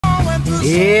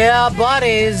Yeah,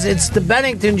 buddies, it's the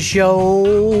Bennington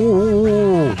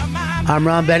Show. I'm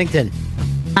Ron Bennington.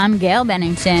 I'm Gail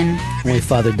Bennington. Only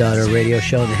father-daughter radio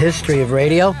show in the history of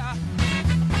radio.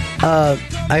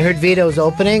 I heard Vito's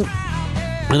opening,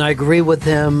 and I agree with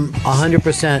him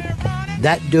 100%.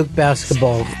 That Duke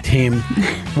basketball team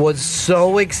was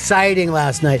so exciting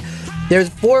last night. There's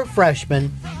 4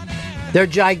 freshmen. They're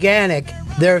gigantic.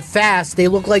 They're fast. They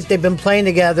look like they've been playing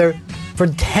together for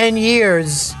 10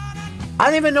 years. I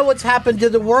don't even know what's happened to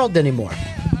the world anymore.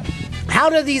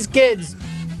 How do these kids,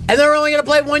 and they're only going to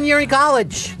play 1 year in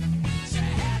college.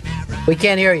 We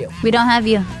can't hear you. We don't have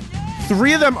you.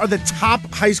 3 of them are the top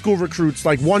high school recruits,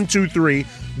 like 1, 2, 3.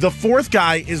 The 4th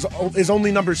guy is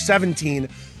only number 17,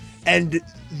 and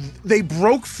they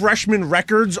broke freshman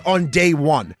records on day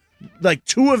 1. Like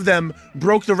 2 of them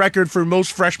broke the record for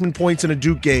most freshman points in a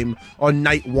Duke game on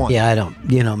night 1. Yeah, I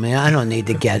don't need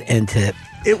to get into it.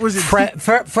 It was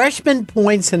freshman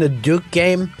points in a Duke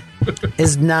game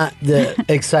is not the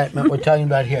excitement we're talking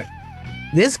about here.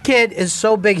 This kid is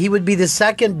so big, he would be the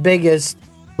second biggest,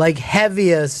 like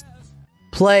heaviest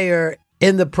player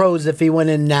in the pros if he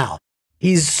went in now.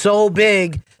 He's so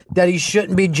big that he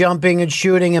shouldn't be jumping and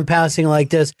shooting and passing like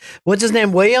this. What's his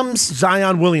name?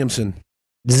 Zion Williamson.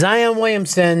 Zion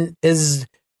Williamson is...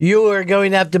 You are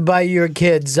going to have to buy your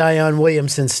kid Zion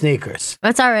Williamson sneakers.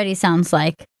 That already sounds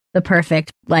like the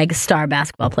perfect star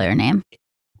basketball player name.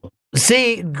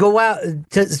 See, go out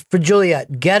for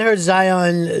Juliet. Get her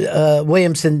Zion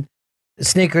Williamson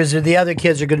sneakers, or the other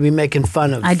kids are going to be making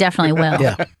fun of. I definitely will.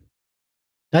 Yeah.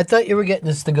 I thought you were getting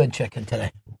us the good chicken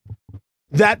today.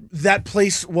 That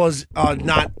place was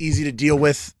not easy to deal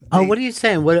with. What are you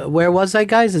saying? Where was I,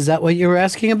 guys? Is that what you were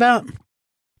asking about?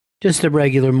 Just a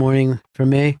regular morning for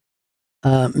me.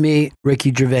 Me,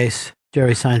 Ricky Gervais,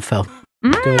 Jerry Seinfeld.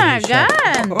 Oh my God.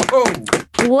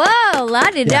 Whoa,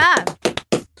 la-di-da. Yeah.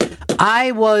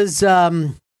 I was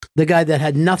the guy that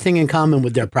had nothing in common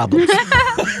with their problems.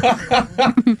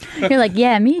 You're like,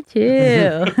 yeah, me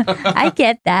too. I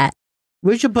get that.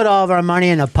 We should put all of our money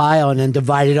in a pile and then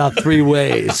divide it up 3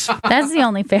 ways. That's the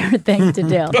only fair thing to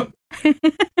do.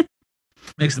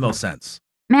 Makes the most sense.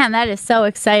 Man, that is so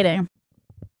exciting.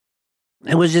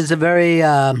 It was just a very,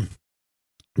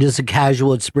 just a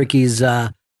casual, it's Ricky's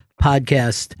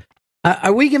podcast.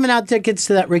 Are we giving out tickets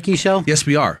to that Ricky show? Yes,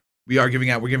 we are. We're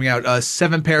giving out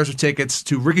 7 pairs of tickets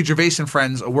to Ricky Gervais and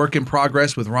Friends, a work in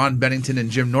progress with Ron Bennington and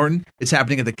Jim Norton. It's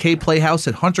happening at the K Playhouse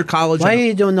at Hunter College. Why are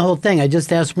you doing the whole thing? I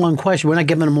just asked one question. We're not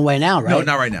giving them away now, right? No,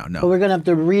 not right now, no. But we're going to have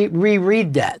to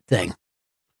reread that thing.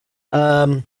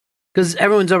 Because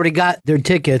everyone's already got their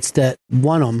tickets that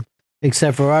won them,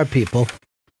 except for our people.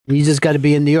 You just got to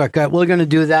be in New York. All right, we're going to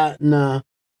do that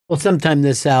sometime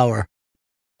this hour.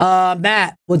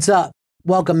 Matt, what's up?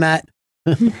 Welcome, Matt.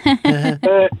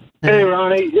 Hey,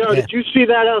 Ronnie. Did you see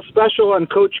that special on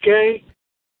Coach K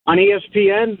on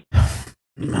ESPN? I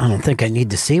don't think I need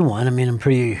to see one. I mean, I'm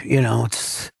pretty,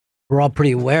 we're all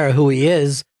pretty aware of who he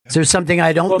is. Is there something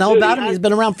I don't know about him? He's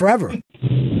been around forever.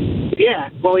 Yeah.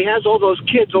 Well, he has all those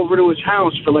kids over to his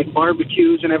house for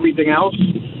barbecues and everything else.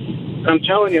 I'm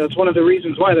telling you, it's one of the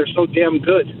reasons why they're so damn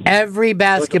good. Every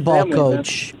basketball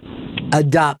coach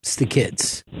adopts the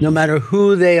kids, no matter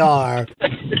who they are.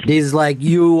 He's like,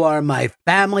 you are my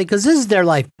family, because this is their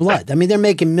lifeblood. I mean, they're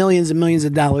making millions and millions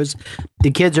of dollars.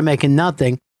 The kids are making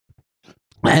nothing.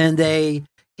 And they,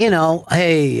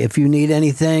 hey, if you need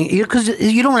anything, because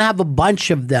you don't have a bunch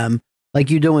of them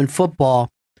like you do in football.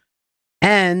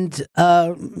 And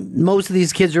most of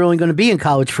these kids are only going to be in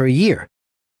college for a year.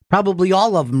 Probably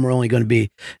all of them are only going to be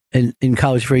in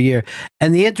college for a year.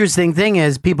 And the interesting thing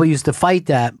is people used to fight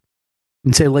that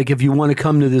and say, if you want to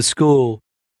come to this school,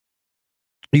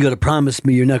 you got to promise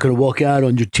me you're not going to walk out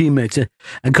on your teammates.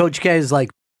 And Coach K is like,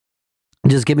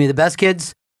 just give me the best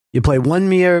kids. You play 1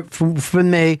 year for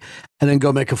me and then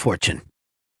go make a fortune.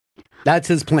 That's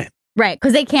his plan. Right,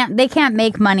 because they can't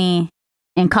make money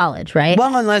in college, right?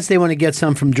 Well, unless they want to get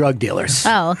some from drug dealers.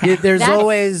 Oh, okay. There's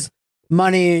always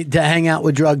money to hang out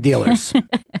with drug dealers.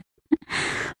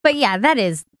 But yeah,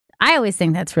 I always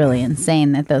think that's really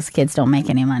insane that those kids don't make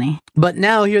any money. But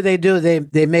now here they do.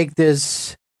 They make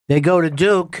this, they go to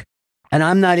Duke, and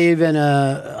I'm not even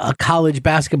a college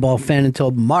basketball fan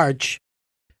until March.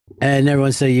 And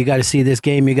everyone say, you got to see this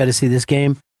game, you got to see this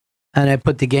game. And I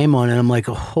put the game on, and I'm like,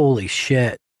 oh, holy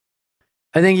shit.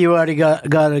 I think you already got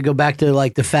to go back to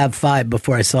the Fab Five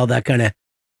before I saw that kind of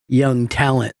young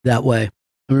talent that way.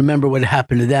 And remember what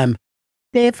happened to them.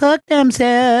 They fucked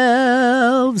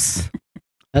themselves.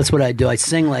 That's what I do. I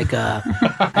sing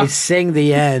I sing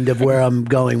the end of where I'm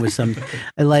going with some.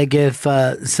 Like if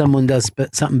someone does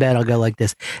something bad, I'll go like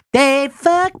this. They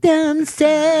fuck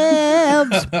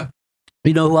themselves.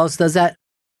 You know who else does that?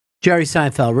 Jerry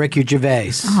Seinfeld, Ricky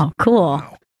Gervais. Oh, cool.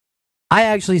 I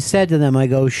actually said to them, I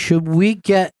go, should we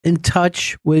get in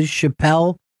touch with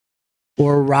Chappelle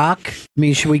or Rock? I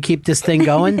mean, should we keep this thing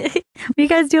going? What are you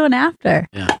guys doing after?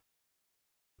 Yeah.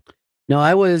 No,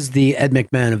 I was the Ed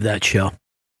McMahon of that show.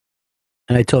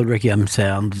 And I told Ricky,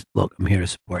 look, I'm here to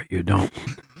support you. Don't.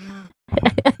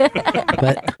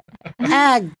 But,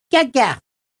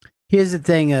 here's the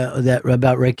thing that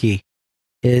about Ricky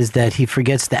is that he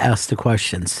forgets to ask the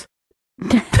questions.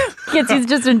 Because he's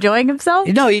just enjoying himself?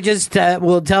 No, he just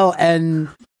will tell, and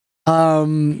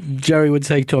Jerry would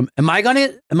say to him, Am I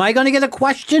gonna get a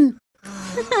question?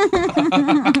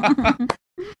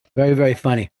 Very, very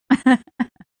funny.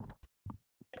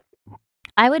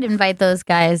 I would invite those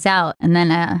guys out, and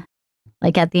then,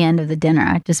 like at the end of the dinner,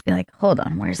 I'd just be like, "Hold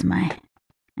on,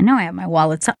 I know I have my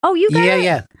wallet. Oh, you got it?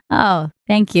 Yeah. Oh,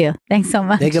 thank you. Thanks so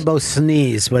much." They could both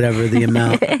sneeze, whatever the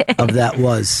amount of that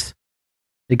was.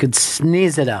 They could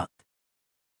sneeze it out.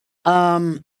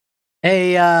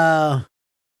 Hey,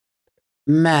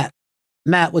 Matt,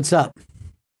 what's up?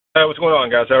 Hey, what's going on,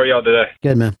 guys? How are y'all today?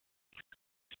 Good, man.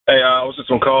 Hey, I was just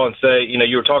going to call and say,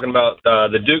 you were talking about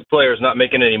the Duke players not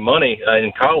making any money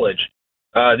in college.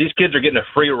 These kids are getting a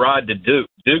free ride to Duke.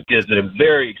 Duke is a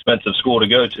very expensive school to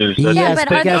go to. So Yes, they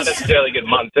but not necessarily get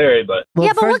monetary, but... Well,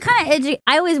 yeah, but what kind of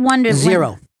I always wondered.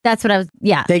 Zero. That's what I was,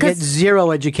 yeah. They get zero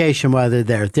education while they're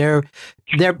there.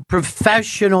 They're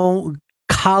professional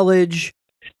college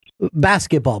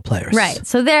basketball players. Right.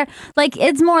 So they're like,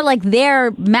 it's more like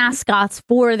they're mascots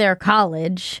for their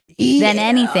college than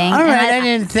anything. All right. I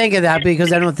didn't think of that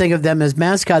because I don't think of them as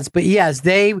mascots. But yes,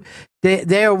 they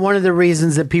are one of the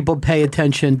reasons that people pay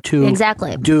attention to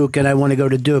exactly Duke, and I want to go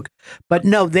to Duke. But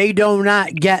no, they do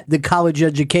not get the college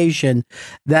education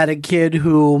that a kid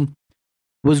who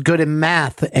was good in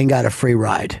math and got a free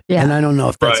ride. Yeah. And I don't know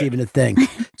if that's even a thing.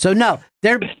 So no,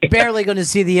 they're barely going to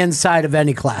see the inside of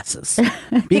any classes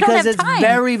because it's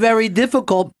very, very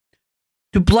difficult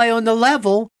to play on the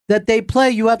level that they play.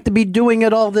 You have to be doing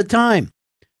it all the time.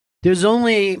 There's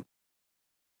only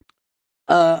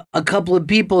a couple of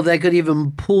people that could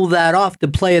even pull that off to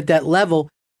play at that level.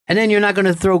 And then you're not going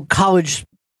to throw college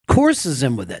courses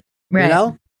in with it. Right. You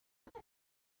know?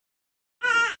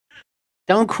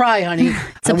 Don't cry, honey.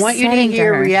 I want you to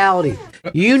hear reality.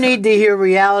 You need to hear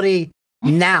reality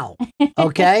now,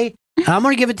 okay? I'm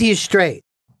going to give it to you straight.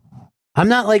 I'm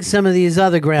not like some of these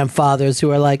other grandfathers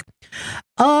who are like,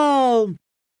 oh,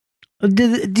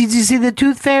 did you see the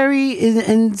Tooth Fairy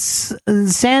in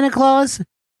Santa Claus?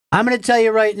 I'm going to tell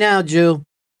you right now, Jew.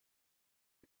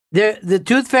 The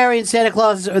Tooth Fairy and Santa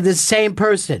Claus are the same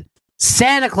person.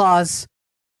 Santa Claus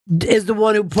is the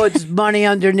one who puts money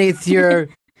underneath your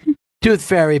Tooth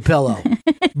Fairy pillow.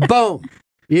 Boom.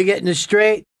 You're getting a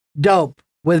straight dope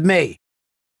with me.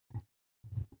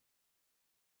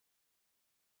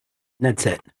 That's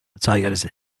it. That's all you got to say.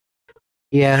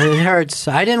 Yeah, it hurts.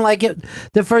 I didn't like it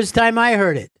the first time I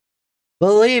heard it.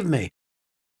 Believe me.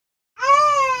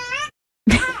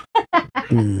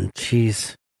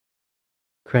 Jeez.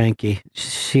 Cranky.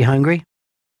 She hungry?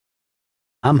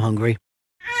 I'm hungry.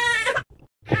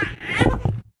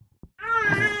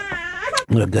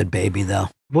 What a good baby, though.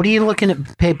 What are you looking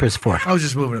at papers for? I was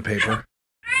just moving a paper.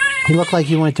 He looked like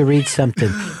he wanted to read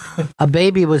something. A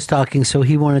baby was talking, so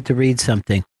he wanted to read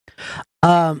something.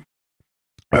 Earl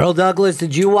Douglas,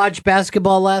 did you watch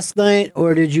basketball last night,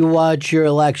 or did you watch your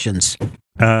elections?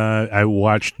 I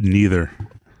watched neither.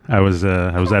 I was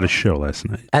at a show last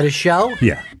night. At a show?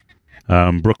 Yeah.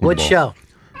 Brooklyn What Bowl. show?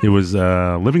 It was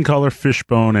Living Color,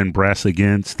 Fishbone, and Brass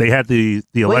Against. They had the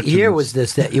elections. What year was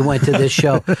this that you went to this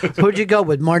show? Who'd you go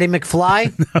with, Marty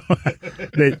McFly?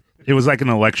 It was like an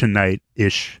election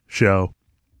night-ish show.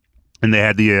 And they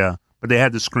had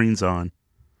the screens on,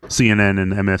 CNN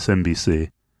and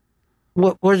MSNBC.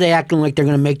 What were they acting like they're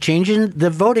going to make changes? The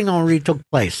voting already took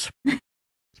place.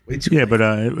 Yeah, but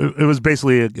it was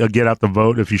basically a get out the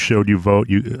vote. If you showed you vote,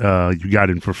 you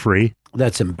got in for free.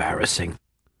 That's embarrassing.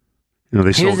 They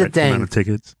Here's sold the X thing. amount of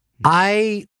tickets.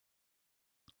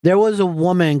 There was a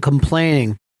woman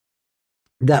complaining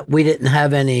that we didn't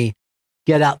have any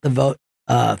get out the vote.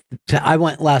 I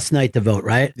went last night to vote,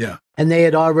 right? Yeah. And they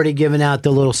had already given out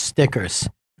the little stickers.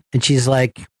 And she's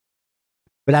like,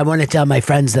 but I want to tell my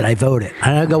friends that I voted.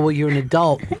 And I go, well, you're an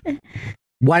adult.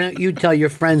 Why don't you tell your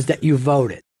friends that you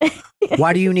voted?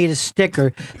 Why do you need a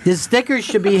sticker? The stickers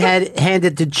should be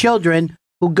handed to children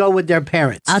who go with their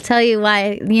parents. I'll tell you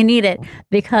why you need it.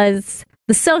 Because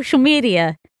the social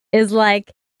media is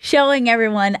like showing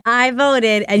everyone I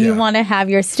voted and you want to have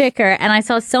your sticker. And I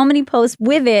saw so many posts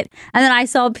with it. And then I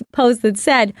saw a post that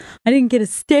said, I didn't get a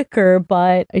sticker,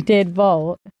 but I did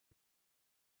vote.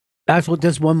 That's what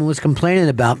this woman was complaining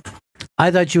about.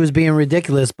 I thought she was being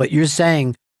ridiculous, but you're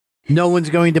saying no one's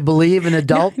going to believe an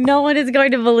adult? No one is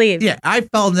going to believe. Yeah, I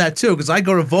fell in that too because I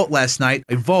go to vote last night.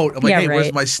 I vote. I'm like, hey,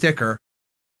 where's my sticker?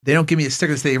 They don't give me a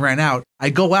sticker because they ran out. I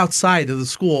go outside of the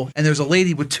school and there's a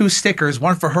lady with 2 stickers,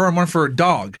 one for her and one for her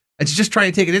dog. And she's just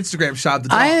trying to take an Instagram shot of the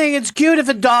dog. I think it's cute if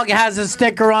a dog has a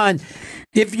sticker on.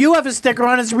 If you have a sticker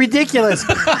on, it's ridiculous.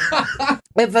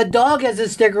 If a dog has a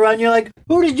sticker on, you're like,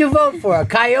 who did you vote for? A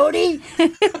coyote?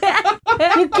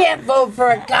 You can't vote for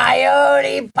a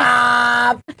coyote,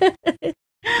 Pop.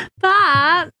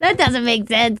 Pop, that doesn't make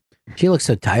sense. She looks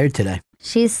so tired today.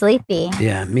 She's sleepy.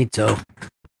 Yeah, me too.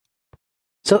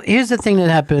 So here's the thing that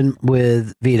happened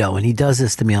with Vito, and he does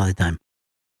this to me all the time.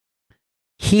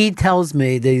 He tells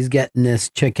me that he's getting this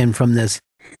chicken from this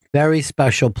very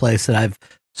special place that I've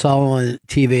saw on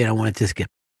TV, and I wanted to skip.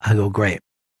 I go, great,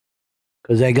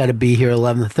 because I got to be here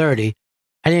 11:30.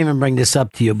 I didn't even bring this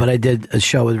up to you, but I did a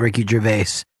show with Ricky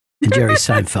Gervais and Jerry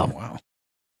Seinfeld. Wow.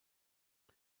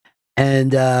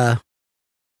 And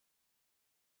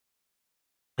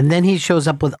then he shows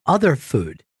up with other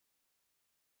food.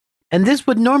 And this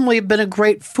would normally have been a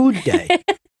great food day.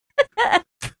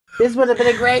 This would have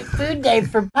been a great food day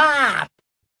for Pop.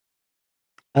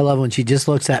 I love when she just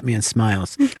looks at me and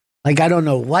smiles. Like, I don't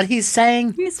know what he's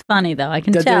saying. He's funny, though. I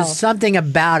can tell. There's something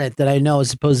about it that I know is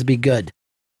supposed to be good.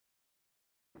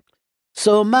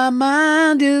 So my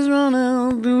mind is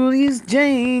running through these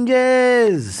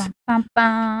changes. Bum,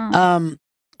 bum, bum.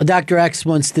 Dr. X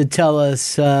wants to tell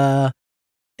us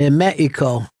in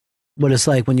Mexico what it's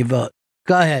like when you vote.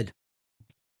 Go ahead.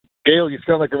 Gail, you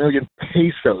sound like a million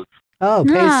pesos. Oh,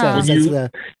 pesos.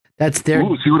 That's their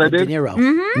Ooh, see what I did? dinero.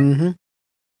 Mm-hmm.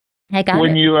 I got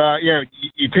when it.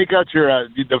 you take out your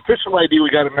the official ID we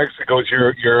got in Mexico is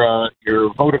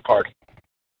your voter card,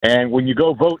 and when you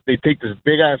go vote, they take this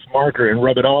big ass marker and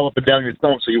rub it all up and down your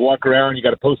thumb. So you walk around, you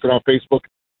got to post it on Facebook.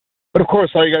 But of course,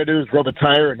 all you got to do is rub a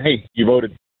tire, and hey, you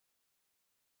voted.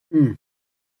 Mm.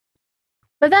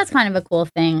 But that's kind of a cool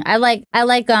thing. I like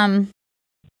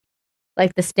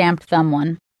the stamped thumb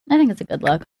one. I think it's a good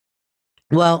look.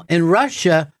 Well, in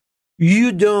Russia,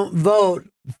 you don't vote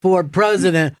for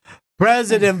president.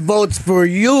 President votes for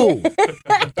you.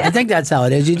 I think that's how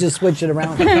it is. You just switch it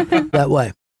around that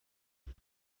way.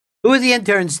 Who are the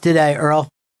interns today, Earl?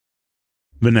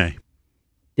 Vinay.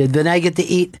 Did Vinay get to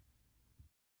eat?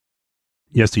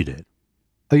 Yes, he did.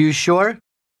 Are you sure?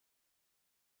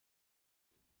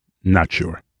 Not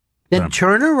sure. Then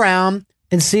turn around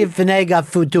and see if Vinay got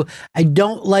food too. I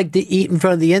don't like to eat in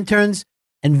front of the interns,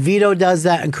 and Vito does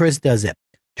that, and Chris does it.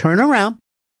 Turn around,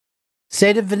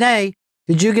 say to Vinay,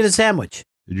 did you get a sandwich?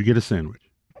 Did you get a sandwich?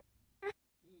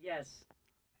 Yes.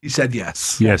 He said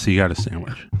yes. Yes, he got a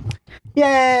sandwich.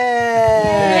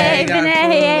 Yay! Yay,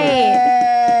 Vinay!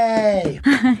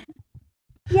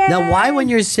 Yay! Now, why when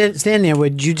you're standing there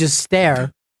would you just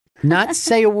stare, not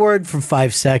say a word for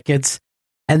 5 seconds,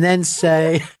 and then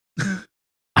say,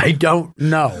 I don't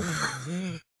know?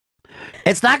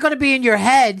 It's not going to be in your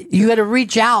head. You got to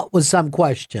reach out with some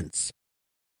questions.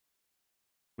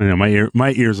 I know,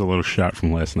 my ear's a little shot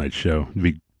from last night's show. To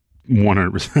be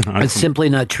 100% honest. It's simply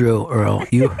not true, Earl.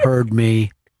 You heard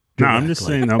me. No, I'm just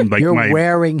saying. I'm like you're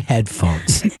wearing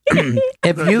headphones.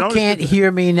 If you can't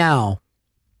hear me now,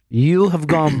 you have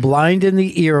gone blind in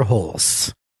the ear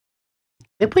holes.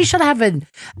 If we should have a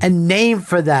name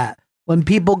for that when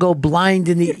people go blind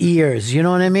in the ears. You know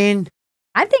what I mean?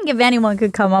 I think if anyone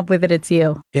could come up with it, it's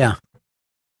you. Yeah.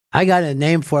 I got a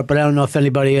name for it, but I don't know if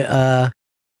anybody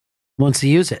wants to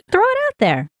use it. Throw it out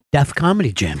there. Deaf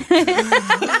Comedy Jam.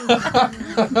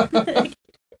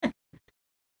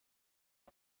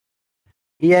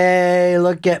 Yay,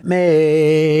 look at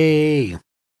me.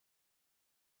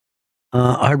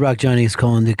 Hard Rock Johnny is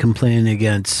calling to complain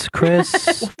against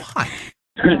Chris. Why?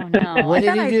 Oh, no. What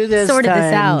did you do this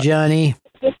time, Johnny?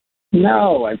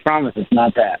 No, I promise it's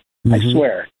not that. I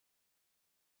swear.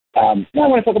 I want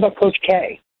to talk about Coach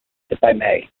K, if I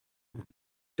may.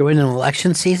 During an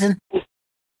election season?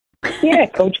 Yeah,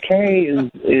 Coach K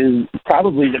is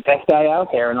probably the best guy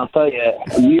out there. And I'll tell you,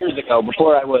 years ago,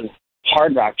 before I was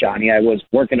Hard Rock Johnny, I was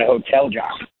working a hotel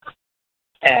job.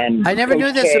 And I never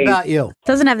knew this about you.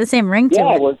 Doesn't have the same ring to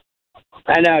it.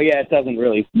 I know, it doesn't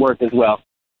really work as well.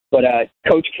 But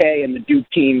Coach K and the Duke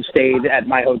team stayed at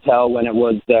my hotel when it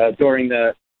was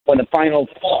when the final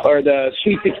or the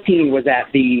Sweet 16 was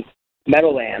at the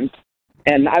Meadowlands.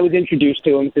 And I was introduced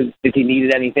to him because if he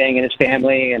needed anything in his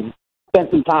family, and spent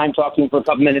some time talking to him for a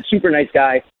couple minutes. Super nice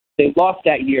guy. They lost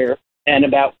that year, and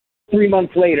about 3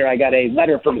 months later, I got a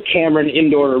letter from Cameron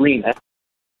Indoor Arena.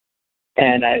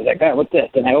 And I was like, oh, what's this?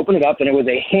 And I opened it up, and it was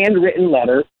a handwritten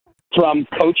letter from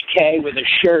Coach K with a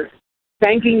shirt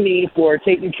thanking me for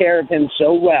taking care of him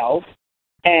so well.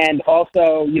 And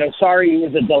also, sorry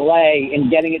it was a delay in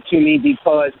getting it to me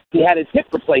because he had his hip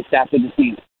replaced after the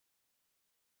season.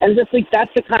 And just like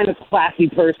that's the kind of classy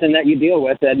person that you deal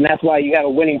with, and that's why you have a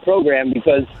winning program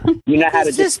because you know how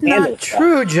to just handle stuff.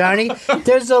 True, Johnny.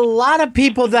 There's a lot of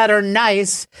people that are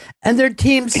nice, and their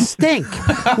teams stink.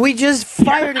 We just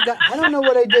fired a guy. I don't know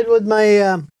what I did with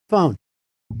my phone,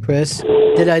 Chris.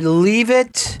 Did I leave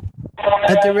it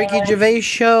at the Ricky Gervais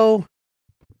show?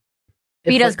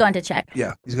 Vito's going to check.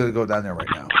 Yeah, he's going to go down there right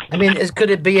now. I mean,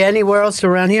 could it be anywhere else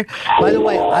around here? By the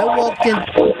way, I walked in.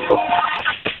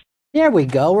 There we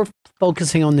go. We're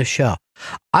focusing on the show.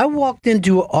 I walked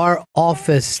into our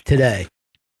office today,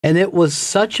 and it was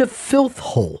such a filth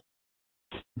hole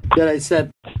that I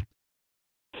said,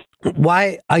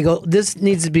 why? I go, this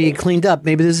needs to be cleaned up.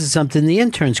 Maybe this is something the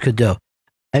interns could do.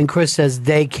 And Chris says,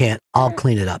 they can't. I'll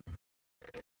clean it up.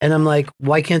 And I'm like,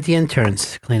 why can't the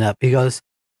interns clean up? He goes,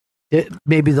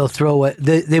 maybe they'll throw away,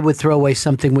 they would throw away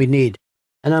something we need.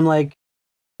 And I'm like,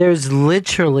 there's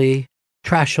literally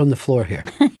trash on the floor here.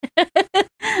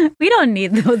 We don't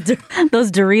need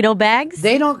those Dorito bags.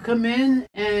 They don't come in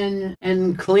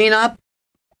and clean up.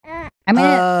 I mean,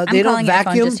 I'm they don't calling your phone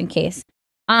vacuum just in case.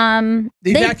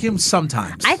 They vacuum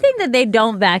sometimes. I think that they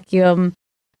don't vacuum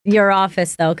your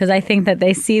office though, because I think that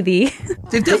they see the.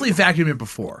 They've definitely vacuumed it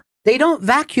before. They don't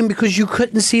vacuum because you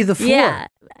couldn't see the floor. Yeah.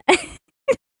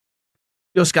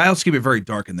 Sky, I'll keep it very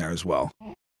dark in there as well.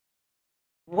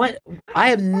 What? I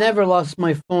have never lost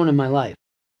my phone in my life.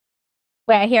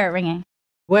 Wait, I hear it ringing.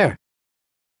 Where?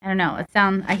 I don't know.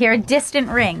 I hear a distant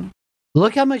ring.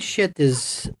 Look how much shit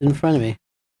is in front of me.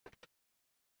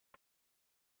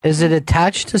 Is it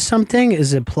attached to something?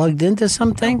 Is it plugged into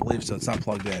something? I don't believe so. It's not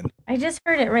plugged in. I just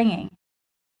heard it ringing.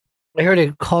 I heard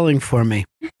it calling for me.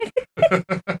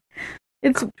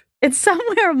 It's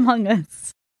somewhere among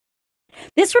us.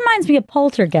 This reminds me of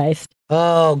Poltergeist.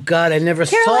 Oh, God, I never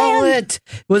saw it.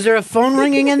 Was there a phone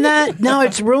ringing in that? No,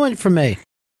 it's ruined for me.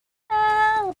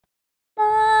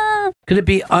 Could it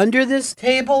be under this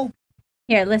table?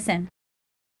 Here, listen.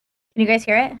 Can you guys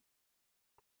hear it?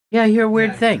 Yeah, I hear a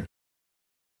weird thing.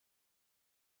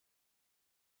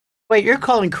 Wait, you're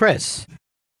calling Chris.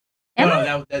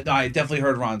 No, I definitely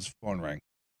heard Ron's phone ring.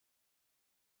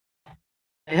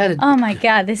 Oh, my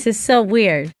God, this is so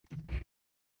weird.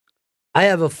 I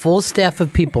have a full staff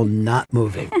of people not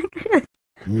moving.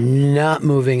 Not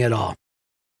moving at all.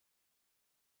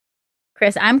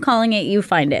 Chris, I'm calling it. You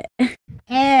find it.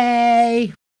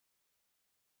 Hey.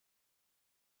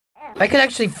 I could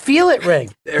actually feel it ring.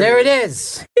 There it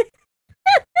is. It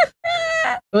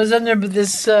was under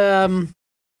this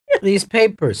these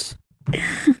papers.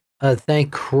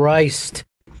 Thank Christ.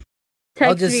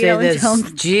 I'll just say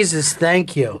this. Jesus,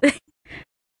 thank you.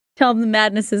 Tell him the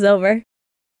madness is over.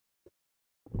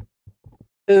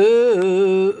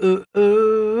 Ooh, ooh,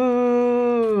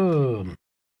 ooh.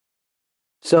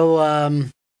 So,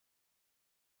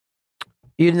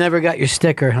 you never got your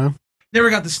sticker, huh? Never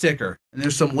got the sticker. And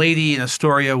there's some lady in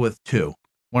Astoria with two.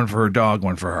 One for her dog,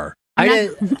 one for her.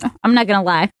 I'm not going to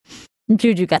lie.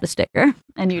 Juju got a sticker,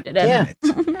 and you didn't. Yeah.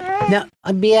 No,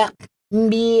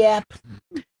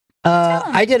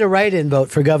 I did a write-in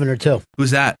vote for governor, too.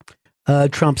 Who's that?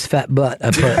 Trump's fat butt,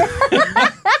 I put.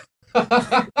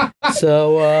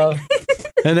 So,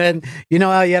 and then, you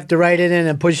know how you have to write it in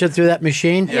and push it through that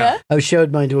machine? Yeah. I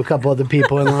showed mine to a couple other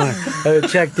people in line.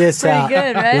 Check this out. Pretty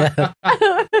good, right? Yeah.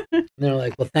 And they're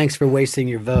like, well, thanks for wasting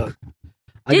your vote.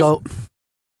 I go,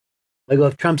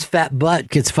 if Trump's fat butt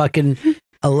gets fucking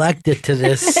elected to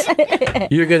this,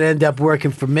 you're going to end up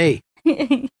working for me.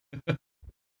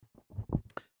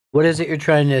 What is it you're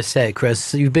trying to say,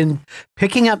 Chris? You've been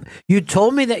picking up. You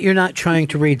told me that you're not trying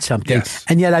to read something, yes,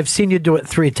 and yet I've seen you do it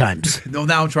 3 times. No,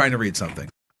 now I'm trying to read something.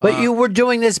 But you were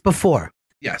doing this before.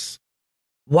 Yes.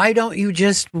 Why don't you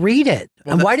just read it?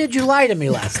 Well, and why did you lie to me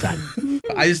last time?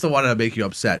 I just don't want to make you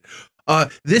upset.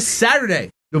 This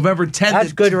Saturday, November 10th.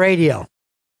 That's good radio.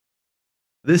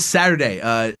 This Saturday,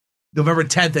 November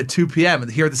 10th at 2 p.m.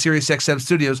 here at the Sirius XM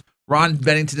studios, Ron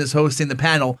Bennington is hosting the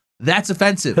panel. That's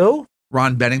offensive. Who?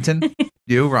 Ron Bennington.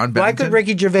 You, Ron Bennington. Why could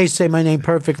Ricky Gervais say my name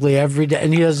perfectly every day?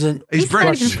 And he doesn't. He's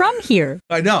British. He's from here.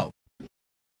 I know.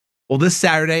 Well, this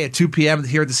Saturday at 2 p.m.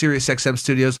 here at the Sirius XM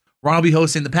studios, Ron will be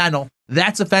hosting the panel.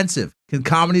 That's Offensive. Can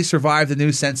comedy survive the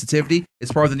new sensitivity?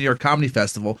 It's part of the New York Comedy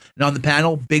Festival. And on the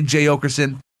panel, Big J.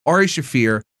 Okerson, Ari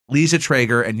Shafir, Lisa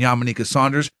Traeger, and Yamanika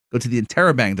Saunders. Go to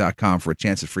theinterrobang.com for a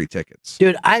chance at free tickets.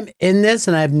 Dude, I'm in this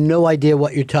and I have no idea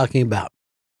what you're talking about.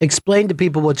 Explain to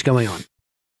people what's going on.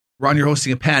 Ron, you're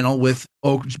hosting a panel with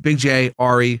Big J,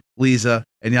 Ari, Lisa,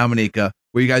 and Yamanika,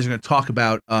 where you guys are going to talk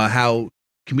about how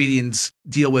comedians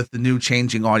deal with the new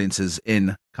changing audiences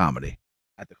in comedy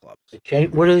at the clubs.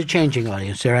 What are the changing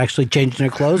audience? They're actually changing their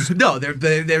clothes? No,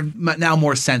 they're now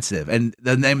more sensitive. And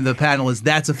the name of the panel is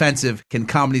That's Offensive. Can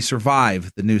comedy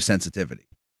survive the new sensitivity?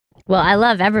 Well, I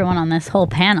love everyone on this whole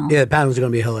panel. Yeah, the panel's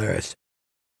going to be hilarious.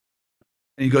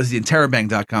 And you go to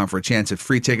theinterrobang.com for a chance at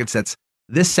free tickets. That's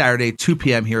this Saturday, 2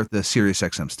 p.m. here at the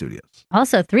SiriusXM studios.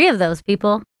 Also, 3 of those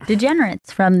people,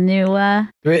 degenerates from the new...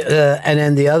 And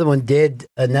then the other one did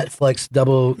a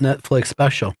double Netflix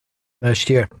special last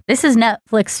year. This is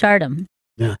Netflix stardom.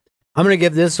 Yeah. I'm going to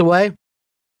give this away.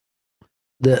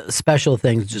 The special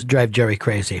things just drive Jerry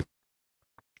crazy.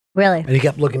 Really? And he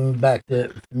kept looking back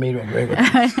to me.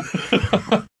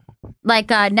 Like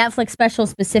Netflix special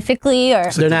specifically, or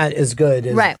they're not as good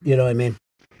as, right. You know what I mean?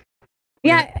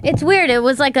 Yeah, it's weird. It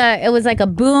was like a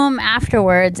boom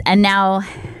afterwards, and now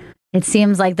it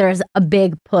seems like there's a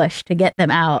big push to get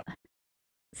them out,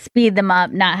 speed them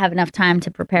up, not have enough time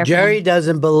to prepare. Jerry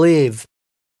doesn't believe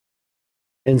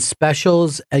in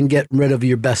specials and get rid of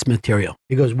your best material.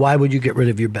 He goes, "Why would you get rid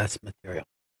of your best material?"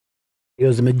 He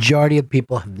goes, "The majority of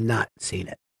people have not seen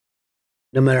it,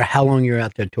 no matter how long you're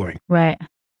out there touring." Right.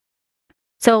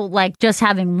 So, like, just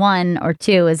having 1 or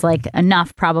 2 is, like,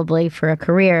 enough probably for a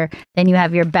career. Then you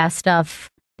have your best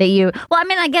stuff that you... Well, I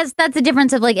mean, I guess that's the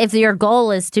difference of, like, if your goal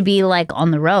is to be, like,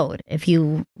 on the road. If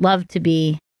you love to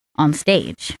be on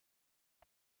stage.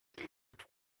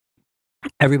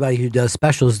 Everybody who does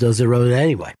specials does the road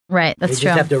anyway. Right, that's true.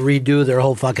 They just have to redo their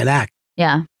whole fucking act.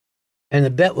 Yeah. And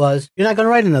the bit was, you're not going to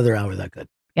write another hour that good.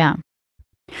 Yeah.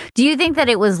 Do you think that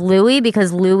it was Louis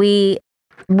because Louis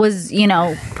was,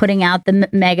 putting out the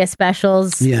mega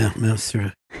specials? Yeah, that's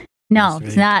true. No,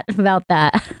 it's not about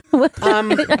that. This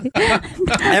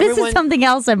is something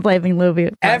else I'm blaming Louis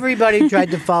for. Everybody tried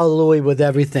to follow Louis with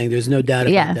everything. There's no doubt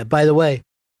about that. By the way,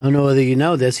 I don't know whether you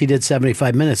know this. He did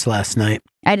 75 minutes last night.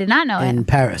 I did not know it. In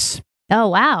Paris. Oh,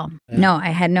 wow. Yeah. No, I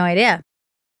had no idea.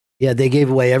 Yeah, they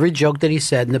gave away every joke that he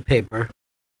said in the paper.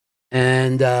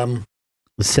 And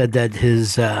said that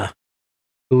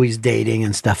who he's dating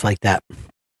and stuff like that.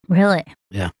 Really?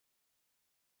 Yeah.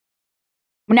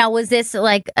 Now, was this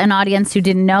like an audience who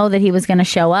didn't know that he was going to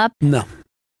show up? No.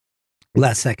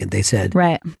 Last second, they said.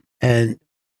 Right. And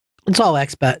it's all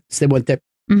expats. They went there,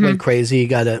 went crazy. You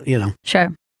got to,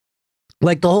 Sure.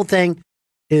 Like the whole thing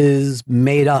is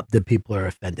made up that people are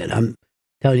offended. I'm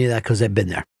telling you that because I've been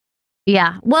there.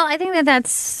 Yeah. Well, I think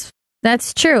that's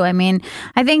true. I mean,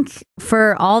 I think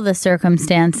for all the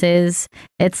circumstances,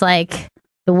 it's like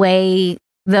the way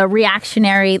the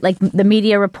reactionary, like the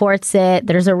media reports it,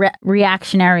 there's a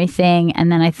reactionary thing.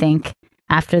 And then I think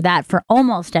after that, for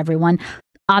almost everyone,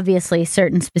 obviously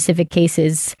certain specific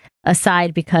cases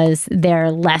aside because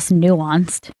they're less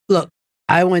nuanced. Look,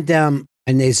 I went down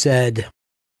and they said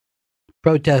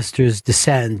protesters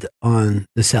descend on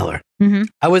the cellar. Mm-hmm.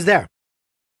 I was there.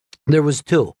 There was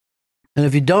 2. And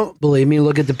if you don't believe me,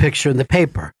 look at the picture in the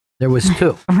paper. There was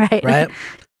 2. Right?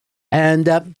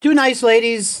 And 2 nice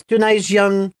ladies, 2 nice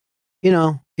young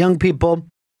people,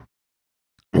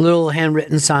 little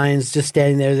handwritten signs just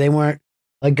standing there. They weren't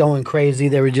like going crazy.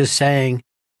 They were just saying,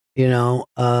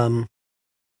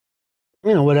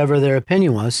 whatever their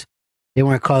opinion was. They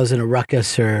weren't causing a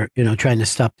ruckus or, trying to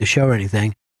stop the show or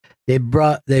anything. They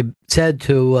said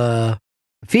to a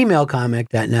female comic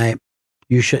that night,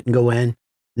 "You shouldn't go in."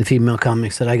 The female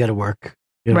comic said, "I got to work."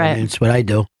 Right. It's what I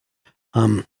do.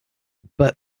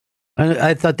 But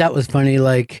I thought that was funny.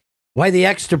 Like, why the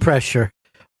extra pressure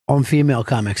on female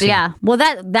comics? Yeah. Well,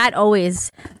 that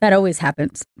always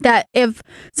happens. That if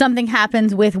something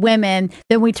happens with women,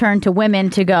 then we turn to women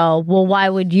to go, well, why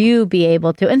would you be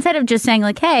able to? Instead of just saying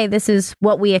like, hey, this is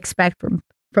what we expect from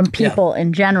people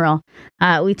in general.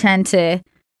 We tend to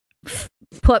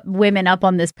put women up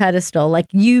on this pedestal. Like,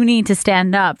 you need to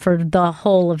stand up for the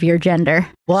whole of your gender.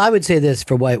 Well, I would say this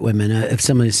for white women. If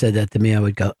somebody said that to me, I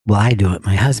would go, well, I do what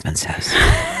my husband says.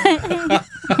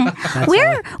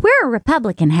 We're a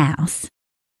Republican house.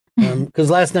 Because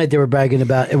last night they were bragging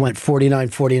about it went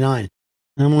 49-49.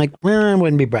 And I'm like, well, I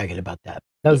wouldn't be bragging about that.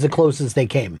 That was the closest they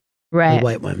came. Right. The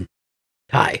white women.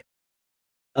 Tie.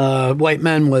 White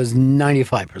men was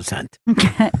 95%.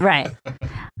 Right.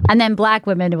 And then black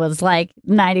women was like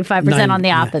 95% on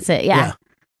the opposite. Yeah.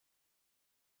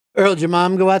 Earl, did your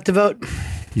mom go out to vote?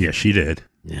 Yeah, she did.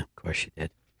 Yeah, of course she did.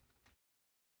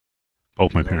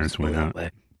 Both my parents went out.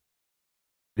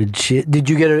 Did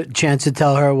you get a chance to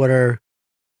tell her what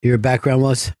your background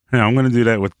was? Yeah, I'm going to do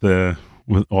that with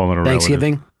all of the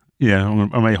Thanksgiving? relatives. Yeah,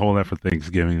 I might hold that for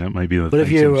Thanksgiving. That might be the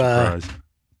Thanksgiving surprise.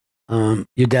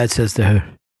 Your dad says to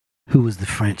her, "Who was the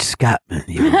French Scotsman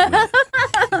you were with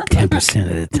 10%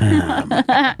 of the time?"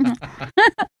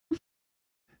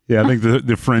 Yeah, I think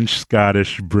the French,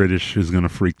 Scottish, British is going to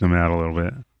freak them out a little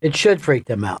bit. It should freak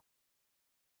them out.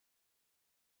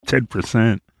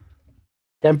 10%.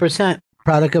 10%.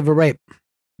 Product of a rape.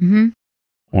 Mm-hmm.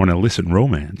 Or an illicit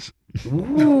romance.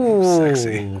 Ooh.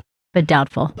 Sexy. But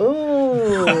doubtful.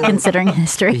 Ooh. Considering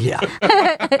history. Yeah.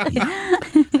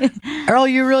 Earl,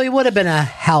 you really would have been a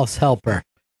house helper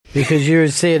because you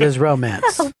see it as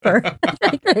romance. Helper.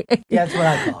 That's what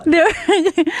I call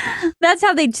it. That's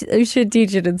how they should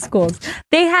teach it in schools.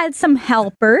 They had some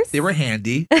helpers. They were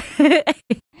handy.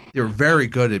 They were very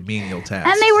good at menial tasks.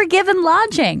 And they were given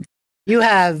lodging. You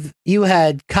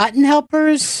had cotton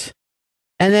helpers,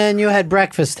 and then you had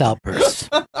breakfast helpers.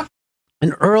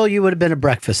 And Earl, you would have been a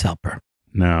breakfast helper.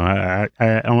 No, I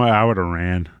would have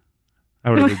ran. I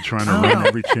would have been trying to run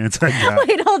every chance I got.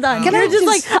 Wait, hold on. You're just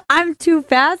like, I'm too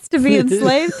fast to be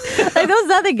enslaved? Like, those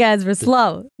other guys were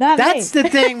slow. That's the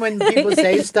thing when people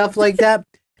say stuff like that.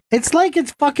 It's like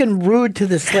it's fucking rude to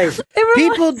the slaves.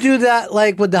 People do that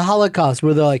like with the Holocaust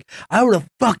where they're like, I would have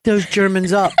fucked those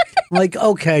Germans up. I'm like,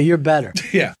 okay, you're better.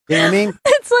 Yeah. You know what I mean?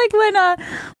 It's like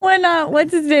when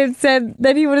what's his name said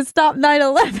that he would have stopped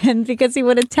 9/11 because he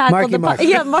would have tackled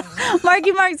Marky the Mark.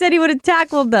 Marky Mark said he would have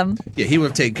tackled them. Yeah, he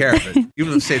would have taken care of it. He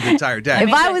would have saved the entire day.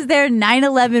 If I was there,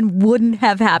 9/11 wouldn't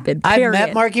have happened. I Period.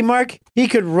 met Marky Mark. He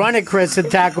could run at Chris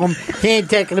and tackle him. He ain't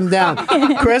taking him down.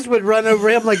 Chris would run over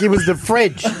him like he was the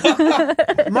fridge.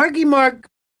 Marky Mark,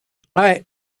 all right,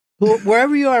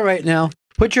 wherever you are right now,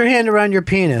 put your hand around your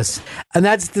penis. And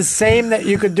that's the same that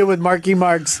you could do with Marky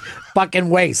Mark's fucking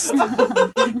waist.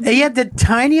 He had the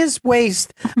tiniest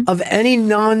waist of any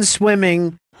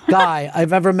non-swimming guy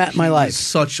I've ever met in my life. He's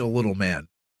such a little man.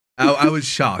 I was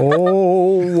shocked.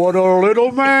 Oh, what a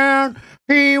little man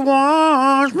he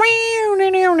was.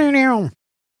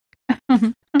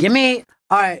 Give me,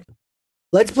 all right,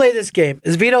 let's play this game.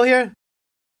 Is Vito here?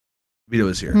 Vito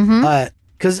is here. Mm-hmm.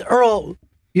 Because Earl,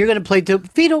 you're going to play too.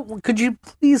 Vito, could you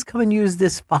please come and use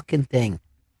this fucking thing?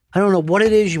 I don't know what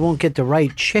it is. You won't get the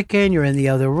right chicken. You're in the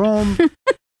other room.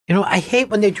 You know, I hate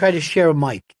when they try to share a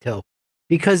mic, too.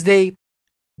 Because they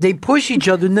push each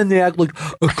other and then they act like,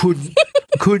 I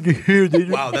couldn't hear.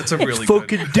 Wow, that's a really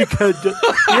fucking dickhead. You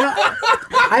know,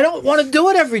 I don't want to do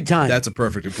it every time. That's a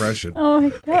perfect impression. Oh my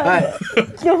god! All right.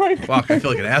 Oh my god. Fuck, I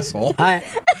feel like an asshole. All right.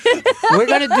 We're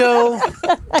going to do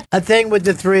a thing with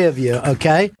the three of you,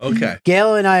 okay? Okay.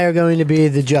 Gail and I are going to be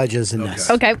the judges in this.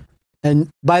 Okay. And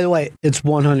by the way, it's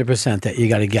 100% that you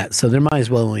got to get. So there might as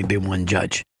well only be one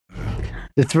judge.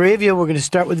 The three of you, we're going to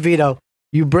start with Vito.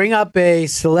 You bring up a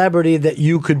celebrity that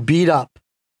you could beat up,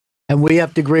 and we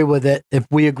have to agree with it. If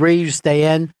we agree, you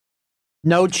stay in.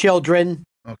 No children.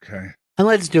 Okay. And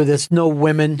let's do this. No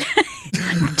women.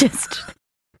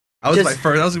 That was my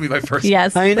first. That was gonna be my first.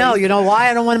 Yes. I know. You know why?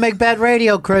 I don't want to make bad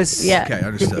radio, Chris. Yeah. Okay,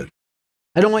 understood.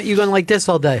 I don't want you going like this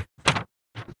all day.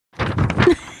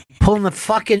 Pulling the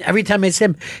fucking, every time I see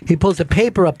him, he pulls the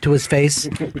paper up to his face.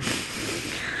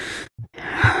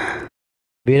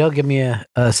 Vito, give me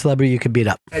a celebrity you could beat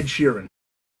up. Ed Sheeran.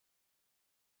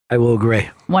 I will agree.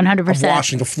 100%. I'm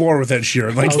washing the floor with Ed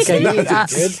Sheeran. Like, Okay,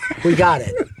 we got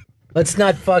it. Let's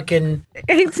not fucking.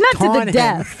 It's not to taunt the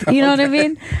death. You know what I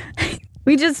mean?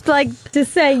 We just like to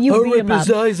say you beat rip him up.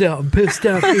 his eyes out and pissed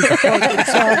off his fucking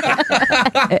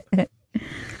son.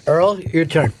 Earl, your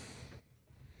turn.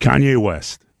 Kanye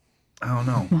West. I don't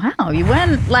know. Wow, you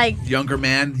went like. Younger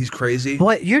man. He's crazy.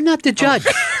 What? You're not the judge.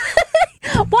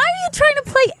 Why are you trying to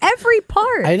play every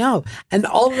part? I know. And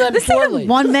all of them This ain't a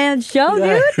one-man show,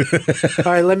 dude.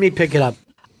 All right, let me pick it up.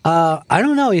 I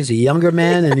don't know. He's a younger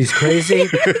man and he's crazy.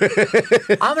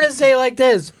 I'm going to say it like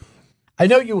this. I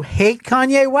know you hate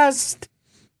Kanye West,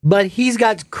 but he's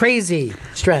got crazy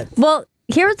strength. Well,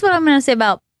 here's what I'm going to say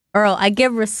about Earl. I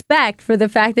give respect for the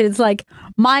fact that it's like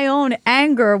my own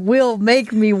anger will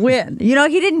make me win. You know,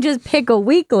 he didn't just pick a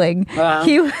weakling.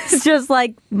 He was just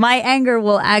like, my anger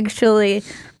will actually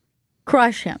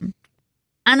crush him.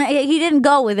 And he didn't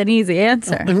go with an easy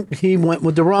answer. He went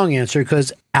with the wrong answer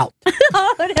because out.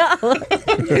 Oh,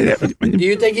 no. Do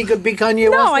you think he could beat Kanye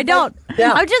West? No, I don't.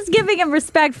 Yeah. I'm just giving him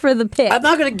respect for the pick. I'm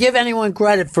not going to give anyone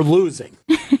credit for losing.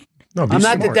 No, I'm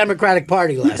not the Democratic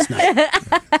Party last night.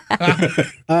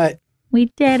 All right.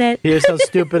 We did it. Here's how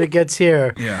stupid it gets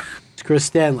here. Yeah. It's Chris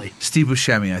Stanley. Steve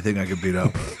Buscemi, I think I could beat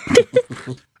up.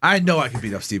 I know I could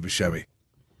beat up Steve Buscemi.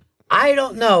 I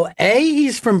don't know.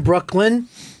 He's from Brooklyn.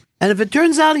 And if it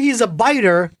turns out he's a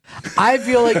biter, I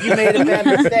feel like you made a bad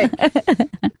mistake.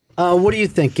 What do you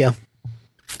think, Gail?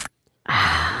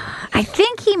 I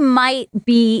think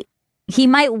he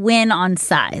might win on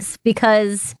size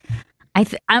because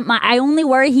I only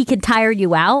worry he could tire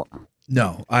you out.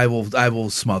 No, I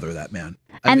will smother that man.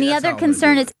 And the other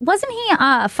concern is, wasn't he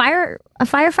a firefighter?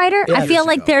 Yeah, I feel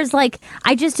like there's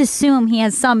I just assume he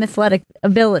has some athletic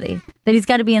ability, that he's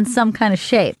got to be in some kind of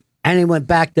shape. And he went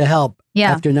back to help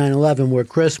after 9/11, where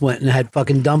Chris went and had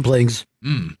fucking dumplings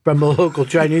from a local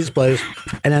Chinese place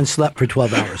and then slept for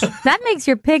 12 hours. That makes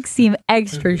your pick seem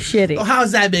extra shitty. Oh, how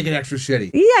does that make it extra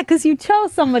shitty? Yeah, because you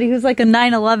chose somebody who's like a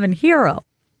 9/11 hero.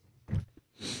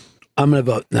 I'm going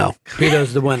to vote no.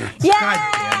 Vito's the winner. Yay!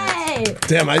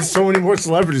 Damn, I had so many more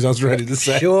celebrities I was ready to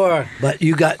say. Sure, but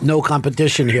you got no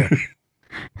competition here.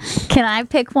 Can I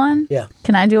pick one? Yeah.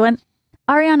 Can I do one?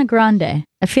 Ariana Grande.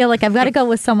 I feel like I've got to go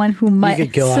with someone who might. You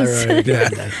could kill Ariana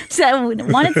Grande. So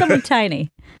wanted someone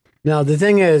tiny. Now, the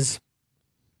thing is,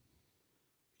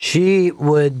 she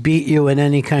would beat you in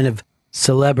any kind of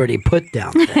celebrity put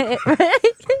down.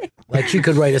 Like she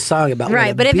could write a song about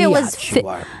right, but if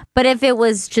it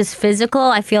was just physical,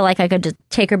 I feel like I could just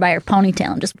take her by her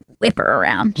ponytail and just whip her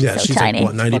around. Yeah, so she's tiny. like,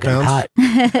 what, 90 pounds? Hot.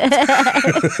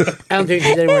 I don't think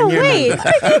she's anywhere near Wait.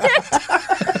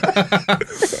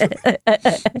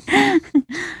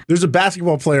 There's a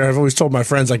basketball player I've always told my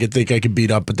friends I could beat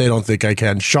up, but they don't think I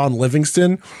can. Sean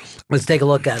Livingston. Let's take a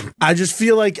look at him. I just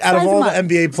feel like out of all the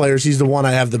NBA players, he's the one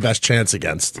I have the best chance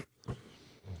against.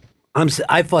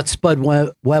 I fought Spud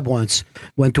Webb once.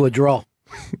 Went to a draw.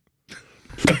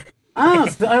 I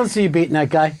don't see you beating that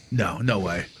guy. No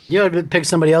way. You would pick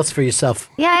somebody else for yourself.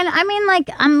 Yeah, and I mean,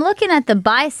 I'm looking at the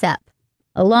bicep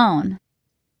alone,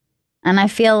 and I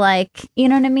feel like, you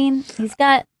know what I mean? He's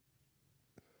got.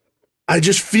 I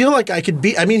just feel like I could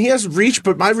beat. I mean, he has reach,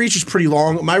 but my reach is pretty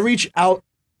long. My reach out.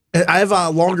 I have a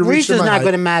longer reach. Reach is not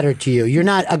going to matter to you. You're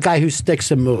not a guy who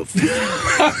sticks and moves.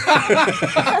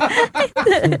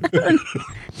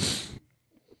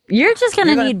 You're just going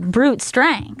to need brute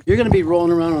strength. You're going to be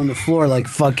rolling around on the floor like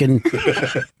fucking,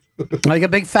 like a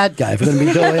big fat guy, if I'm going to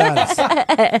be totally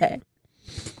honest.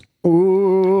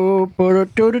 Ooh,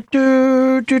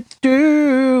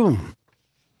 do.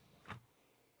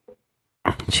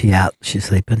 She out? She's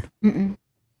sleeping? Mm-mm.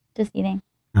 Just eating.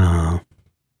 Oh.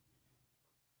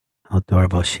 How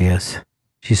adorable she is.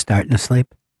 She's starting to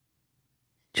sleep.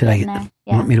 Should I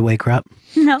want me to wake her up?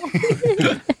 No.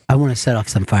 I want to set off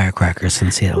some firecrackers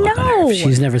and see it look on her. If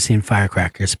she's never seen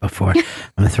firecrackers before, I'm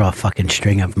going to throw a fucking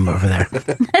string of them over there.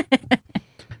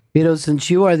 Vito, since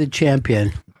you are the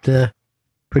champion, the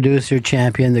producer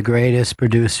champion, the greatest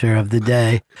producer of the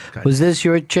day, was this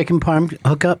your chicken parm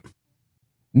hookup?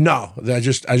 No, I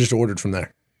just ordered from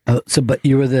there. Oh, but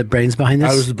you were the brains behind this?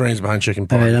 I was the brains behind chicken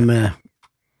parm. All right, I'm going to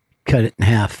cut it in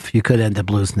half. You could end up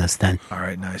losing this then. All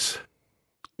right, nice.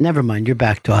 Never mind, you're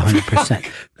back to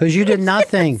 100% because you did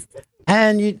nothing,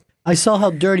 and I saw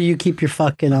how dirty you keep your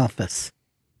fucking office.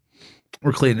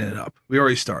 We're cleaning it up. We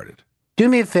already started. Do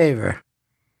me a favor,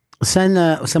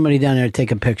 send somebody down there to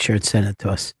take a picture and send it to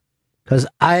us, because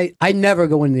I never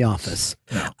go in the office.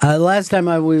 No. Last time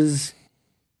I was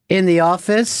in the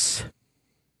office,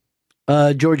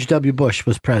 George W. Bush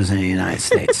was president of the United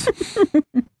States,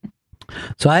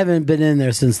 so I haven't been in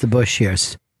there since the Bush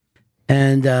years,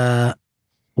 and.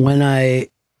 When I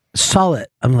saw it,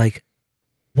 I'm like,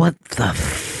 what the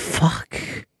fuck?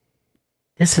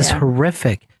 This is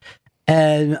horrific.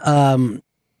 And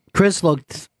Chris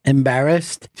looked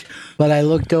embarrassed, but I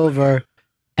looked over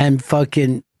and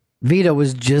fucking Vito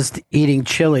was just eating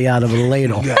chili out of a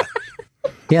ladle. Yeah.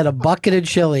 He had a bucket of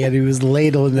chili and he was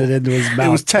ladling it into his mouth.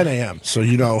 It was 10 a.m., so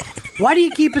you know. Why do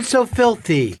you keep it so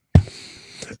filthy?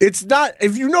 It's not.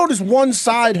 If you notice, one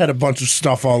side had a bunch of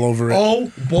stuff all over it.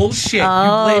 Oh, bullshit.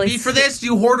 Oh, you blame me for this,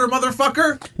 you hoarder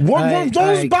motherfucker? What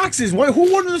those boxes? Who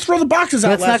wanted to throw the boxes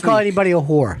out Let's not call anybody a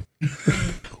whore.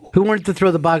 Who wanted to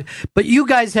throw the box? But you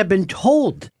guys have been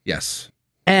told. Yes.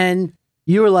 And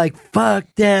you were like, fuck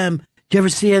them. Did you ever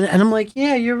see it? And I'm like,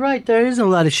 yeah, you're right. There is a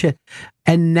lot of shit.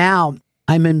 And now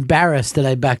I'm embarrassed that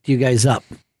I backed you guys up.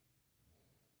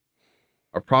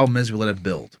 Our problem is we let it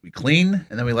build. We clean,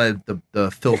 and then we let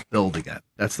the filth build again.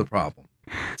 That's the problem.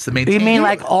 It's the main. You mean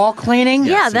like all cleaning?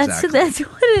 Yes, yeah, exactly. that's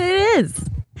what it is.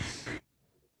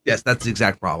 Yes, that's the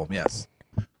exact problem. Yes.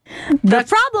 The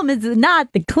problem is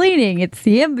not the cleaning; it's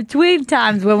the in between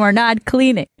times when we're not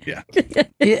cleaning. Yeah.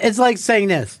 It's like saying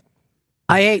this: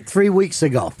 I ate 3 weeks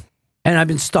ago, and I've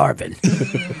been starving.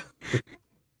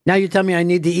 Now you tell me I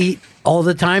need to eat all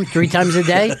the time, 3 times a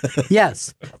day?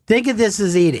 Yes. Think of this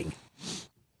as eating.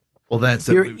 Well, that's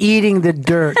You're eating the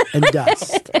dirt and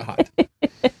dust.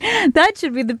 That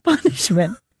should be the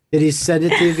punishment. Did he send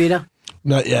it to you, Vito?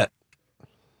 Not yet.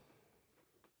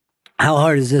 How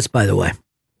hard is this, by the way?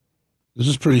 This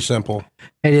is pretty simple.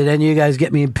 Hey, did any of you guys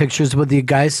get me pictures with you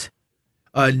guys?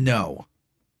 No.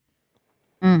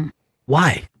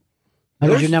 Why? That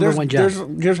was your number one job.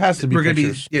 There has to be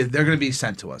pictures. They're going to be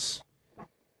sent to us.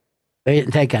 They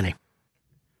didn't take any.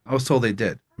 I was told they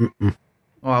did. Mm-mm.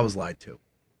 Oh, I was lied to.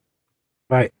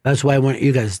 Right. That's why I want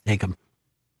you guys to take them.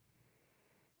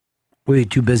 Were you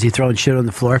too busy throwing shit on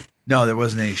the floor? No, there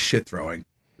wasn't any shit throwing,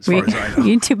 as far as I know.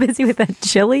 You too busy with that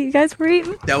chili you guys were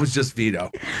eating? That was just Vito.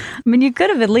 I mean, you could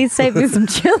have at least saved me some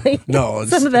chili. No.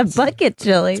 Some of that bucket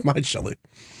chili. It's my chili.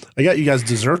 I got you guys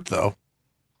dessert, though.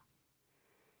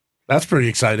 That's pretty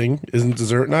exciting. Isn't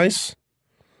dessert nice?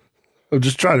 I'm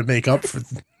just trying to make up for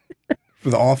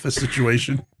the office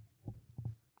situation.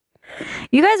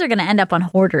 You guys are going to end up on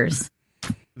Hoarders.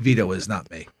 Vito is not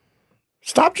me.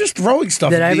 Stop just throwing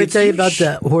stuff. Did I ever tell you about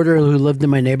the hoarder who lived in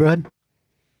my neighborhood?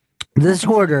 This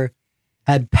hoarder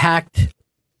had packed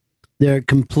their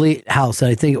complete house.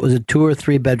 I think it was a 2 or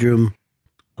 3 bedroom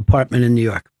apartment in New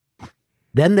York.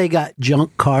 Then they got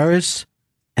junk cars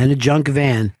and a junk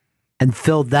van and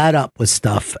filled that up with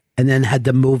stuff and then had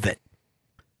to move it.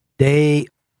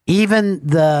 Even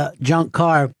the junk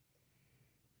car,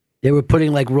 they were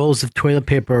putting like rolls of toilet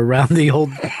paper around the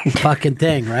old fucking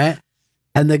thing, right?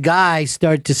 And the guy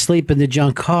started to sleep in the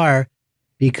junk car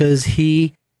because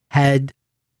he had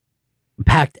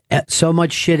packed so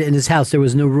much shit in his house. There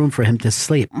was no room for him to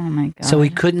sleep. Oh my God. So he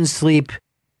couldn't sleep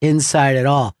inside at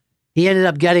all. He ended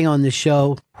up getting on the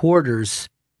show Hoarders,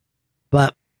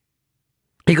 but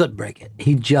he couldn't break it.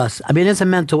 It's a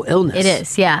mental illness. It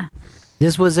is, yeah.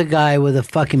 This was a guy with a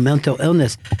fucking mental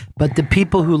illness. But the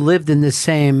people who lived in the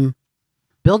same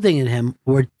building in him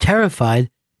were terrified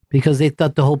because they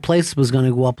thought the whole place was going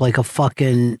to go up like a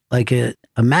fucking, like a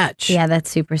match. Yeah, that's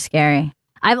super scary.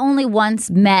 I've only once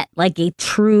met like a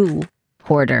true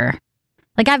hoarder.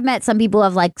 Like I've met some people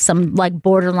of like some like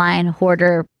borderline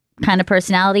hoarder kind of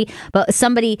personality, but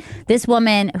this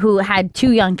woman who had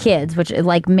 2 young kids, which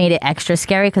like made it extra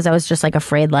scary because I was just like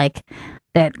afraid like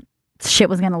that shit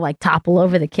was going to like topple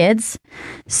over the kids.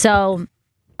 So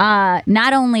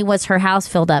not only was her house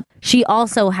filled up, she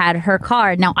also had her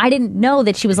car. Now, I didn't know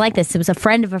that she was like this. It was a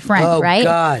friend of a friend, right? Oh,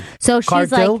 God. So car she's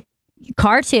too? like,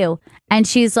 car too. And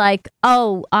she's like,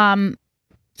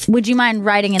 would you mind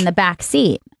riding in the back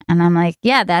seat? And I'm like,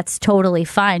 yeah, that's totally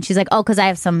fine. She's like, oh, because I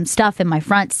have some stuff in my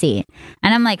front seat.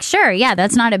 And I'm like, sure, yeah,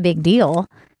 that's not a big deal.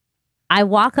 I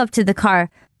walk up to the car.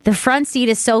 The front seat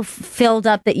is so filled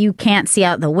up that you can't see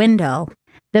out the window.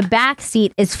 The back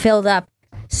seat is filled up.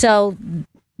 So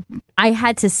I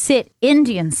had to sit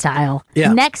Indian style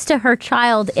next to her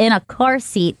child in a car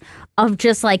seat of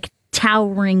just like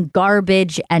towering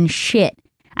garbage and shit.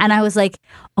 And I was like,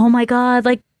 oh my God,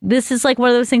 like this is like one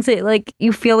of those things that like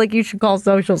you feel like you should call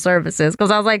social services. Because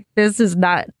I was like, this is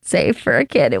not safe for a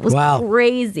kid. It was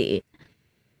crazy.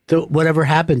 So whatever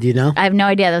happened, do you know? I have no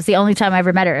idea. That was the only time I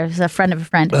ever met her. It was a friend of a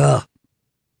friend. Ugh.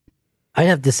 I'd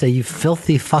have to say, you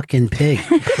filthy fucking pig.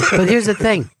 But here's the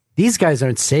thing. These guys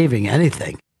aren't saving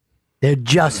anything. They're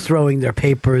just throwing their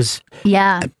papers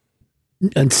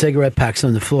and cigarette packs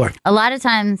on the floor. A lot of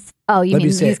times. Oh, you mean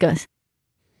these guys?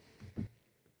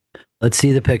 Let's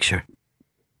see the picture.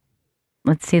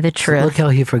 Let's see the truth. So look how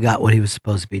he forgot what he was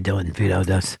supposed to be doing, Vito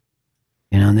does.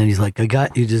 And then he's like, I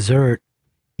got you dessert.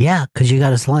 Yeah, because you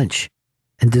got us lunch.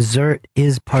 And dessert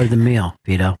is part of the meal,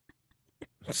 Vito.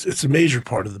 It's a major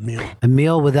part of the meal. A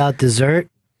meal without dessert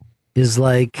is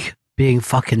like being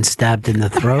fucking stabbed in the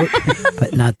throat,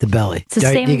 but not the belly. It's the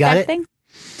same exact thing?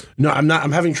 No, I'm not.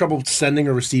 I'm having trouble sending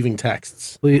or receiving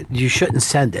texts. Well, you shouldn't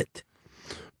send it.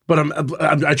 But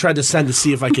I tried to send to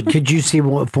see if I could. Could you see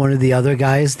if one of the other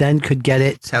guys then could get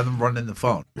it? Just have them run in the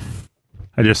phone.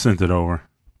 I just sent it over.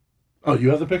 Oh, you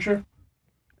have the picture?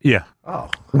 Yeah. Oh.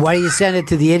 Why do you send it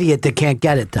to the idiot that can't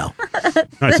get it, though?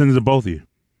 I sent it to both of you.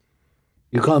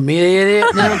 You call me the idiot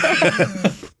now?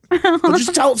 Well,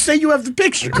 just say you have the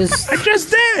picture. I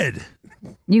just did.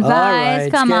 You guys,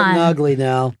 right, come it's getting on. ugly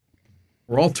now.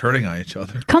 We're all turning on each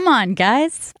other. Come on,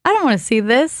 guys. I don't want to see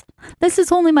this. This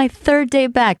is only my 3rd day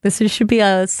back. Should be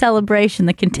a celebration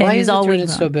that continues all week. Why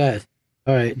is it so bad?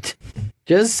 All right.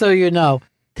 Just so you know,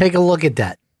 take a look at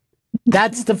that.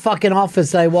 That's the fucking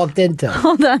office I walked into.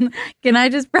 Hold on. Can I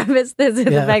just preface this with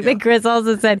the fact that Chris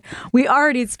also said, we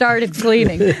already started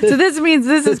cleaning. So this means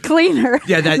this is cleaner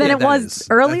than it was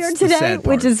earlier today,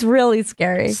 which is really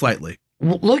scary. Slightly.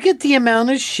 Look at the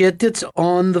amount of shit that's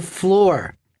on the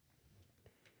floor.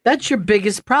 That's your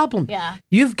biggest problem. Yeah.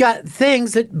 You've got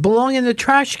things that belong in the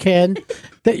trash can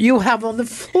that you have on the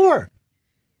floor.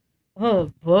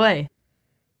 Oh, boy.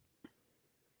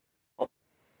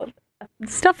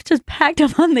 Stuff just packed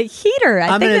up on the heater.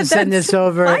 I'm going to send this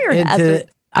over into.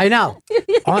 I know.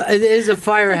 It is a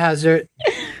fire hazard.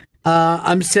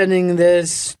 I'm sending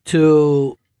this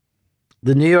to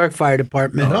the New York Fire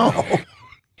Department.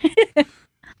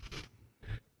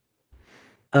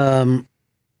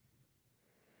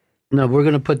 No, we're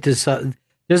going to put this up.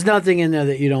 There's nothing in there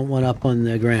that you don't want up on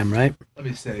the gram, right? Let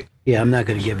me see. Yeah, I'm not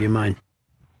going to give you mine.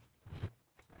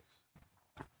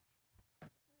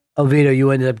 Oh, Vito,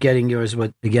 you ended up getting yours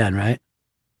again, right?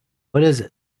 What is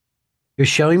it? You're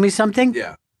showing me something?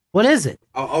 Yeah. What is it?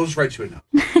 I'll just write you a note.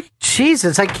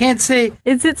 Jesus, I can't see.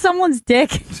 Is it someone's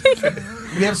dick?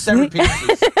 We have 7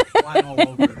 pieces flying all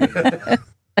over.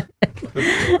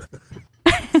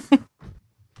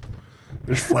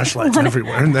 There's flashlights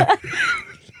everywhere in there.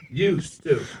 Used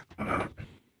too. And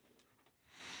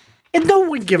no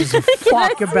one gives a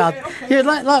fuck about. Okay. Here,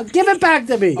 look, give it back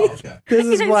to me. Oh, okay. This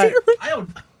is what. I don't.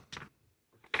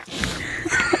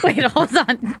 Wait, hold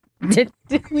on. Did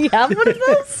we have one of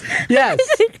those? Yes,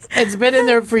 it's been in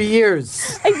there for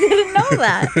years. I didn't know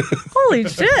that. Holy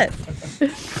shit.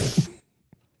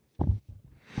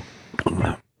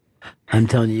 I'm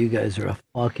telling you, you guys are a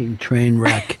fucking train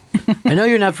wreck. I know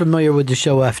you're not familiar with the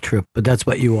show F Trip, but that's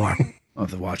what you are. I'll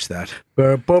have to watch that.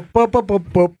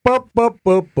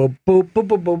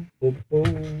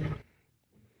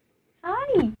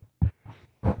 Hi.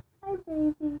 Hi,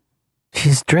 baby.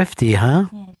 She's drifty, huh?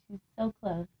 Yeah, she's so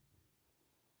close.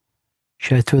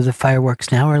 Should I throw the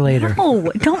fireworks now or later? No,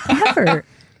 don't ever.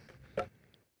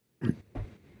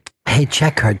 Hey,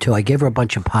 check her too. I gave her a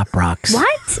bunch of Pop Rocks. What?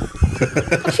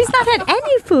 She's not had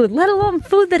any food, let alone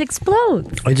food that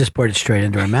explodes. I just poured it straight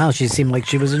into her mouth. She seemed like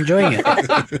she was enjoying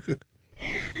it.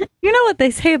 You know what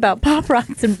they say about Pop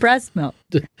Rocks and breast milk.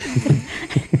 All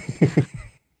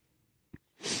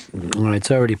right,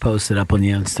 it's already posted up on the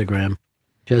Instagram.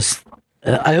 Just,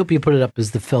 I hope you put it up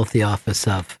as the filthy office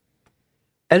of.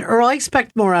 And Earl, I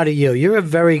expect more out of you. You're a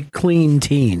very clean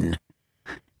teen.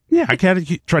 Yeah, I gotta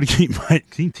try to keep my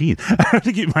teen. I have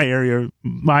to keep my area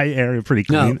pretty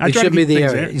clean. No, it should be the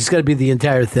area. It's got to be the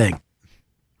entire thing.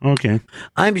 Okay.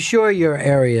 I'm sure your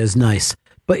area is nice,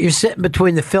 but you're sitting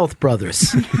between the Filth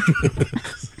Brothers.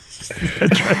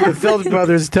 The Filth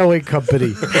Brothers Towing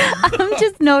Company. I'm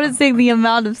just noticing the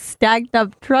amount of stacked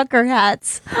up trucker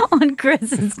hats on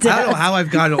Chris's desk. I don't know how I've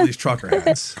got all these trucker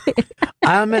hats.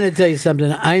 I'm going to tell you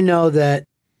something. I know that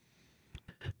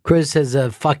Chris has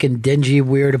a fucking dingy,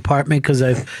 weird apartment because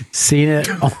I've seen it.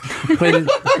 When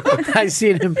I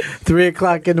seen him 3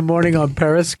 o'clock in the morning on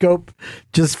Periscope,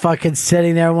 just fucking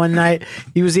sitting there one night.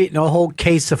 He was eating a whole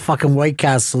case of fucking White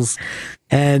Castles,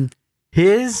 and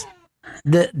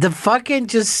the fucking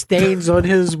just stains on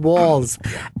his walls,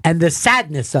 and the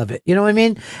sadness of it. You know what I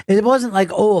mean? It wasn't like,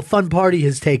 oh, a fun party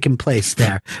has taken place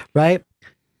there, right?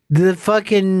 The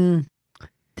fucking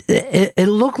it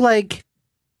looked like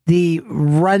the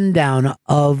rundown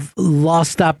of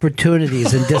lost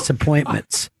opportunities and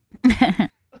disappointments. Yeah,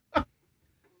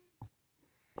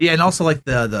 and also like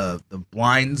the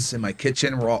blinds in my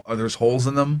kitchen there's holes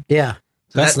in them. Yeah.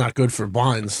 That's not good for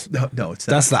blinds. No, it's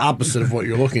not. That's the opposite of what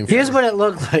you're looking for. Here's what it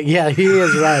looked like. Yeah, he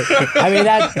is right. I mean,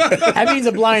 that means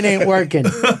the blind ain't working.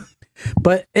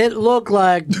 But it looked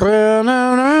like this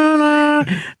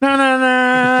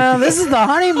is The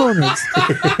Honeymooners,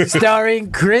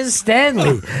 starring Chris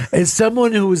Stanley as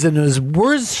someone who was in his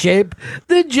worst shape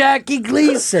than Jackie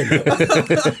Gleason,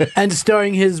 and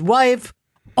starring his wife,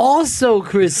 also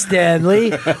Chris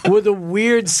Stanley, with a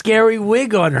weird, scary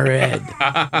wig on her head.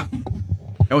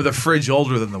 And with a fridge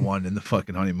older than the one in the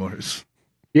fucking Honeymooners.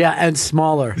 Yeah, and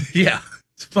smaller. Yeah.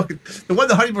 It's fucking, the one in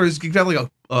the Honeymooners, you got like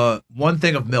one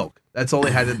thing of milk. That's all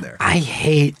they had in there. I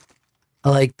hate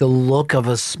like the look of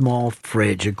a small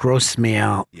fridge. It grosses me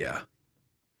out. Yeah.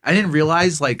 I didn't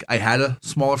realize like I had a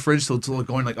smaller fridge, so it's like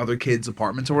going like other kids'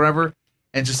 apartments or whatever.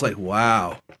 And just like,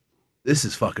 wow, this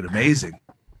is fucking amazing.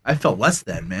 I felt less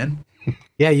than, man.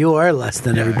 Yeah, you are less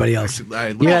than everybody else.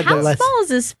 How small is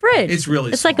this fridge? It's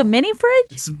really It's small. like a mini fridge?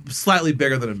 It's slightly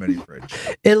bigger than a mini fridge.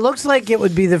 It looks like it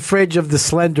would be the fridge of the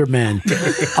Slender Man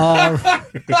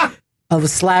of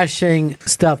slashing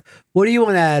stuff. What do you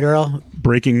want to add, Earl?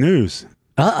 Breaking news.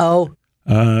 Uh-oh.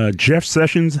 Jeff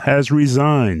Sessions has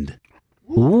resigned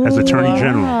as Attorney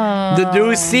General. The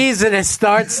new season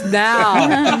starts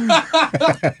now.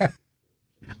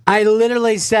 I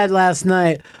literally said last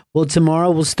night, well, tomorrow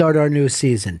we'll start our new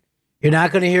season. You're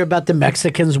not going to hear about the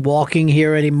Mexicans walking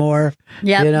here anymore.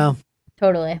 Yeah, you know,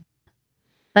 totally.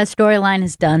 That storyline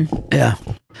is done. Yeah.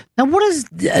 Now, what does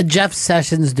Jeff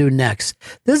Sessions do next?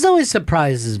 This always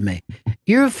surprises me.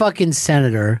 You're a fucking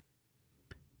senator,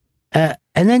 and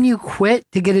then you quit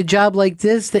to get a job like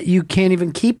this that you can't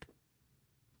even keep?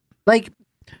 Like,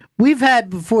 we've had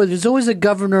before, there's always a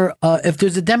governor, if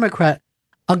there's a Democrat,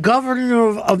 a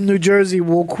governor of New Jersey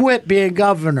will quit being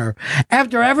governor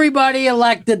after everybody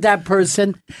elected that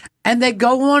person, and they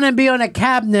go on and be on a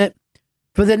cabinet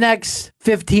for the next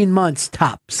 15 months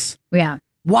tops. Yeah.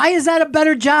 Why is that a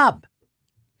better job?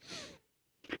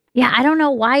 Yeah, I don't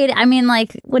know why. I mean,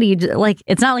 like, what do you do? Like,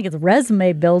 it's not like it's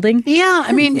resume building. Yeah,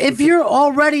 I mean, if you're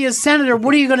already a senator,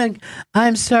 what are you going to...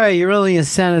 I'm sorry, you're only a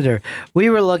senator. We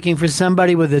were looking for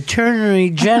somebody with attorney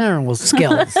general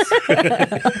skills.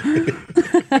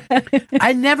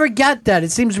 I never get that.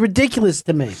 It seems ridiculous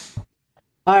to me.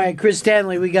 All right, Chris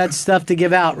Stanley, we got stuff to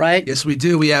give out, right? Yes, we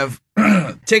do. We have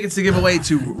tickets to give away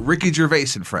to Ricky Gervais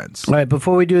and friends. All right,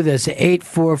 before we do this,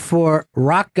 844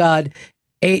 Rock God,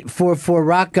 844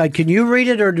 Rock God. Can you read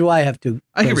it or do I have to?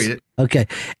 I can read it. Okay.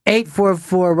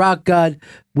 844 Rock God.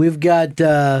 We've got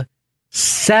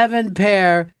 7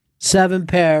 pair.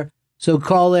 So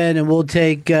call in and we'll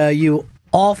take you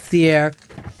off the air.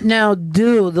 Now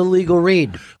do the legal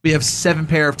read. We have 7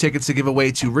 pair of tickets to give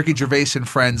away to Ricky Gervais and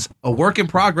Friends, a work in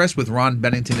progress with Ron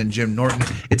Bennington and Jim Norton.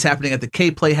 It's happening at the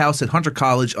K Playhouse at Hunter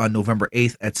College on November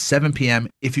 8th at 7 p.m.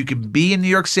 If you can be in New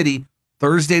York City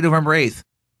Thursday, November 8th,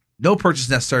 no purchase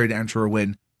necessary to enter or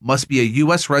win. Must be a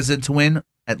U.S. resident to win,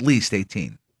 at least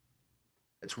 18.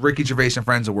 It's Ricky Gervais and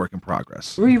Friends, a work in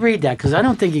progress. Reread that because I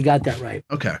don't think you got that right.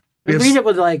 Okay. Read it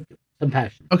with like some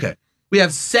passion. Okay. We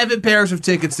have 7 pairs of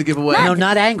tickets to give away. No,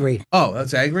 not angry. Oh,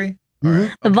 that's angry? Mm-hmm.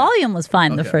 Right. The volume was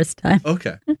fine the first time.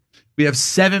 Okay. We have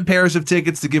 7 pairs of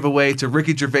tickets to give away to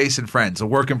Ricky Gervais and Friends, a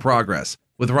work in progress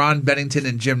with Ron Bennington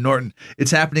and Jim Norton.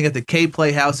 It's happening at the K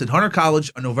Playhouse at Hunter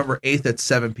College on November 8th at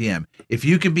 7 p.m. If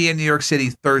you can be in New York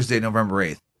City Thursday, November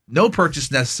 8th, no purchase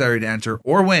necessary to enter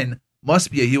or win. Must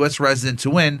be a U.S. resident to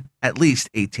win, at least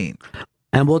 18.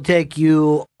 And we'll take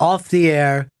you off the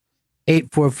air.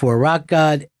 844 Rock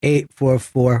God,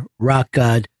 844 Rock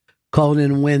God. Call in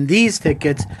and win these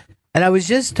tickets. And I was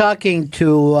just talking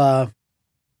to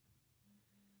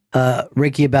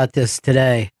Ricky about this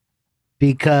today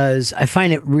because I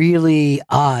find it really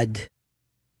odd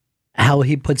how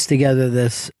he puts together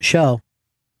this show.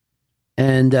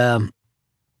 And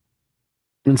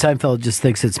Seinfeld just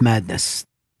thinks it's madness.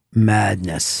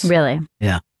 Madness. Really?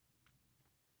 Yeah.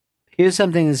 Here's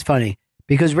something that's funny.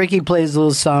 Because Ricky plays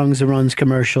little songs and runs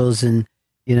commercials and,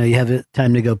 you know, you have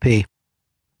time to go pee.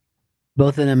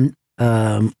 Both of them,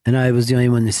 and I was the only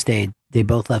one that stayed. They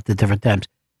both left at different times.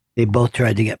 They both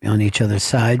tried to get me on each other's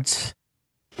sides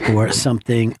for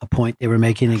something, a point they were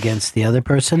making against the other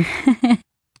person.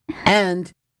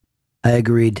 And I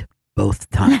agreed both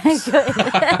times.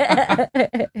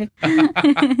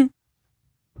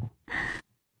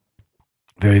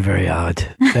 Very, very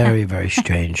odd. Very, very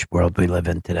strange world we live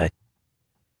in today.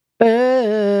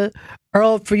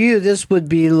 Earl, for you, this would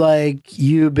be like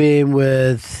you being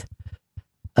with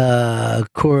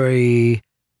Corey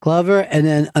Glover and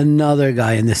then another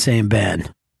guy in the same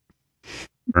band.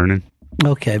 Vernon.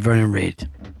 Okay, Vernon Reid.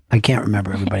 I can't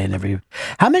remember everybody in every...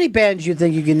 How many bands do you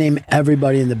think you can name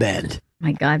everybody in the band?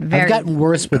 My God, I've gotten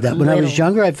worse with that. When I was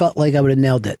younger, I felt like I would have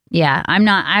nailed it. Yeah,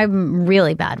 I'm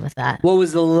really bad with that. What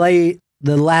was the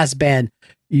last band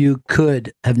you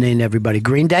could have named everybody?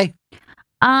 Green Day?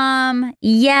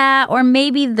 Yeah, or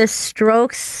maybe the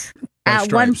Strokes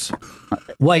at one.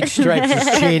 White Stripes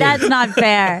is cheating. That's not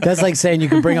fair. That's like saying you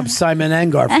can bring up Simon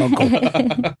and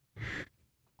Garfunkel.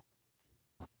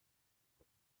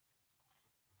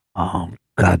 Oh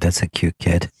God, that's a cute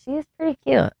kid. She is pretty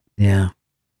cute. Yeah.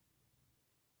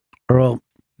 Earl,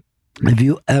 if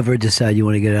you ever decide you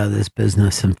want to get out of this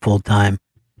business and full time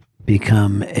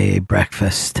become a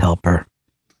breakfast helper,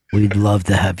 we'd love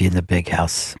to have you in the big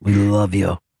house. We love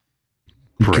you.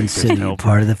 We consider you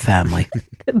part of the family.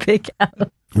 The big house.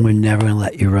 We're never going to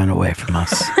let you run away from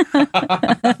us.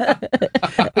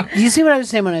 You see what I was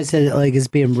saying when I said like it's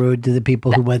being rude to the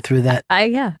people who went through that?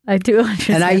 Yeah, I do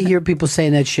understand. And I hear people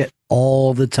saying that shit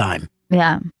all the time.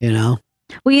 Yeah. You know?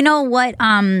 Well, you know what?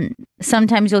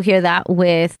 Sometimes you'll hear that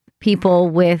with people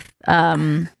with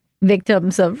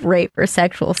victims of rape or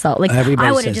sexual assault. Like, everybody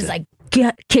I would have says just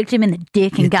it. kicked him in the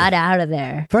dick and got out of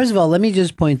there. First of all, let me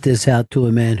just point this out to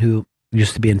a man who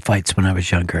used to be in fights when I was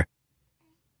younger.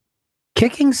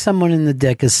 Kicking someone in the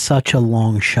dick is such a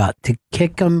long shot. To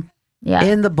kick them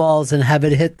in the balls and have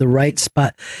it hit the right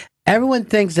spot. Everyone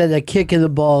thinks that a kick in the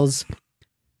balls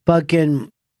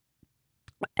fucking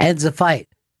ends a fight.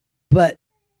 But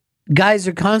guys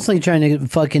are constantly trying to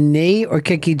fucking knee or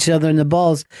kick each other in the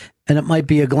balls, and it might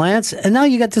be a glance. And now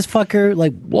you got this fucker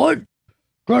like, what?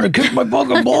 Trying to kick my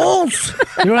fucking balls?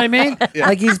 You know what I mean? Yeah.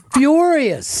 Like he's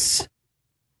furious.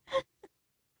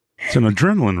 It's an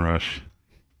adrenaline rush.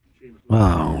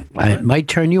 Wow. I might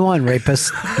turn you on,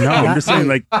 rapist. No, I'm just saying,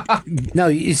 like... No,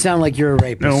 you sound like you're a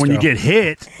rapist. No, when you get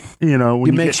hit, you know... When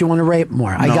it makes you want to rape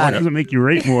more. I got it. It doesn't make you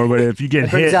rape more, but if you get hit...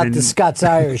 It brings out the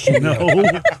Scots-Irish.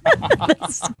 No.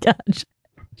 Scotch.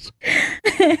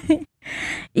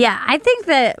 Yeah, I think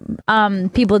that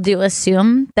people do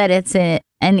assume that it's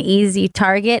an easy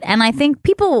target, and I think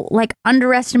people like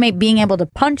underestimate being able to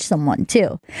punch someone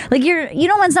too. Like you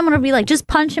know when someone will be like, just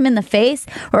punch him in the face,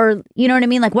 or you know what I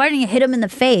mean? Like, why didn't you hit him in the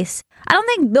face? I don't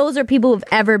think those are people who've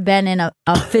ever been in a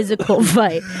physical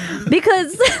fight,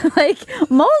 because like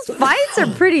most fights are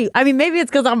pretty. I mean, maybe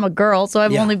it's because I'm a girl, so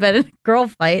I've only been in a girl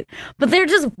fight, but they're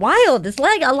just wild. It's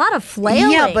like a lot of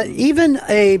flailing. Yeah, but even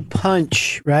a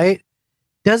punch, right,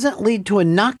 doesn't lead to a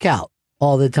knockout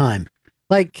all the time.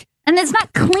 Like. And it's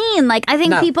not clean. Like, I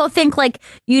think people think like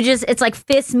it's like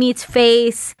fist meets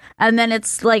face, and then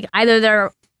it's like either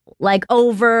they're like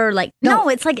over, like, no,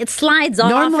 it's like it slides off.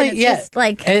 Normally, and it's just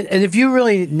like. And if you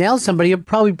really nail somebody, you'll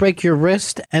probably break your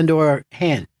wrist and or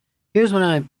hand. Here's what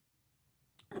I'm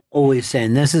always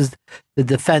saying. This is the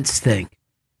defense thing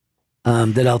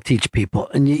that I'll teach people.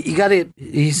 And you got to,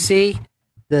 you see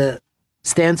the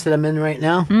stance that I'm in right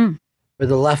now, where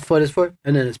the left foot is forward,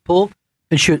 and then it's pull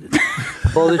and shoot.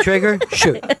 Pull the trigger,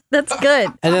 shoot. That's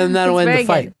good. And then that'll end the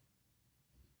fight.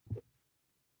 Good.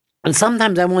 And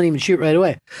sometimes I won't even shoot right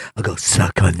away. I'll go,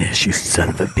 suck on this, you son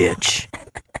of a bitch.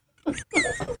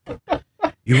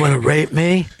 You want to rape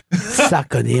me?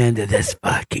 Suck on the end of this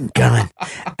fucking gun.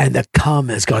 And the cum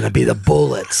is going to be the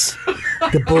bullets.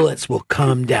 The bullets will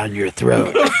come down your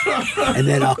throat. And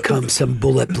then I'll come some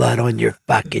bullet blood on your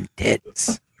fucking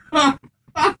tits.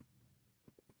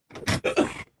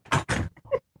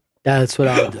 That's what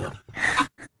I'll do.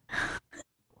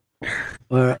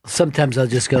 Or sometimes I'll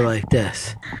just go like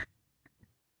this.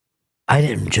 I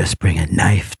didn't just bring a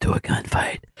knife to a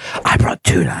gunfight. I brought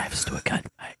 2 knives to a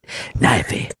gunfight.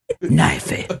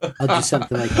 Knifey. I'll do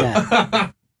something like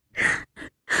that.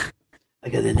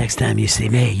 Like the next time you see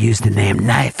me, use the name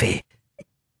Knifey.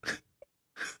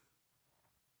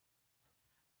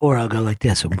 Or I'll go like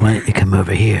this. Why don't you come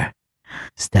over here?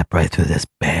 Step right through this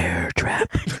bear trap.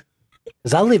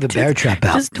 Because I'll leave a bear trap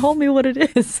out. Just told me what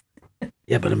it is.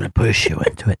 Yeah, but I'm going to push you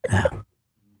into it now.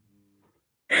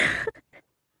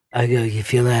 I go, you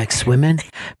feel like swimming?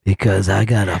 Because I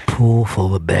got a pool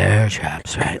full of bear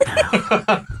traps right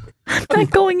now. I'm not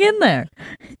going in there.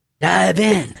 Dive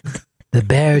in. The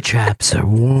bear traps are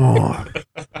warm.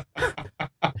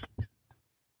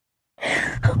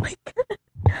 Oh my God.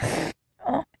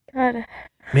 Oh my God.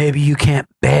 Maybe you can't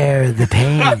bear the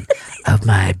pain of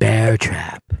my bear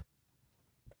trap.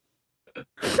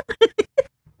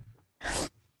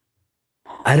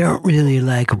 I don't really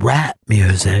like rap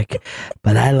music,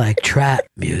 but I like trap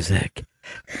music.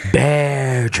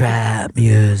 Bear trap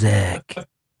music.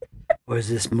 Or is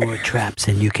this more traps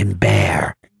than you can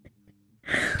bear?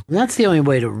 And that's the only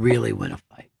way to really win a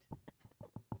fight.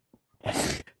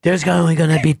 There's only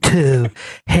going to be 2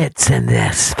 hits in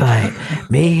this fight.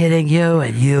 Me hitting you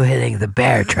and you hitting the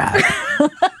bear trap.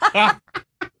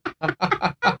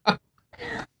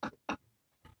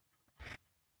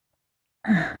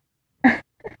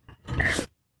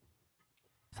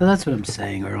 So that's what I'm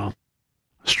saying, Earl.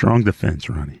 Strong defense,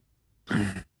 Ronnie.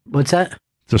 What's that?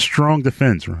 It's a strong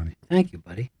defense, Ronnie. Thank you,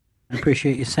 buddy. I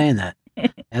appreciate you saying that.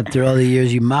 After all the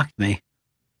years you mocked me,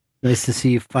 nice to see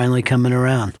you finally coming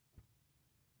around.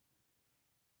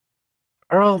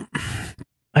 Earl,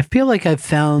 I feel like I've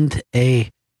found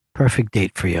a perfect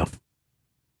date for you.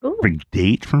 Ooh. Perfect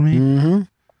date for me? Mm-hmm.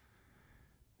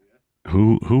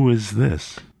 Who is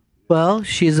this? Well,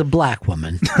 she's a black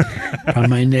woman from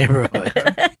my neighborhood.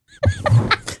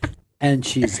 And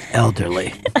she's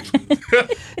elderly.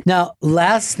 Now,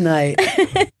 last night,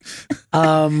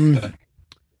 I'm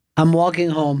walking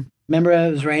home. Remember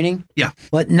it was raining? Yeah.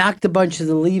 What knocked a bunch of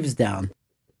the leaves down?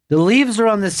 The leaves are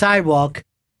on the sidewalk,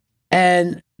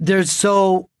 and they're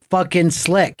so fucking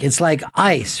slick. It's like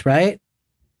ice, right?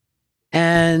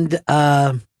 And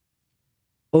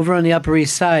over on the Upper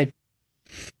East Side,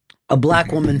 a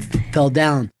black woman fell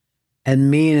down,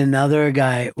 and me and another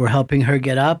guy were helping her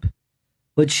get up.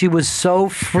 But she was so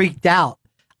freaked out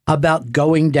about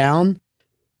going down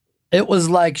It was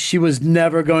like she was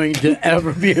never going to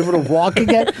ever be able to walk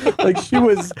again. Like she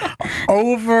was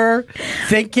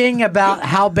overthinking about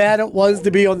how bad it was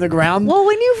to be on the ground. Well,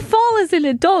 when you fall as an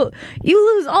adult,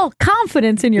 you lose all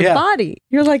confidence in your body.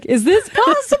 You're like, is this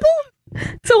possible?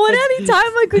 So at any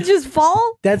time I could just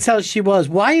fall? That's how she was.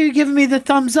 Why are you giving me the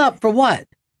thumbs up? For what?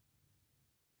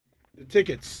 The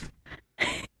tickets.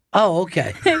 Oh,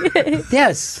 okay.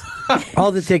 Yes.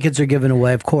 All the tickets are given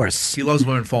away, of course. He loves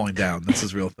women falling down. That's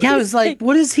his real thing. Yeah, I was like,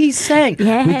 what is he saying?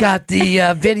 Yeah. We got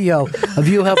the video of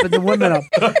you helping the women up.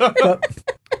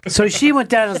 So she went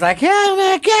down and was like, oh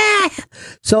my God.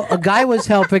 So a guy was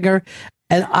helping her,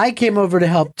 and I came over to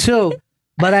help too,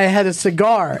 but I had a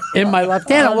cigar in my left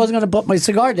hand. I wasn't going to put my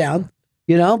cigar down,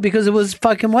 because it was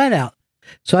fucking wet out.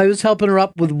 So I was helping her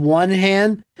up with one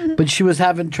hand, but she was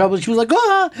having trouble. She was like,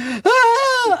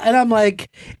 and I'm like,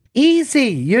 easy.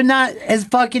 You're not as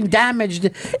fucking damaged.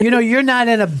 You're not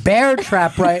in a bear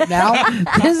trap right now.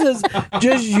 This is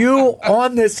just you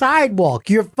on the sidewalk.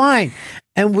 You're fine.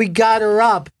 And we got her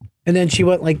up, and then she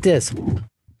went like this.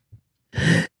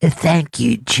 Thank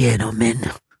you,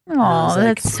 gentlemen. Oh,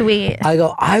 that's sweet. I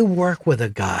go, I work with a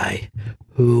guy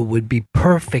who would be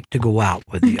perfect to go out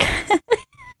with you.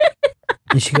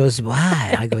 And she goes,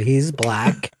 why? I go, he's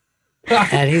black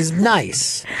and he's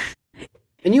nice.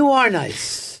 And you are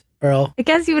nice, Earl. I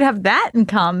guess you would have that in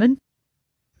common.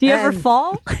 Do you ever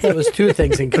fall? That was two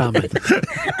things in common.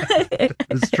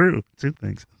 It's true. Two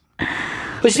things.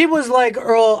 But she was like,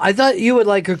 Earl, I thought you would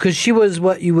like her because she was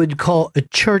what you would call a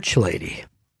church lady.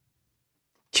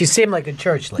 She seemed like a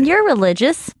church lady. You're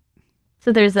religious.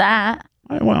 So there's that.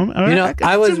 I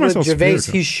was with Gervais.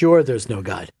 He's sure there's no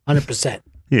God. 100%.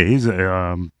 Yeah,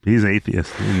 he's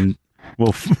atheist, and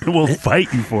we'll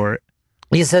fight you for it.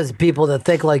 He says people that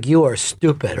think like you are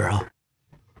stupid, Earl.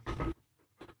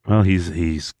 Well,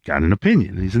 he's got an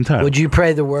opinion. He's entitled. Would you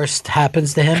pray the worst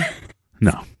happens to him?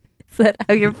 No. Is that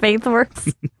how your faith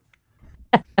works?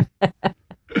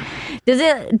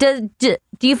 Do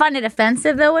you find it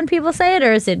offensive though when people say it,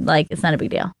 or is it like it's not a big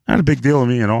deal? Not a big deal to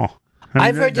me at all.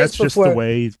 I've heard this before. That's just the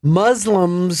way.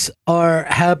 Muslims are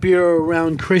happier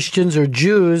around Christians or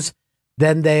Jews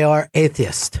than they are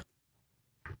atheists.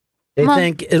 They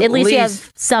think at least you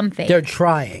have some faith. They're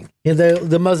trying.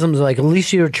 The Muslims are like, at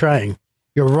least you're trying.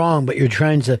 You're wrong, but you're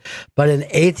trying to. But an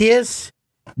atheist,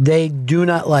 they do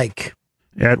not like.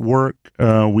 At work,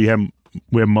 we have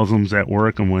Muslims at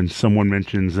work, and when someone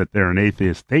mentions that they're an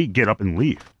atheist, they get up and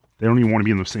leave. They don't even want to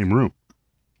be in the same room.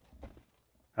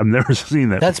 I've never seen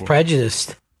that. That's before.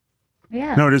 prejudiced.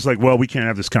 Yeah. No, it's like, well, we can't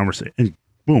have this conversation. And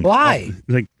boom. Why?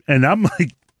 And I'm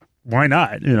like, why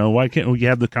not? Why can't we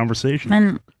have the conversation?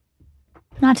 And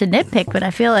not to nitpick, but I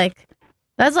feel like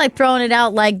that's like throwing it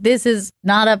out like this is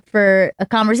not up for a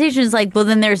conversation. It's like, well,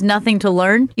 then there's nothing to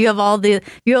learn. You have all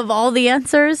the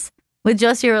answers with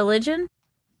just your religion.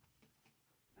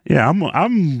 Yeah,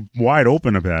 I'm wide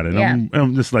open about it. Yeah.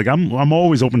 I'm just like I'm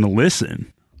always open to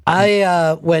listen.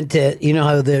 I went to,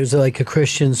 how there's like a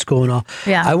Christian school and all.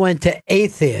 Yeah. I went to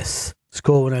atheist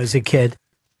school when I was a kid.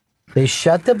 They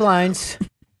shut the blinds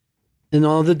and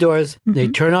all the doors. Mm-hmm. They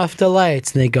turn off the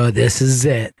lights and they go, this is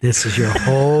it. This is your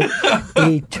whole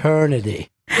eternity.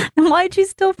 And why'd you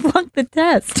still flunk the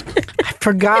test? I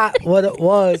forgot what it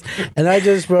was. And I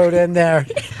just wrote in there,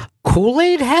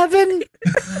 Kool-Aid heaven?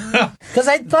 Because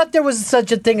I thought there was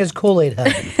such a thing as Kool-Aid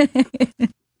heaven.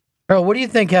 Earl, what do you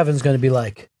think heaven's going to be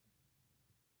like?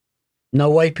 No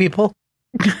white people?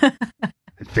 I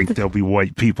think there'll be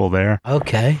white people there.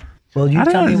 Okay. Well, you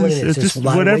tell me what it is. Just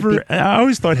whatever. I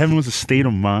always thought heaven was a state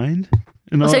of mind.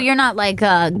 So you're not like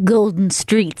a golden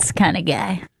streets kind of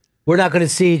guy. We're not going to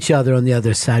see each other on the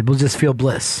other side. We'll just feel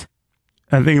bliss.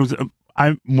 I think it was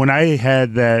when I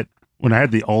had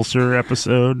the ulcer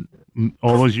episode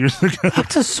all those years ago.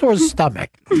 That's a sore stomach.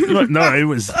 No, it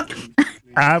was.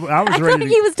 I was ready.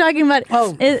 He was talking about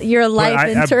your life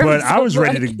in terms. But I was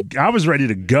ready to. I was ready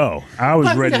to go. I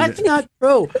was ready. That's not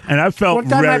true. And I felt. One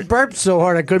time I burped so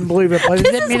hard I couldn't believe it, but it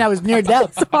didn't mean I was near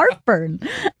death. It's heartburn.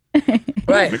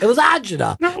 Right. It was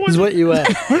agita. Is what you had.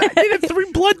 I needed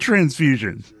 3 blood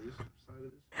transfusions.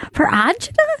 For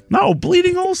agita? No,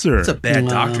 bleeding ulcer. It's a bad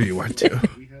doctor you went to.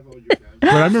 But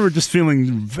I remember just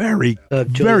feeling very,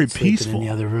 very peaceful in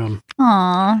the other room.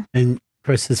 Aw. In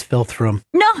Chris's filth room.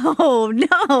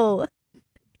 No.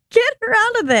 Get her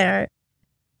out of there.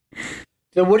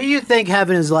 So what do you think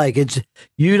heaven is like?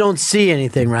 You don't see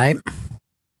anything, right?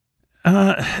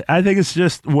 I think it's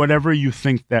just whatever you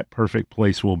think that perfect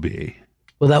place will be.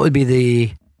 Well, that would be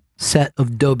the set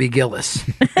of Dobie Gillis.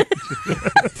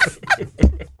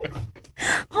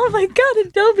 Oh my God, a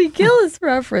Dobie Gillis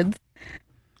reference.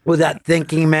 With that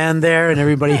thinking man there and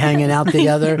everybody hanging out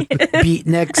together,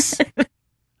 beatniks.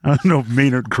 I don't know if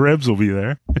Maynard Krebs will be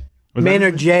there.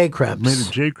 Maynard J. Krebs.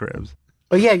 Maynard J. Krebs.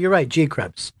 Oh, yeah, you're right. J.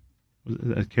 Krebs.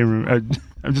 I can't remember.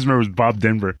 I just remember it was Bob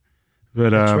Denver.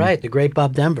 But, That's right. The great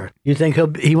Bob Denver. You think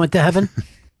he went to heaven?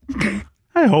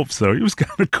 I hope so. He was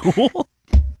kind of cool.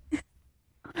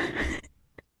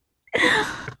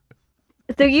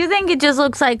 So you think it just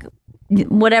looks like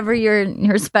whatever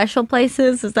your special place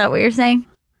is? Is that what you're saying?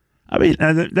 I mean,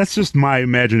 that's just my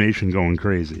imagination going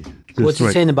crazy. What's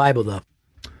it say in the Bible, though?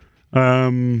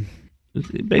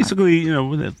 Basically,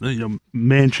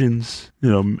 mansions,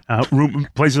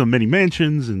 places of many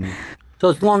mansions, and so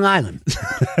it's Long Island.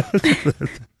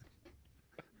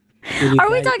 Are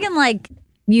we talking like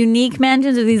unique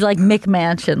mansions or these like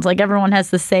McMansions? Like everyone has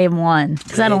the same one?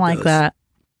 Because I don't like that.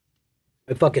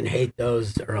 I fucking hate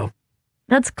those, Earl.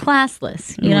 That's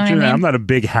classless. You know what I mean? I'm not a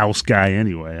big house guy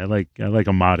anyway. I like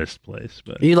a modest place.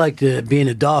 But you like to be in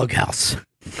a doghouse.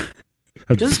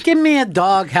 Just give me a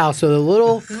doghouse with a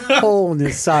little hole in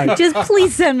the side. Just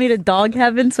please send me to dog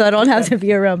heaven so I don't have to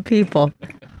be around people.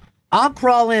 I'll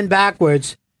crawl in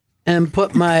backwards and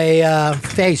put my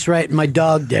face right in my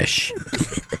dog dish.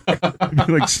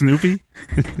 Like Snoopy?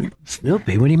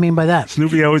 Snoopy? What do you mean by that?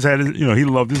 Snoopy always had, he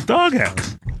loved his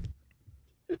doghouse.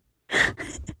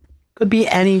 Could be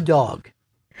any dog.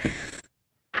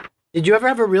 Did you ever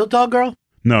have a real dog, girl?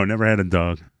 No, never had a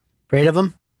dog. Afraid of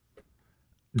them?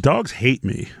 Dogs hate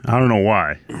me. I don't know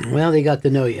why. Well, they got to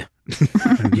know you.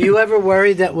 Do you ever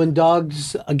worry that when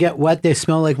dogs get wet, they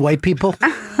smell like white people? No.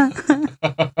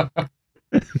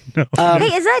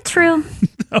 Hey, is that true?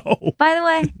 No. By the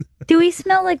way, do we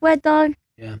smell like wet dog?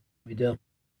 Yeah, we do.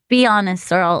 Be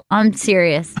honest, Earl. I'm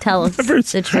serious. Tell us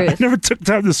the truth. I never took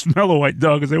time to smell a white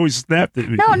dog because they always snapped at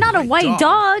me. No, not a white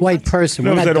dog. White person.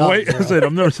 No,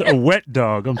 I'm not a wet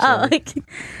dog. I'm sorry.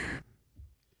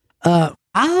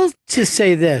 I'll just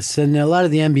say this, and a lot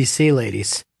of the NBC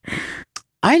ladies,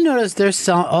 I noticed they're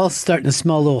all starting to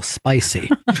smell a little spicy.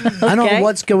 Okay. I don't know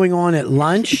what's going on at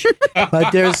lunch,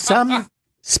 but there's some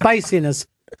spiciness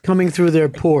coming through their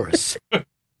pores. There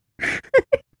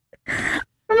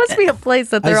must be a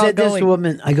place that they're all going. I said this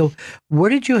woman, I go, where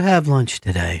did you have lunch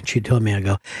today? And she told me, I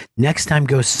go, next time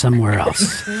go somewhere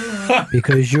else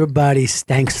because your body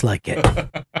stinks like it.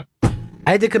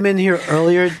 I had to come in here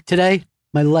earlier today.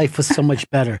 My life was so much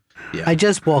better. Yeah. I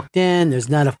just walked in. There's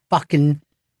not a fucking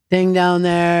thing down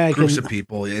there. Groups of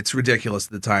people. It's ridiculous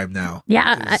at the time now.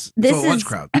 Yeah. This is a lunch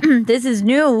crowd. This is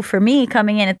new for me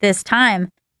coming in at this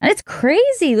time. And it's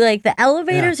crazy. Like the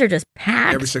elevators are just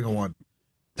packed. Every single one.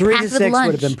 3 to 6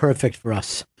 would have been perfect for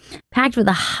us. Packed with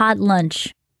a hot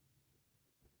lunch.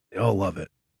 They all love it.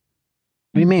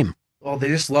 What do you mean? Well, they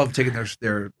just love taking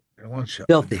their lunch.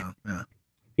 Filthy. Yeah.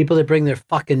 People that bring their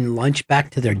fucking lunch back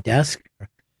to their desk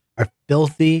are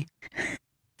filthy,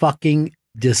 fucking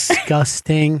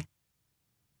disgusting.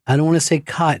 I don't want to say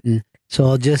cotton, so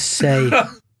I'll just say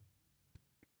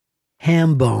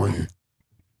ham bone.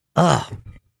 Ugh.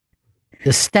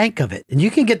 The stank of it. And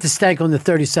you can get the stank on the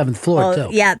 37th floor, too.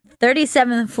 Yeah,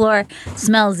 37th floor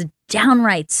smells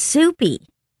downright soupy.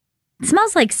 It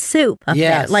smells like soup up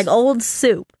there, like old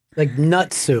soup. Like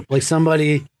nut soup. Like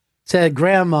somebody said,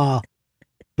 Grandma,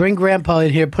 bring Grandpa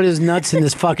in here, put his nuts in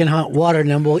this fucking hot water, and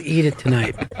then we'll eat it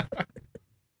tonight.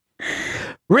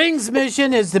 Ring's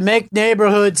mission is to make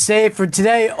neighborhoods safe. For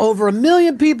today, over 1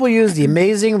 million people use the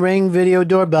amazing Ring video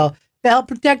doorbell to help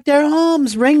protect their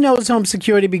homes. Ring knows home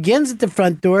security begins at the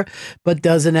front door, but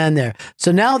doesn't end there.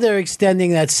 So now they're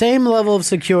extending that same level of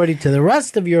security to the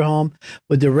rest of your home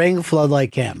with the Ring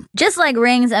Floodlight Cam. Just like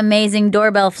Ring's amazing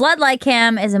doorbell, Floodlight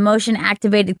Cam is a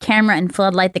motion-activated camera and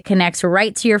floodlight that connects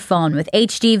right to your phone with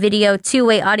HD video,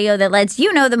 two-way audio that lets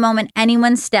you know the moment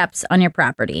anyone steps on your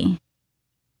property.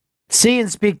 See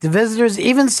and speak to visitors,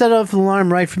 even set off an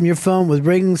alarm right from your phone with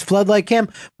Ring's Floodlight Cam.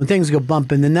 When things go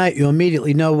bump in the night, you'll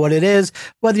immediately know what it is.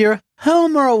 Whether you're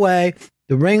home or away,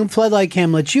 the Ring Floodlight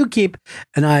Cam lets you keep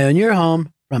an eye on your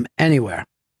home from anywhere.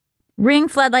 Ring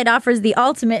Floodlight offers the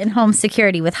ultimate in home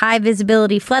security with high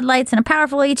visibility floodlights and a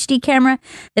powerful HD camera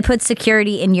that puts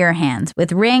security in your hands.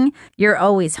 With Ring, you're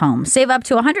always home. Save up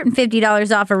to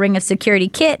 $150 off a Ring of Security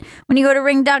kit when you go to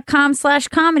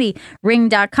ring.com/comedy.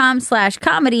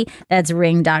 Ring.com/comedy. That's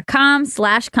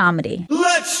ring.com/comedy.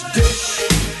 Let's dish.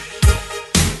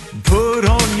 Put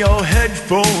on your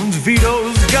headphones.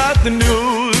 Vito's got the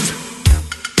news.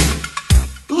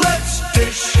 Let's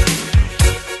dish.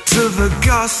 To the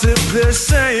gossip they're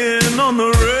saying on the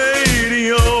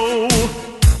radio.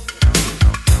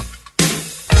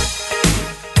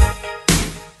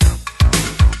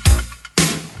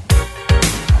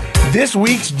 This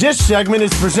week's Dish segment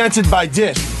is presented by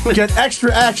Dish. Get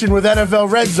extra action with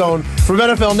NFL Red Zone from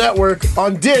NFL Network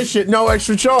on Dish at no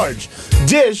extra charge.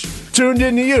 Dish, tuned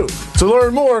into you. To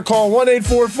learn more, call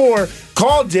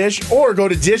 1-844-CALL-DISH or go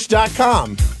to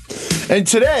dish.com. And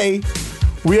today,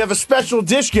 we have a special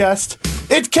Dish guest.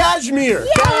 It's Kashmir.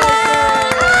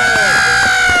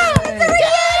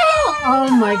 Oh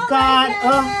my God!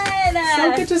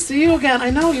 So good to see you again. I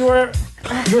know you were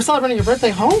celebrating your birthday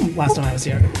home last time I was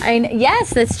here.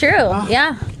 Yes, that's true.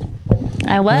 Yeah,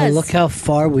 I was. Look how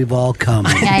far we've all come.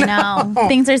 I know.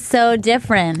 Things are so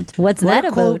different. What's that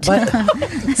about?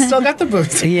 Still got the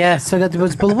boots. Yeah, still got the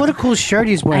boots. But what a cool shirt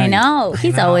he's wearing. I know.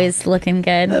 He's always looking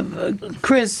good.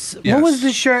 Chris, what was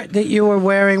the shirt that you were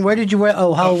wearing? Where did you wear?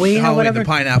 Oh, Halloween or whatever? The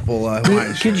pineapple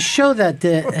Hawaiian Could you show that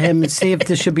to him and see if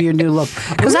this should be your new look?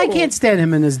 Because I can't stand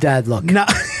him in his dad look. No.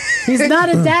 He's not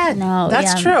a dad. No,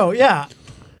 That's true, yeah.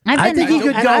 I think he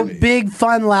could go big,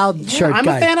 fun, loud shirt I'm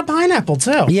guy. a fan of pineapple,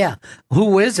 too. Yeah.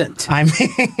 Who isn't? I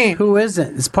mean... Who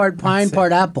isn't? It's part pine,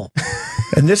 part apple.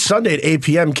 And this Sunday at 8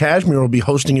 p.m., Kashmir will be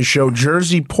hosting a show,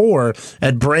 Jersey Poor,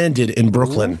 at Branded in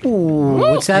Brooklyn. Ooh,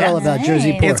 what's that all about,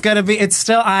 Jersey Poor?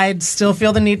 I still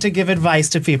feel the need to give advice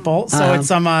to people. So it's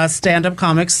some stand-up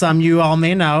comics, some you all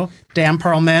may know. Dan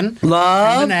Perlman.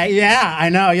 Love. Yeah, I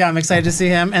know. Yeah, I'm excited to see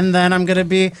him. And then I'm going to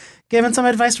be giving some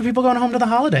advice for people going home to the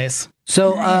holidays.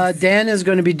 So Dan is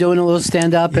going to be doing a little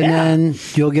stand-up, and then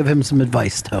you'll give him some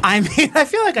advice, too. I mean, I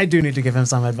feel like I do need to give him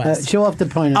some advice. Show off the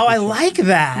point. Oh, I like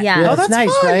that. Yeah. Oh, that's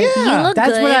nice, fun, right? Yeah. You look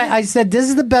That's good. what I said. This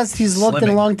is the best he's looked in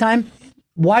a long time.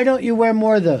 Why don't you wear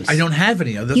more of those? I don't have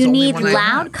any. That's You the only need one I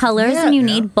loud have. colors and you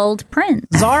need bold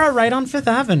prints. Zara right on Fifth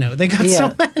Avenue. They got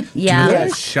so many. Yeah.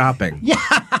 Yes. Shopping. Yeah.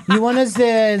 You want us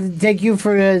to take you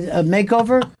for a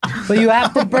makeover? But you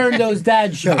have to burn those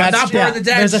dad shirts. I'm not wearing the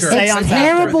dad There's a shirt. seance It's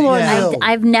terrible on you.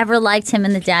 I've never liked him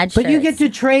in the dad shirt. But you get to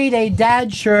trade a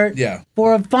dad shirt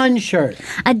for a fun shirt.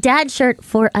 a dad shirt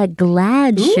for a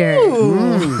glad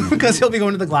shirt. Because he'll be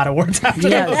going to the GLAAD Awards after.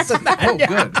 Yes. Oh,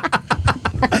 good.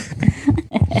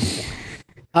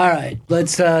 All right,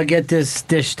 let's get this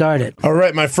dish started. All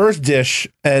right, my first dish,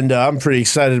 and I'm pretty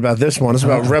excited about this one. It's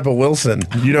about Rebel Wilson.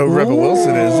 You know who Rebel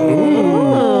Wilson is?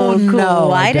 Oh, cool. No,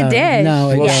 Quite a dish.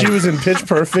 No, Well, she was in Pitch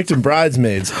Perfect and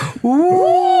Bridesmaids.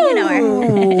 You know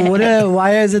her.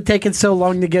 Why is it taking so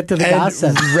long to get to the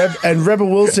gossip? And Rebel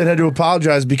Wilson had to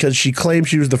apologize because she claimed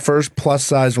she was the first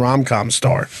plus-size rom-com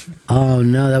star. Oh,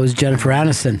 no, that was Jennifer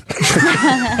Aniston.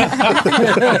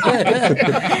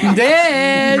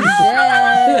 Dish!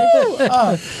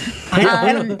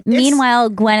 Meanwhile,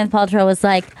 Gwyneth Paltrow was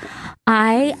like,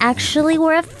 I actually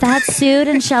wore a fat suit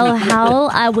in Shallow Hal.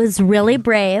 I was really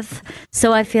brave,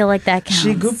 so I feel like that counts.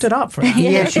 She gooped it up for that.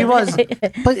 Yeah, she was.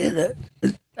 But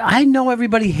I know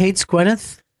everybody hates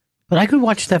Gwyneth, but I could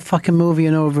watch that fucking movie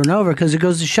and over because it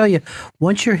goes to show you,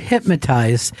 once you're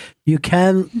hypnotized, you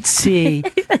can see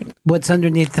what's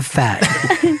underneath the fat.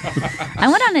 I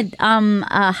went on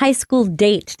a high school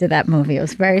date to that movie. It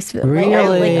was very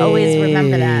Really? I always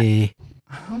remember that.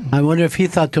 I wonder if he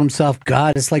thought to himself,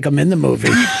 God, it's like I'm in the movie.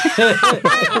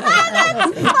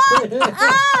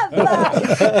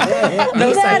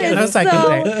 No second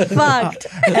date. Fucked.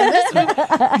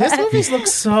 This movie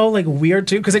looks so like weird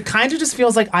too, because it kind of just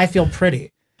feels like I Feel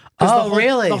Pretty. Oh,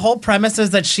 really? The whole premise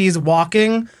is that she's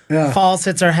walking, falls,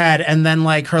 hits her head, and then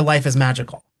like her life is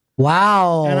magical.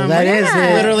 Wow, And I'm that like, is yeah.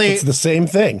 it. Literally, It's the same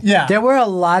thing. yeah. There were a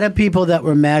lot of people that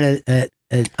were mad at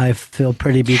I Feel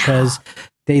Pretty because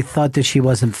they thought that she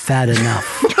wasn't fat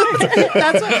enough.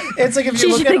 That's what, it's like if She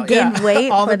you look should at have gained weight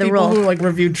all for the the people role. who like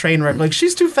reviewed Trainwreck, like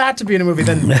she's too fat to be in a movie.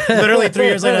 Then literally 3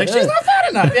 years later, like she's not fat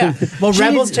enough. Yeah. Well,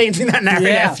 Rebel's changing that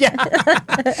narrative.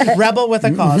 Yeah. Rebel with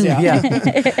a cause. Yeah.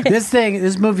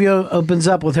 This movie opens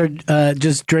up with her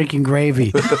just drinking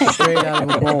gravy straight out of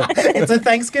a bowl. It's a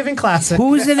Thanksgiving classic.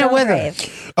 Who's in it So with her?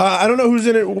 brave. I don't know who's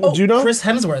in it. Do you know? Chris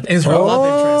Hemsworth is her love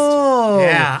interest. Oh,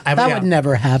 Yeah, that would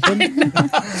never happen.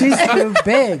 She's too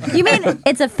big. You mean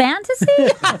it's a fantasy?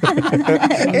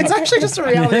 It's actually just a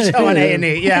reality show on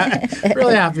A&E. Yeah.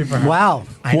 Really happy for her. Wow.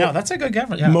 I know. That's a good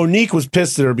gift. Yeah. Monique was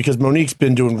pissed at her because Monique's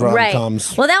been doing Right.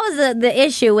 rom-coms. Well, that was the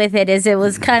issue with it. Is it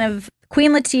was kind of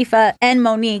Queen Latifah and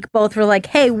Monique both were like,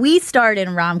 "Hey, we starred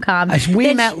in rom-com." We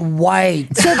Then met white.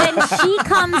 So then she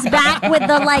comes back with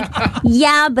the like,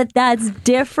 yeah, but that's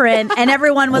different. And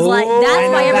everyone was like,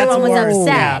 that's why everyone was worse.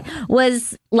 upset.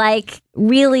 Was like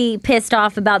really pissed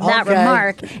off about that Okay.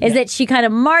 remark is that she kind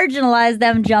of marginalized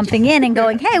them jumping in and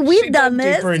going, hey, we've done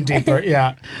this. Deeper and deeper.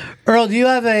 Yeah. Earl, do you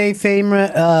have a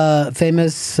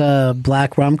famous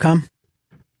black rom-com?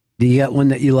 Do you got one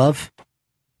that you love?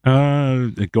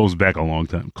 It goes back a long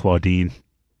time. Claudine.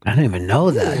 I don't even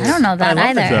know that. I don't know that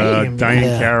either.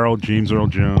 Diane Carroll, James Earl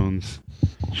Jones.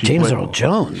 Earl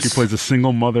Jones. She plays a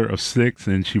single mother of 6,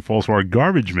 and she falls for a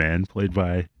garbage man played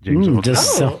by James Earl Jones.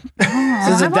 Oh.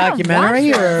 Is this a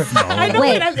documentary or? I know.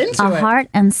 Wait, I'm into a it. heart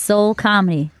and soul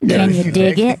comedy. Can you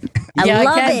dig it? I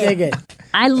love can it. dig it.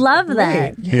 I love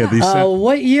that. Yeah,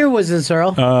 what year was this,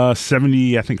 Earl?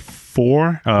 70, I think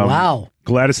 4. Wow.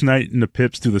 Gladys Knight and the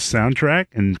Pips do the soundtrack,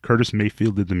 and Curtis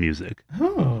Mayfield did the music.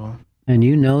 Oh. And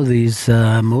you know these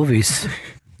movies.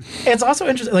 It's also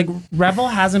interesting. Like Revel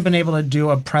hasn't been able to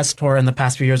do a press tour in the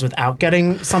past few years without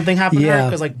getting something happen to her.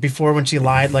 Because like before, when she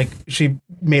lied, like she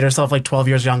made herself like 12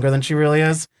 years younger than she really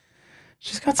is.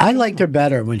 She's got. I liked her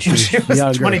better when she was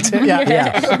younger. 22.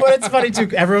 Yeah. But it's funny too.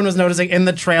 Everyone was noticing in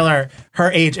the trailer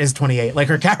her age is 28. Like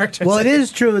her character. Well, it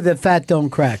is true that fat don't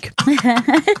crack.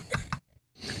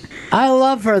 I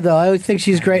love her though. I think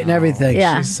she's great in everything.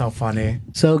 Yeah. She's so funny.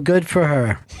 So good for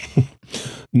her.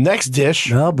 Next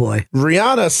dish. Oh boy.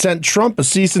 Rihanna sent Trump a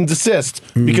cease and desist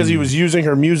because he was using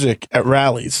her music at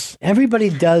rallies. Everybody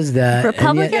does that.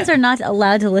 Republicans are not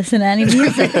allowed to listen to any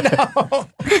music.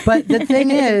 But the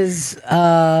thing is,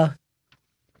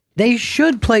 they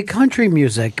should play country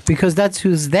music because that's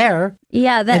who's there.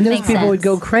 Yeah, that and those makes people sense. would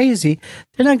go crazy.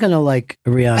 They're not going to like a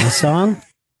Rihanna song.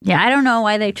 Yeah, I don't know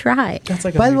why they try. That's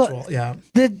like a By the way, mutual. Yeah.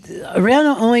 Did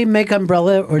Rihanna only make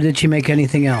Umbrella, or did she make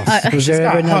anything else? Was there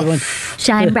ever another one?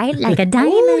 Shine bright like a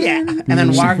diamond. Ooh, yeah. And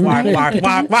then walk.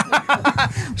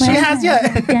 She has,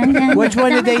 yeah. Which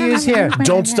one did they use here?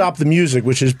 Don't Stop the Music,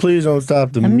 which is Please Don't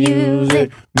Stop the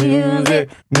Music.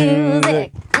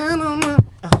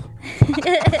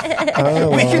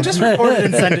 We can just record it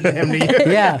and send it to him to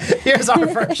you. Yeah. Here's our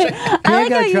version. I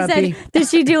like how you said, did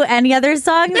she do any other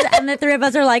songs? And the three of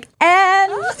us are like,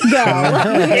 and go.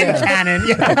 In canon.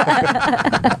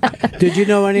 Yeah. Did you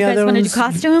know any You guys other want to do ones?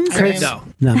 costumes? Chris? No.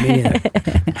 No, me neither.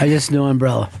 I just knew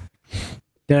Umbrella.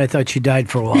 Then I thought she died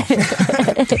for a while.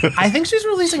 I think she's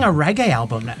releasing a reggae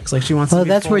album next. Like she wants. Well, to be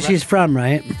that's full where she's from,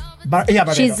 right?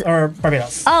 Barbados. She's- Or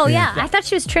Barbados. Oh, yeah. I thought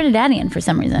she was Trinidadian for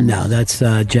some reason. No, that's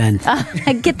Jen.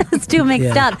 I get those two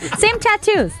mixed Yeah. up. Same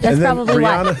tattoos. That's And then probably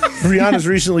why. Rihanna's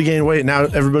recently gained weight. Now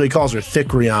everybody calls her Thick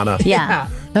Rihanna. Yeah.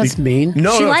 That's mean.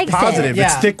 No, She no, likes it's positive. it.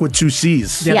 It's Yeah. thick with 2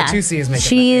 C's. Yeah, the 2 C's make it.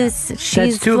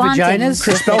 She's two flaunting.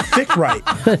 vaginas? Spell thick right.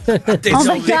 Oh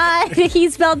my God, he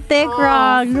spelled thick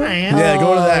wrong. Yeah,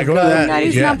 go to that. Go to that. God,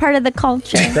 he's Yeah. not part of the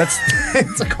culture. That's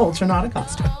It's a culture, not a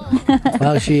costume.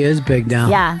 Well, she is big now.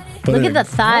 Yeah. But Look in at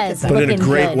the thighs. but in a Looking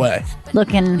great good. way.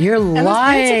 Looking You're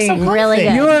lying. really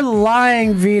good. You're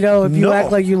lying, Vito, if you No.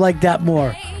 act like you like that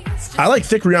more. I like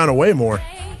Thick Rihanna way more.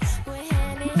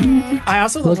 I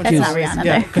also love when That's she not always, Rihanna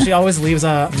yeah, there. because she always leaves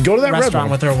a Go to that red restaurant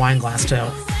one. with her wine glass too.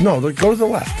 No, go to the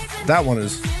left. That one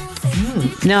is.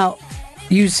 Now,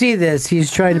 you see this. He's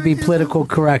trying to be political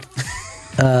correct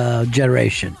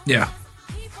generation. Yeah.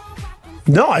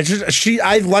 No, I like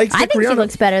I Thick think Rihanna. she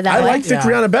looks better that I way. like Thick Yeah.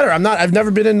 Rihanna better. I've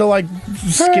never been into like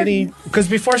skinny. Because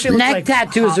before she looked Neck like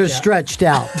tattoos are yeah. stretched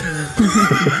out.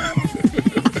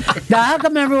 Now, how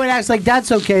come everyone acts like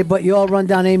that's okay, but you all run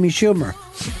down Amy Schumer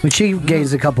when she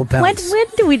gains a couple when pounds?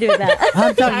 do we do that?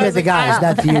 I'm talking with the guys,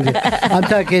 not to you. I'm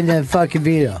talking to fucking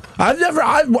Vito.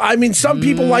 I mean, some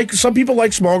people like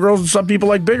small girls, and some people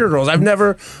like bigger girls. We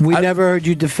never heard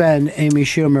you defend Amy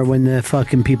Schumer when the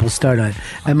fucking people started.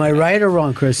 Am I right or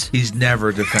wrong, Chris? He's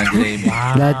never defended Amy.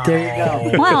 There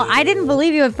you go. Wow, I didn't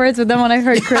believe you at first, but then when I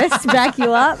heard Chris back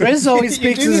you up. Chris always You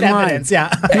speaks do his need mind. evidence, yeah.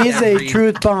 He's a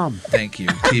truth bomb. Thank you,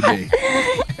 TB.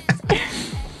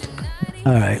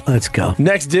 All right, let's go.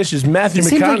 Next dish is Matthew It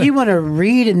seems like McConaughey. you want to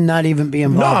read and not even be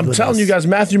involved. No, I'm with telling us. you guys,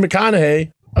 Matthew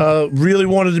McConaughey really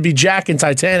wanted to be Jack in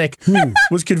Titanic.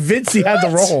 Was convinced he had the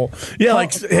role. Yeah,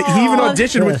 like he even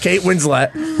auditioned with Kate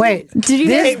Winslet, Wait, Did you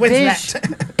this Kate dish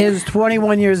is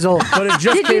 21 years old. but it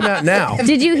just came out now.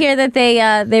 Did you hear that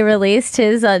they released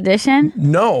his audition?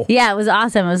 No. Yeah, it was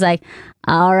awesome. It was like,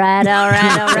 all right.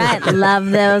 Love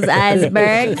those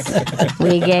icebergs.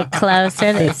 We get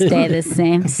closer, they stay the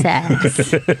same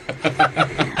size.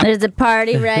 There's a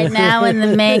party right now in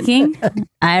the making.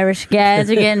 Irish guys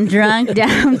are getting drunk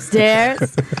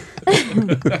downstairs.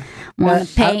 Want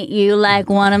to paint you like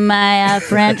one of my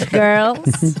French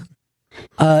girls.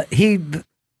 He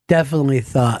definitely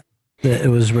thought that it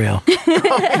was real. You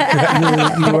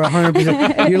were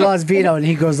 100%. You lost Vito, and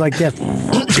he goes like this.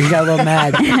 He got a little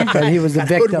mad, but he was the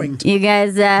victim. You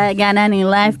guys got any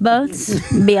lifeboats?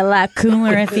 Be a lot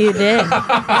cooler if you did.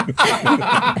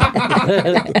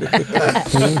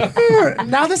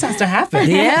 Now this has to happen.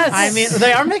 Yes. I mean,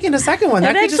 they are making a second one.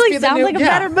 That could just actually be the sounds new- like a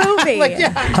better movie.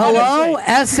 Hello,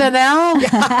 SNL?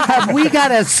 Have we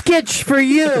got a sketch for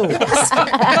you?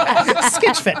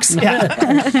 Sketch fix. Yeah.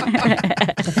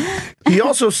 He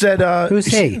also said, Who's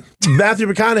he? Matthew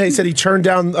McConaughey said he turned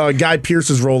down Guy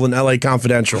Pearce's role in L.A.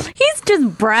 Confidential. He's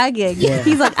just bragging. Yeah.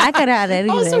 He's like, I could have had anything.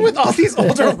 Also with all these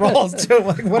older roles too.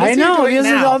 Like, what is I know, he this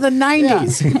doing is now? all the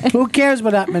 90s. Who cares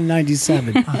what happened in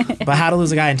 97? But How to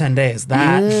Lose a Guy in 10 Days.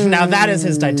 That now that is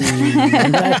his Titanic.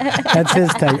 That's his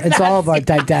Titanic. It's all of our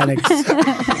Titanics.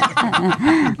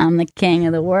 I'm the king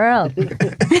of the world.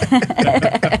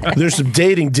 There's some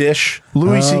dating dish.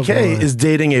 Louis Oh, C.K. boy. is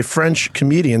dating a French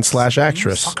comedian /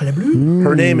 actress.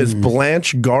 Her name is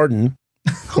Blanche Gardin,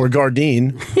 or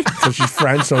Gardine. So she's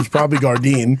French, so it's probably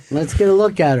Gardine. Let's get a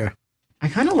look at her. I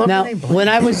kind of love Now, the name. when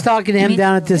I was talking to him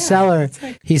down at the cellar,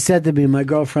 he said to me, my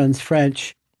girlfriend's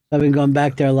French. I've been going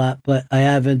back there a lot, but I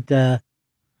haven't, he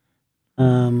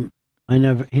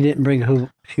didn't bring who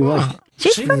she was.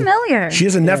 She's familiar. She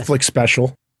has a Netflix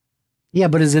special. Yeah,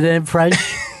 but is it in French?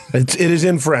 It is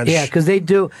in French. Yeah, because they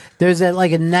do. There's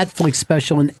like a Netflix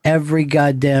special in every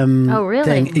goddamn Oh, really?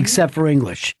 thing except for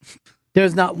English.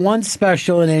 There's not one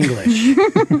special in English.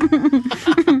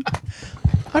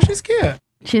 Oh, she's cute.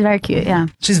 She's very cute, yeah.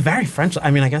 She's very French. I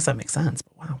mean, I guess that makes sense.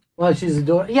 But wow. Well, she's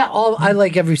adorable. Yeah, I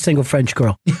like every single French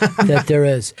girl that there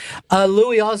is.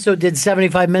 Louis also did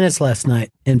 75 minutes last night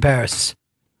in Paris.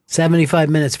 75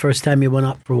 minutes, first time he went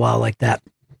up for a while like that.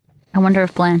 I wonder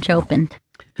if Blanche opened.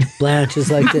 Blanche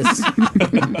is like this.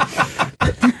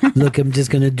 Look, I'm just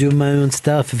going to do my own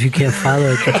stuff. If you can't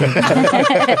follow it, you can't.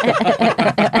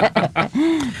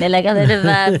 They like a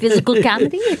little physical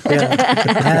comedy.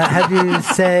 Yeah. Have you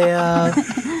say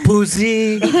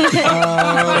pussy?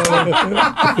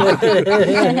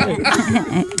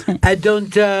 I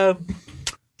don't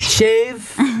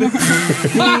shave.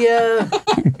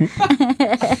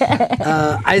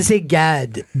 I say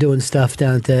gad doing stuff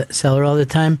down at the cellar all the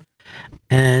time.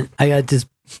 And I got this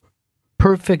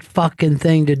perfect fucking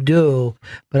thing to do,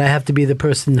 but I have to be the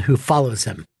person who follows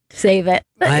him. Save it.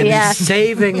 I've Yeah. been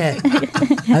saving it.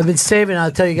 I've been saving it.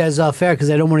 I'll tell you guys off air because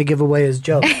I don't want to give away his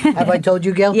joke. Have I told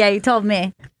you, Gail? Yeah, you told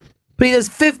me. But he does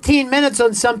 15 minutes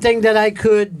on something that I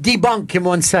could debunk in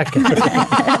 1 second.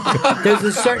 There's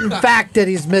a certain fact that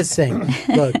he's missing.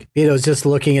 Look, Vito's just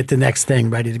looking at the next thing,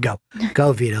 ready to go.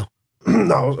 Go, Vito.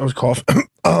 No, I was coughing.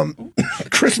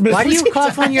 Christmas. Why do you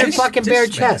cough on your fucking bare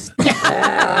chest?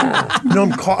 No,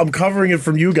 I'm covering it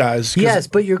from you guys. Yes,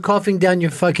 but you're coughing down your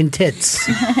fucking tits.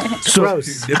 So,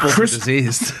 Gross. Nipples are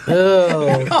diseased.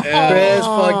 Oh, Chris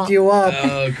fucked you up.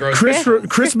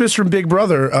 Christmas from Big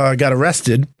Brother got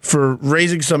arrested for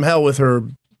raising some hell with her.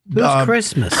 Who's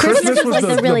Christmas? Christmas was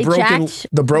like the really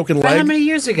the broken How leg. many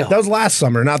years ago? That was last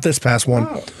summer, not this past one.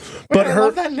 Oh. But I her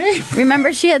love that name.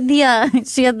 Remember, she had the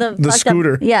fucked up-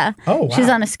 scooter. Yeah. Oh, wow. She's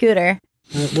on a scooter.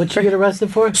 What'd you get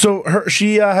arrested for? So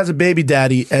she has a baby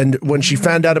daddy, and when she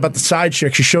found out about the side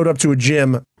chick, she showed up to a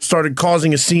gym, started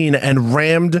causing a scene, and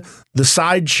rammed the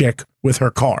side chick with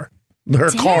her car. The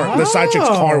side chick's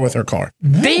car with her car.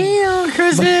 Damn,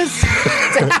 Christmas.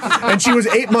 And she was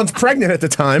 8 months pregnant at the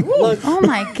time. Look, Oh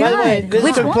my by the way, god. this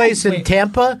Which took one? place in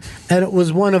Tampa, and it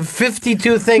was one of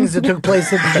 52 things that took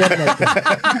place at the gym that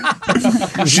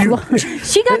day.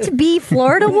 She got to be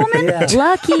Florida woman? Yeah.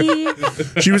 Lucky.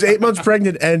 She was 8 months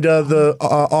pregnant, and the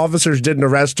officers didn't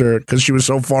arrest her because she was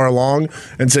so far along,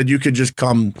 and said you could just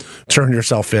come turn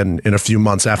yourself in a few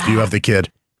months after you have the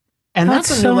kid. And that's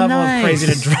That's a new so level nice. of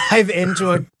crazy to drive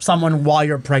into someone while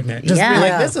you're pregnant. Just Yeah. be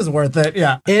like, this is worth it.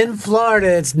 Yeah. In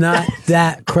Florida, it's not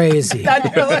that crazy.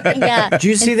 Yeah. Did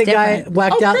you see it's the guy different.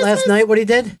 whacked out last night? What he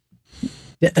did?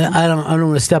 I don't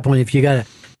want to step on you if you got it.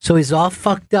 So he's all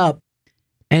fucked up,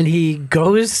 and he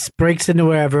breaks into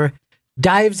wherever,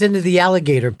 dives into the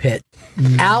alligator pit.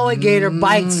 Alligator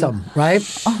bites him, right?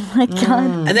 Oh my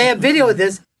god. And they have video of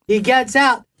this. He gets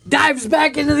out, dives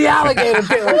back into the alligator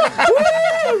pit. Like, woo!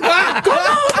 Come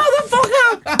on,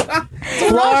 motherfucker!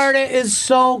 Florida is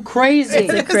so crazy.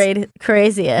 It's the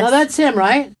craziest. Now that's him,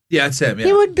 right? Yeah, it's him. He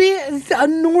Yeah. would be a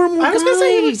normal I was going to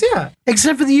say, he looks, yeah.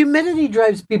 Except for the humidity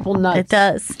drives people nuts. It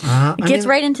does. It gets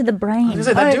right into the brain. I was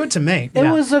going to say, that do it to me. It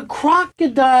Yeah. was a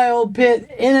crocodile pit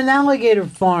in an alligator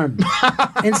farm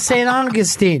in St.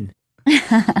 Augustine. Oh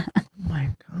my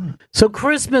God. So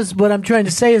Christmas, what I'm trying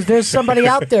to say is there's somebody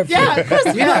out there for you.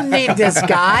 Christmas. You don't need this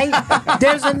guy.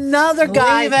 There's another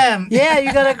guy. Leave him. Yeah,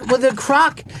 you got with a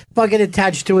crock fucking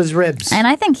attached to his ribs. And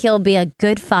I think he'll be a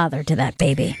good father to that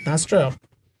baby. That's true.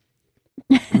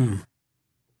 Dude,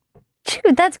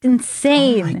 that's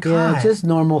insane. Yeah, just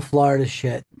normal Florida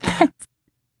shit.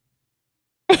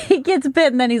 He gets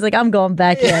bit and then he's like, I'm going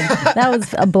back in. That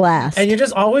was a blast. And you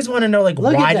just always want to know, like,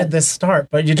 Look why at that. did this start?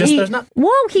 But you just, there's not.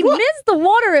 Whoa, he missed the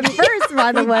water at first,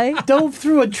 by the way. Dove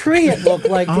through a tree, it looked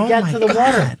like, to get to the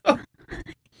water.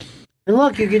 And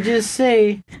look, you could just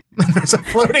see There's a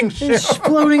floating shoe. this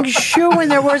floating shoe in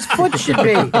there where his foot should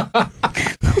be.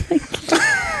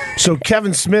 So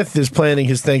Kevin Smith is planning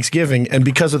his Thanksgiving, and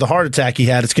because of the heart attack he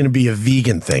had, it's going to to be a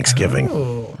vegan Thanksgiving.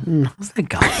 What's that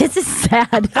guy? This is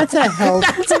sad. That's a health.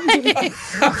 That's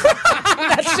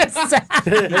just sad.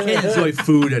 You can't enjoy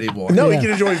food anymore. No, he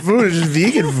can enjoy food. It's just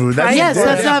vegan food. That's Yes, the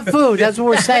point. that's not food. That's what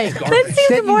we're saying. That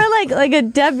seems more like a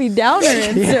Debbie Downer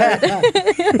insert.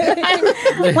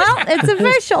 Well, it's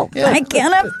official. I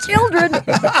can't have children.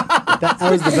 That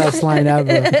was the best line ever.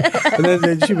 And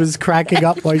then she was cracking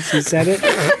up while she said it.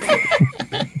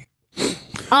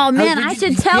 Oh man, I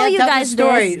should tell you tell the guys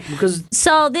story, this. because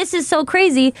So this is so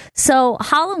crazy. So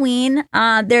Halloween,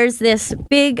 there's this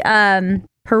big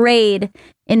parade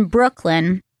in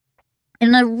Brooklyn,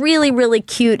 in a really, really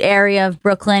cute area of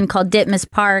Brooklyn called Ditmas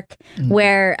Park,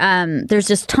 where there's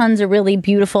just tons of really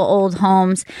beautiful old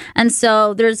homes. And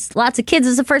so there's lots of kids.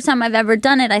 It's the first time I've ever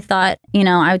done it. I thought,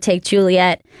 I would take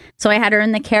Juliet. So I had her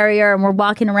in the carrier and we're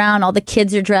walking around. All the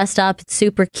kids are dressed up. It's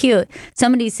super cute.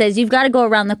 Somebody says, you've got to go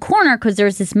around the corner because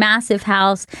there's this massive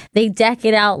house. They deck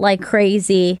it out like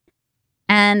crazy.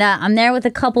 And I'm there with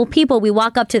a couple people. We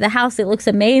walk up to the house. It looks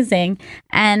amazing.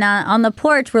 And on the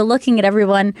porch, we're looking at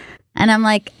everyone. And I'm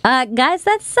like, guys,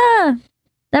 that's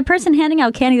that person handing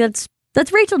out candy.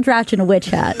 That's Rachel Dratch in a witch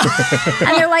hat.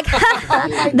 And they're like,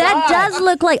 that does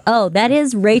look like, that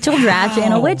is Rachel Dratch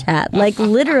in a witch hat. Like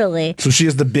literally. So she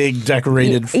has the big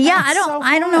decorated. Yeah, I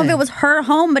don't know if it was her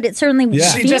home, but it certainly She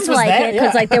seemed just was like there, it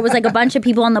because yeah. like there was like a bunch of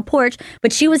people on the porch,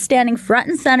 but she was standing front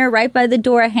and center right by the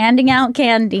door, handing out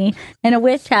candy in a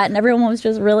witch hat, and everyone was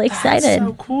just really excited. That's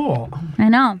so cool. I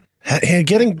know. Yeah,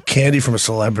 getting candy from a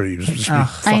celebrity is just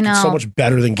fucking know. so much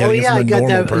better than getting it I from a got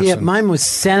normal that. person. Yeah, mine was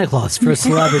Santa Claus for a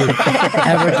celebrity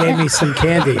ever gave me some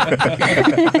candy.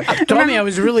 Told me I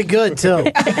was really good too.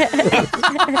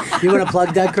 You want to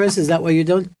plug that, Chris? Is that what you're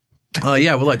doing?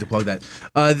 Yeah, we'd like to plug that.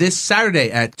 This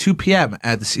Saturday at 2 p.m. here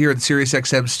at the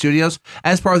SiriusXM studios,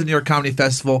 as part of the New York Comedy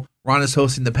Festival, Ron is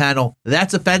hosting the panel,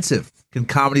 That's Offensive. Can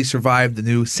Comedy Survive the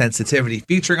New Sensitivity?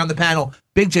 Featuring on the panel,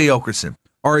 Big J. Okerson,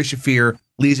 Ari Shafir,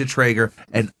 Lisa Traeger,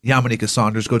 and Yamanika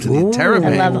Saunders. Go to the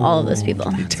Interrobang. I love all of those people.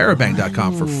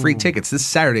 Interrobang.com for free tickets this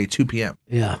Saturday, 2 p.m.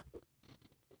 Yeah.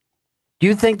 Do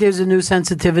you think there's a new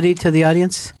sensitivity to the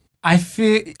audience? I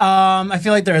feel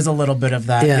like there is a little bit of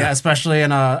that. Yeah. Yeah, especially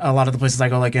in a lot of the places I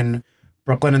go, like in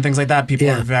Brooklyn and things like that.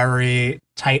 People are very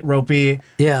tight-ropey.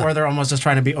 Yeah. Or they're almost just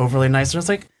trying to be overly nice. They're just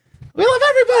like, we love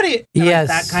everybody. And Yes.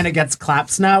 that kind of gets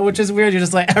claps now, which is weird. You're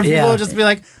just like, everyone will just be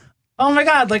like, oh my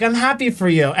God, like I'm happy for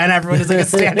you. And everyone is like a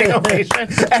standing ovation.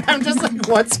 And I'm just like,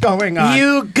 what's going on?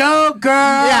 You go, girl.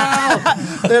 Yeah.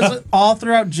 There's all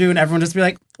throughout June, everyone just be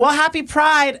like, well, happy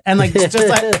Pride. And like, just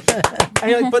like,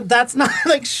 and you're like, but that's not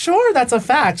like, sure, that's a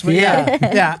fact. But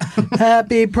yeah.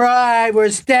 Happy Pride. We're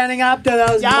standing up to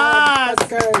those Yes.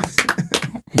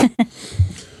 motherfuckers.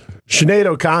 Sinead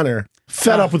O'Connor,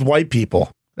 fed up with white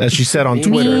people, as she said on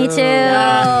Twitter. Me too.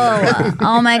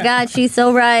 Oh my God, she's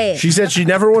so right. She said she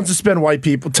never wants to spend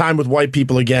time with white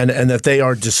people again, and that they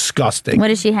are disgusting. What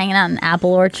is she hanging out in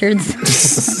apple orchards at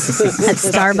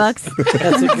Starbucks?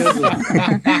 That's a good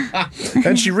one.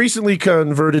 And she recently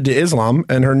converted to Islam,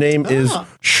 and her name is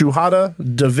Shuhada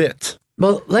David.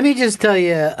 Well, let me just tell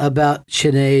you about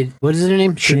Sinead. What is her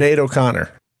name? Sinead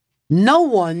O'Connor. No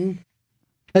one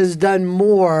has done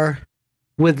more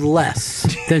with less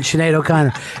than Sinead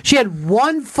O'Connor. She had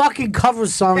one fucking cover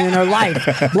song in her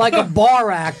life, like a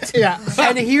bar act. Yeah.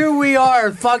 And here we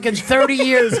are, fucking 30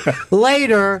 years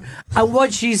later, and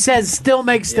what she says still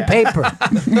makes the paper.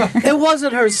 It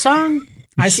wasn't her song.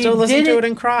 I She still listen did to it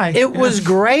and cry. It was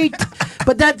great,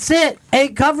 but that's it. A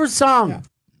cover song. Yeah.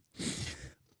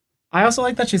 I also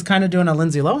like that she's kind of doing a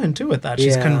Lindsay Lohan too with that.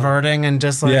 She's Yeah. converting and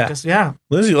just like,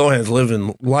 Lindsay Lohan's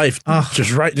living life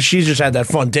just right. She's just had that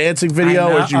fun dancing video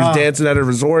where she was dancing at a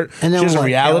resort. And then she has a what?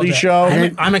 reality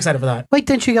show. I'm excited for that. Wait,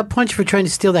 then she got punched for trying to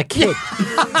steal that kid.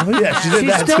 Yeah, she did She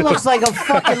that still too. looks like a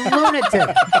fucking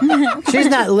lunatic. She's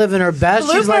not living her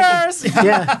best. She's like,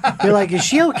 yeah. You're like, is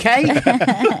she okay?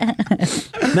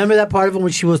 Remember that part of it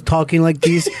when she was talking like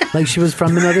this, like she was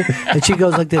from another, and she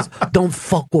goes like this, "Don't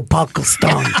fuck with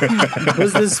Pakistan." It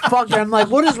was this fucker. I'm like,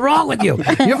 what is wrong with you?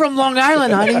 You're from Long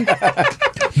Island, honey.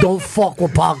 Don't fuck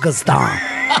with Pakistan.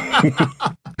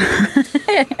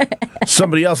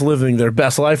 Somebody else living their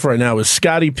best life right now is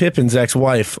Scottie Pippen's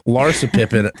ex-wife, Larsa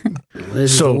Pippen.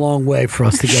 This is a long way for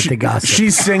us to get to gossip.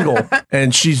 She's single,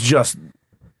 and she's just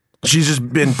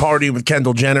been partying with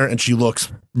Kendall Jenner, and she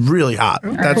looks really hot.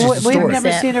 That's just the We've story.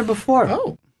 never seen her before.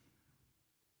 Oh.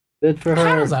 Good for her.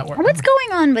 How does that work? What's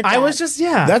going on with that? I was just,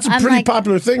 That's a I'm pretty like-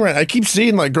 popular thing, right? I keep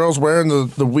seeing like girls wearing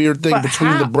the weird thing But between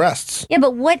the how? breasts. Yeah,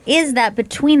 but what is that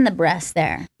between the breasts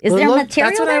there? Is Well, there look, material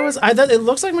That's what there? I was. I thought it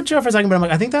looks like material for a second, but I'm like,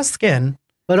 I think that's skin.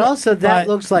 But also, that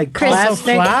But looks like Chris, so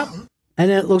plastic, flat? and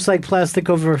it looks like plastic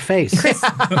over her face.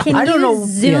 Can I don't you know.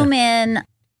 zoom in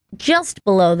just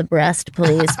below the breast,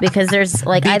 please? Because there's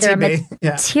like either a BTB, yeah.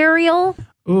 material.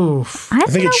 Oof. I I don't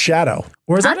think know. it's shadow.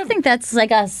 Or is I that don't think that's like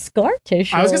a scar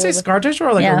tissue. I was gonna say scar tissue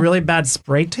or like Yeah. a really bad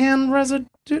spray tan residue.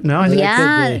 No, I think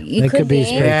Yeah, could be. you That could could be be.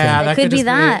 spray tan. yeah, It that could be just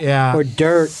that. yeah. Or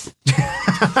dirt.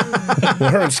 Well,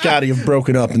 her and Scotty have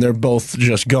broken up, and they're both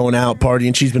just going out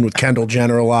partying. She's been with Kendall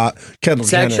Jenner a lot. Kendall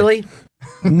Sexually?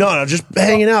 Jenner. No, just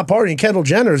hanging out partying. Kendall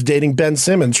Jenner is dating Ben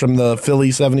Simmons from the Philly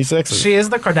 76ers. She is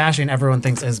the Kardashian everyone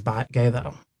thinks is gay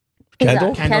though. Who's that?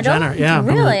 Kendall? Kendall Jenner, yeah.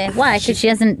 Really? Why? Because she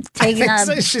hasn't taken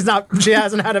a. She's not. She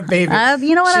hasn't had a baby.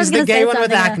 You know what? I was She's the gonna say gay one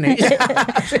with something.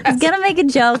 acne. I was gonna make a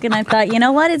joke, and I thought, you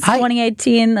know what? It's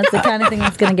 2018. That's the kind of thing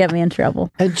that's gonna get me in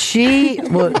trouble. And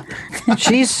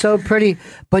she's so pretty,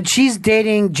 but she's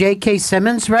dating J.K.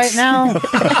 Simmons right now.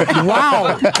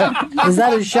 Wow. Is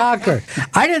that a shocker?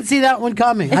 I didn't see that one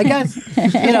coming. I guess,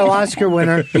 Oscar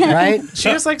winner, right? She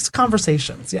just likes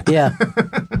conversations. Yeah. Yeah.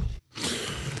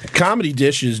 Comedy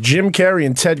dishes. Jim Carrey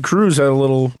and Ted Cruz had a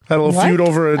little What? feud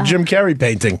over a Jim Carrey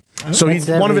painting. So That's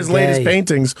one of his every latest day.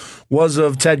 paintings was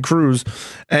of Ted Cruz,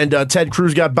 and Ted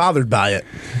Cruz got bothered by it.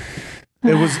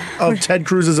 It was of Ted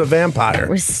Cruz as a vampire.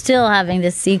 We're still having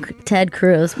to see Ted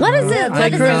Cruz. What is it? What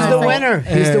Ted is Cruz it? is It's the like, winner.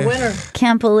 He's the winner.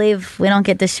 Can't believe we don't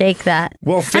get to shake that.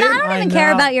 Well, And I don't even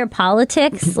care about your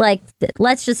politics. Like,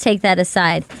 let's just take that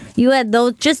aside. You had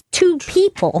those just two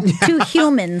people, two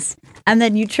humans, and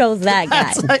then you chose that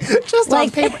guy. Just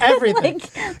on paper, everything.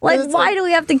 Like, why do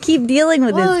we have to keep dealing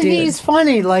with Well, this dude? he's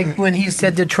funny. Like when he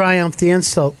said to Triumph the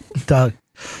insult, Doug.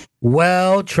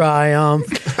 Well, Triumph,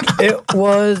 it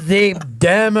was the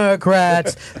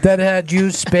Democrats that had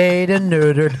you spayed and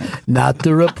neutered, not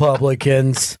the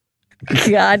Republicans.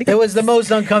 God, it was the most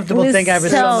uncomfortable It was thing I ever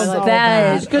so saw. in my life.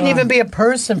 bad. He couldn't even be a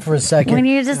person for a second. When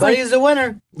you're just but like- he's the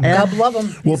winner. God love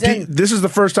him. Well, this is the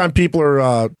first time people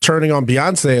are turning on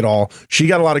Beyonce at all. She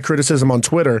got a lot of criticism on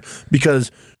Twitter because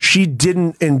she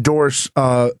didn't endorse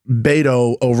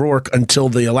Beto O'Rourke until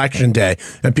the election day.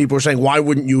 And people were saying, why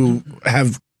wouldn't you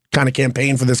have kind of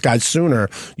campaigned for this guy sooner?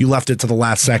 You left it to the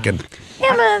last second.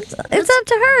 Yeah, but it's up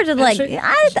to her to like.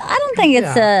 I don't think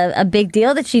it's a big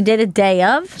deal that she did a day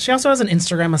of. She also has an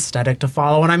Instagram aesthetic to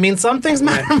follow, and I mean, some things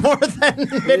matter more than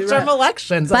midterm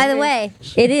elections. By the way,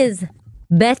 it is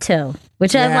Beto,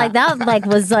 which I Yeah. like. That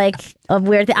was like a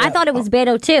weird thing. I thought it was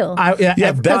Beto too.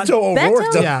 Beto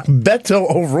O'Rourke. Beto? Beto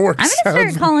O'Rourke. I'm gonna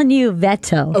start calling you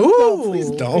Veto. Ooh,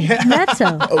 please don't.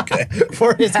 Veto. Okay.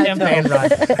 For his campaign run.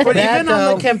 But even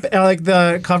on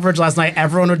the coverage last night,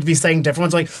 everyone would be saying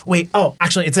different ones. Like, wait,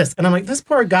 actually, it's this, and I'm like, this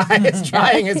poor guy is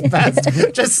trying his best,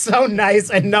 just so nice,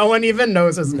 and no one even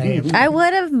knows his name. I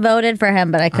would have voted for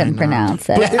him, but I couldn't pronounce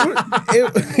it.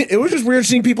 It was just weird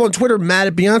seeing people on Twitter mad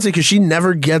at Beyonce because she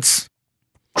never gets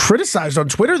criticized on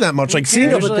Twitter that much. Like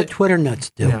seeing what the Twitter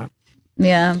nuts do.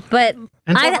 Yeah, but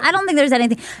And so- I don't think there's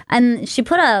anything. And she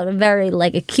put out a very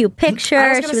like a cute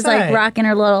picture. She was like say. rocking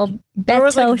her little There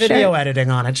was Beto like video shirt. editing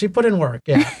on it. She put in work.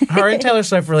 Yeah, her and Taylor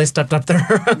Swift really stepped up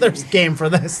their game for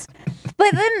this.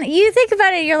 But then you think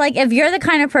about it, you're like, if you're the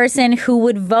kind of person who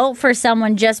would vote for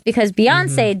someone just because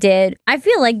Beyonce did, I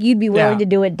feel like you'd be willing Yeah. to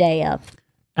do a day of.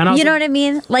 And also, You know what I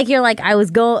mean? Like you're like, I was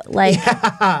but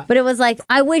it was like,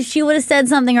 I wish you would have said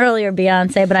something earlier,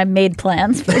 Beyonce, but I made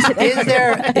plans for today. Is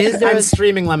there I'm a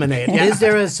streaming Lemonade. Yeah. Is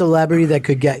there a celebrity that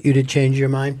could get you to change your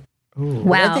mind?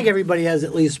 Wow. I think everybody has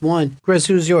at least one. Chris,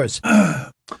 who's yours?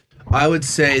 I would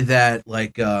say that, I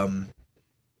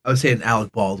would say an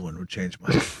Alec Baldwin would change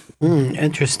my.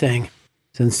 Interesting.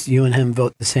 Since you and him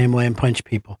vote the same way and punch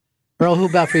people. Earl, who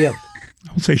about for you?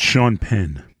 I would say Sean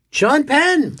Penn. Sean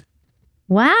Penn.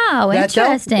 Wow, That's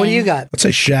interesting. What do you got? Let's say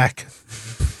Shaq.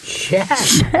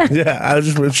 Shaq. Yeah, if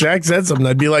Shaq said something,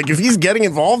 I'd be like, if he's getting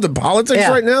involved in politics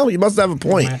right now, he must have a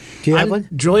point. Do you have one?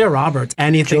 Julia Roberts.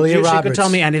 Anything. Julia She Roberts. could tell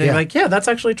me anything. Yeah. Like, yeah, that's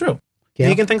actually true. Yeah.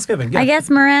 Vegan Thanksgiving. Yeah. I guess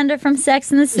Miranda from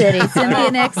Sex and the City,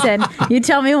 Cynthia Nixon. You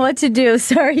tell me what to do.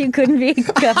 Sorry you couldn't be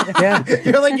governor. Yeah.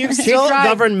 You're like, you still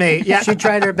govern me. Yeah. She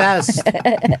tried her best.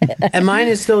 And mine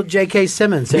is still J.K.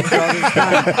 Simmons. After all this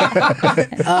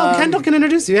time. Kendall can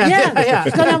introduce you. Yeah.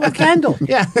 What's going on with Kendall?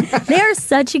 Yeah. They are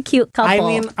such a cute couple. I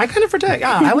mean, I kind of protect.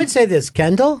 Yeah. I would say this,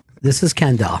 Kendall. This is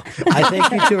Kendall. I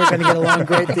think you two are going to get along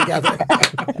great together.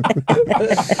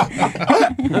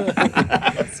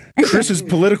 Chris's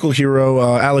political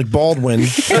hero, Alec Baldwin.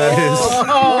 That is.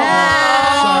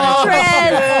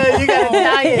 Fred. You got to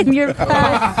die in You're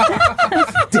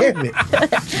Damn it.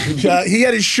 He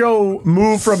had his show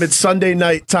move from its Sunday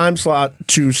night time slot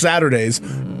to Saturdays.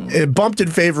 It bumped in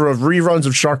favor of reruns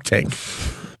of Shark Tank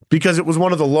because it was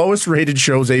one of the lowest rated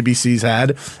shows ABC's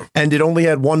had, and it only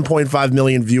had 1.5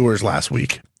 million viewers last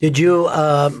week. Did you,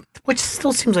 which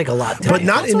still seems like a lot to But me.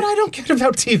 not That's in, what I don't get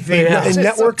about TV. in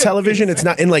network television. It's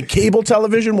not in like cable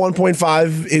television.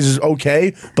 1.5 is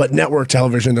okay, but network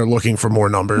television, they're looking for more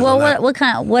numbers. Well, than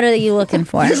that. what are you looking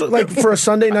for? Usually, like for a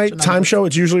Sunday night time show,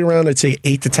 it's usually around, I'd say,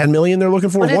 8 to 10 million. They're looking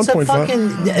for But it's a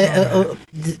 1.5.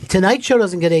 fucking Tonight Show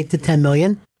doesn't get 8 to 10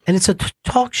 million, and it's a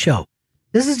talk show.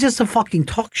 This is just a fucking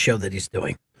talk show that he's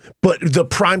doing. But the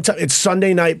prime time, it's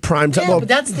Sunday night prime time. Yeah, but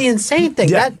that's the insane thing.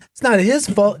 Yeah. That's not his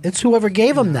fault. It's whoever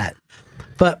gave him that.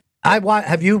 But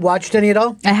have you watched any at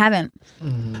all? I haven't.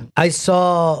 I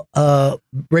saw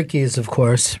Ricky's, of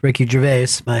course, Ricky Gervais,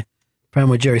 my friend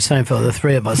with Jerry Seinfeld, the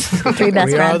three of us. Three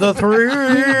best We are friends. the three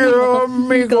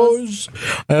amigos,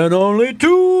 and only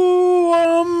two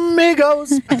amigos.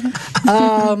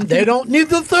 They don't need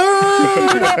the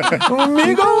third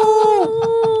amigo.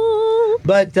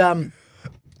 But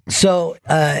so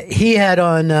he had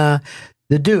on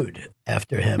the dude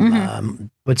after him.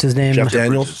 What's his name? Jeff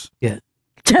Daniels. Yeah.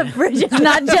 Jeff Bridges,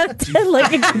 not Jeff.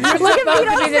 Look at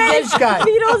Vito's face.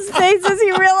 Vito's face as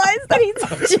he realized that he's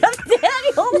Jeff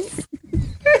Daniels.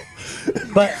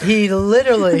 But he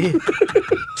literally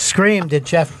screamed at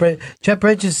Jeff Bridges. Jeff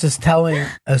Bridges is telling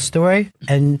a story,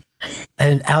 and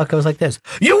Alec goes like this: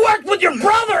 "You worked with your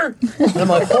brother." And I'm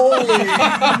like, "Holy shit!"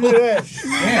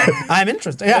 I'm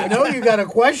interested. I Yeah. know you got a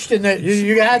question that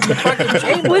you had the fucking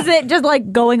chamber. Was it just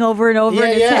like going over and over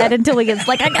in his head until he gets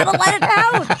like, I gotta let it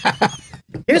out?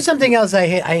 Here's something else I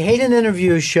hate. I hate an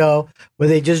interview show where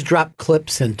they just drop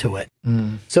clips into it.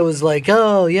 So it's like,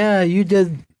 oh yeah, you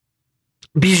did.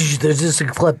 There's just a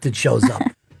clip that shows up.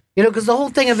 You know, because the whole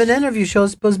thing of an interview show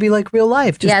is supposed to be like real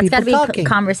life. Just Yeah, it's people gotta be talking.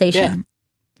 conversation.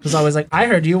 Because I was like, I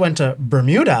heard you went to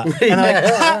Bermuda. And I'm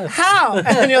like, how?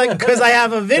 And you're like, because I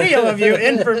have a video of you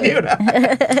in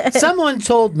Bermuda. Someone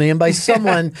told me, and by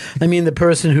someone, I mean the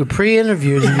person who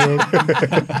pre-interviewed you.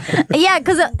 Yeah,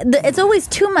 because it's always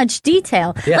too much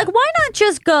detail. Yeah. Like, why not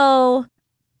just go,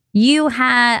 you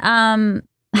had,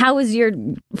 how was your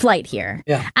flight here?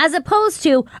 Yeah. As opposed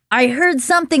to, I heard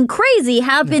something crazy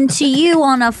happened to you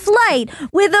on a flight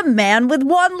with a man with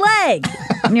one leg.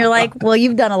 And you're like, well,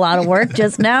 you've done a lot of work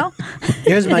just now.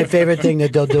 Here's my favorite thing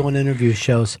that they'll do in interview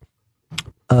shows.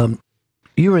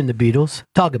 You were in the Beatles.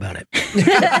 Talk about it.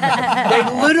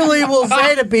 They literally will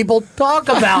say to people, talk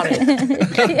about it.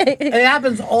 It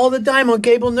happens all the time on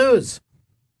cable news.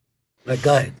 Like,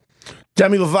 go ahead.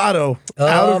 Demi Lovato,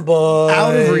 boy.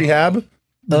 out of rehab,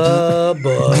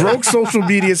 Boy. broke social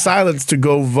media silence to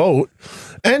go vote,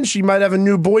 and she might have a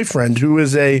new boyfriend who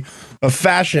is a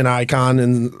fashion icon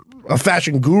and a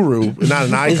fashion guru, not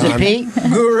an icon. Is it Pete?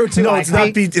 Guru to No, it's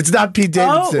not Pete. It's not Pete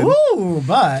Davidson. Oh, ooh,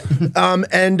 but.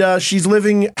 And she's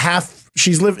living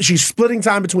She's splitting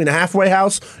time between a halfway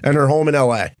house and her home in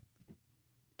L.A.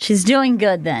 She's doing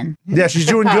good then. Yeah, she's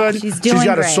doing good. She's doing She's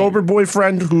got a great. sober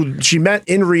boyfriend who she met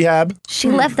in rehab. She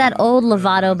left that old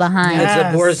Lovato behind.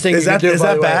 That's the worst thing Is you that can do, is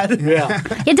by that the way. bad?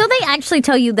 Yeah. Yeah, don't they actually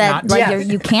tell you that Not like yet.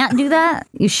 you can't do that?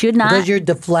 You should not. Because you're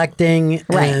deflecting,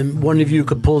 Right. and one of you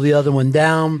could pull the other one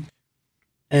down.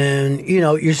 And, you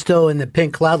know, you're still in the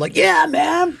pink cloud, like, yeah,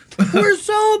 man, we're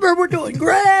sober. We're doing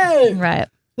great. Right.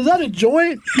 Is that a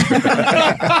joint?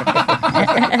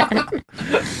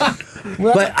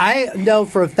 But I know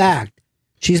for a fact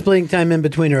she's splitting time in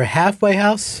between her halfway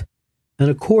house and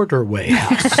a quarter-way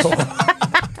house.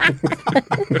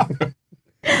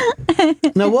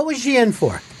 Now, what was she in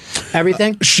for?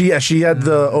 Everything? She had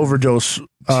the overdose. She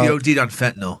OD'd on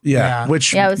fentanyl. Yeah, Yeah.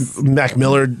 which Yeah, it was- Mac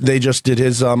Miller, they just did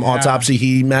his autopsy.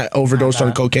 He overdosed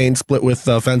on cocaine, split with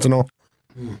fentanyl.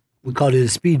 We called it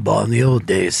a speedball in the old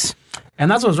days. And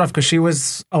that's what was rough because she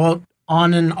was on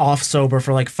and off sober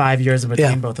for like 5 years in between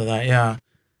Yeah. both of that. Yeah.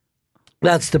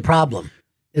 That's the problem.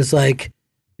 It's like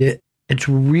it's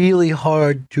really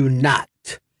hard to not.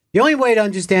 The only way to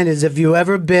understand is if you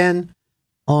ever been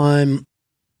on,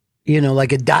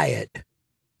 like a diet.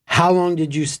 How long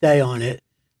did you stay on it,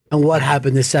 and what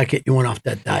happened the second you went off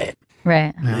that diet?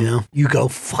 Right. You go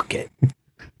fuck it.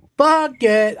 Fuck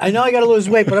it. I know I got to lose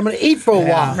weight, but I'm going to eat for a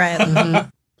while. Right. Mm-hmm.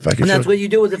 And that's what you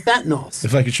do with the fentanyls.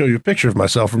 If I could show you a picture of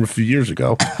myself from a few years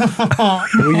ago.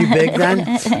 Were you big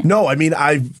then? No, I mean,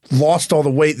 I lost all the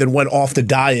weight, then went off the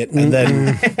diet, and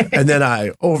then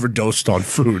I overdosed on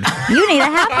food. You need a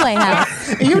halfway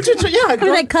house.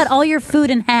 Where they cut all your food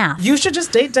in half. You should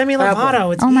just date Demi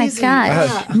Lovato. It's my easy.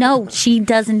 God. No, she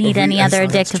doesn't need any other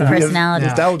addictive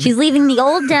personalities. Yeah. She's leaving the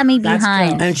old Demi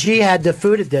behind. And she had the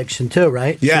food addiction too,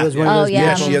 right? Yeah. She was one of those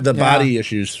Yeah, she had the body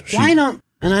issues. Why not?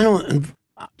 And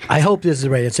I hope this is the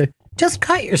right answer. Just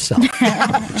cut yourself.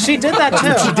 She did that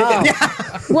too. She did.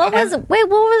 What was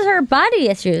her body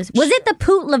issues? Was it the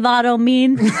Poot Lovato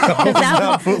meme?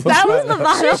 That was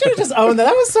Lovato. She should have just owned that.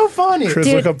 That was so funny. Chris,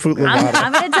 look up Poot Lovato.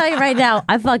 I'm going to tell you right now,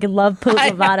 I fucking love Poot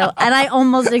Lovato, and I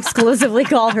almost exclusively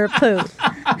call her Poot.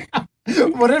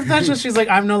 What if that's just she's like,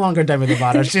 I'm no longer Demi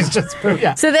Lovato. She's just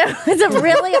So there was a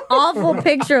really awful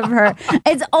picture of her.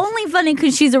 It's only funny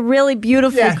because she's a really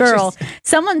beautiful girl.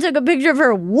 Someone took a picture of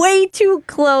her way too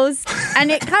close,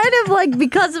 and it kind of like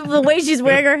because of the way she's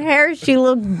wearing her hair, she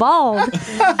looked bald.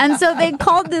 And so they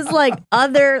called this like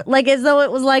other, like as though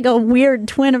it was like a weird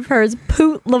twin of hers,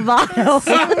 Poot Lovato.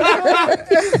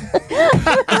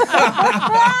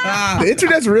 The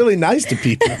internet's really nice to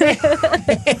people.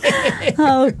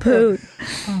 Oh, Poot.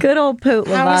 Good old Poot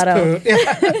Lovato.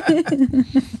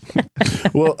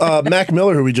 Well, Mac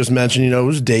Miller, who we just mentioned,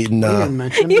 was dating. You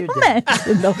mentioned him.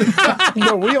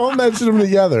 No, we all mentioned him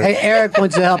together. Hey, Eric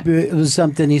wants to help you with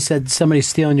something. He said somebody's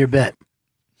stealing your bit.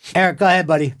 Eric, go ahead,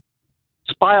 buddy.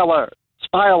 Spy alert.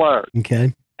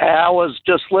 Okay. I was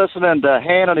just listening to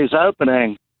Hannity's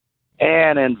opening,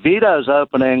 and in Vito's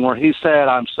opening, where he said,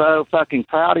 "I'm so fucking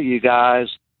proud of you guys,"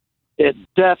 it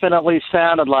definitely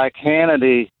sounded like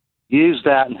Hannity used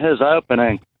that in his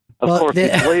opening. Of course, he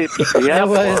bleeped the It F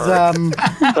was word.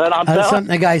 But I'm telling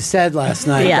something the guy said last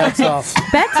night. Yeah. That's all.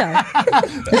 Beto.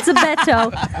 It's a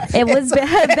Beto. It was a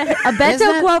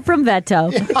Beto quote from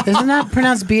Beto. Isn't that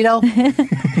pronounced Beto?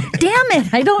 Damn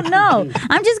it. I don't know.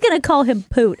 I'm just going to call him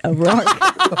Poot O'Rourke.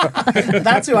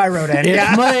 That's who I wrote in.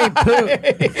 It's my Poot.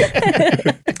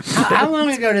 How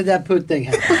long ago did that Poot thing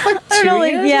happen? Like 2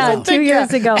 years? 2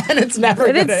 years ago. And it's never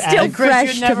And it's still Chris,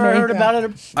 fresh you to never me. heard about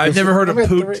it? I've never heard of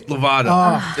Poot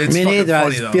Lovato. It's Me fucking neither. I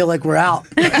funny, just though. feel like we're out.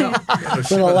 We're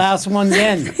the last ones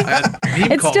in. Meme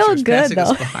It's still culture's good, passing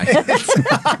us though.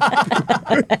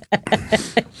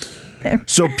 by.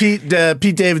 So Pete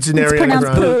Davidson, It's Ariana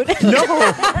pronounced Grande. Poot.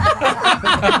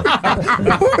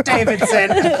 Poot Davidson.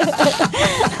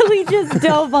 We just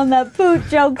dove on that Poot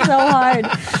joke so hard.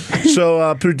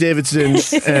 So Poot Davidson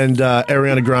and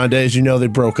Ariana Grande, as you know, they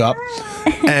broke up.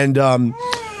 And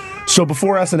so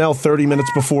before SNL, 30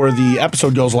 minutes before the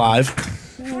episode goes live,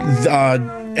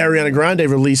 Ariana Grande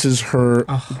releases her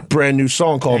brand new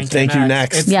song called Thank You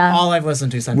Next. It's all I've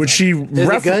listened to since. Which she Is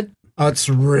it good? Oh, it's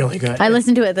really good. I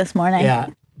listened to it this morning. Yeah.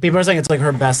 People are saying it's like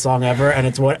her best song ever, and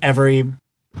it's what every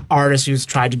artist who's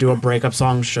tried to do a breakup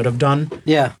song should have done.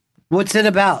 Yeah. What's it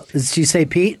about? Does she say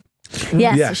Pete?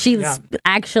 Yes, she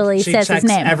actually She says checks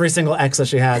his name. every single ex that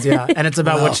she has, yeah. And it's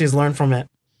about what she's learned from it.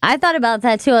 I thought about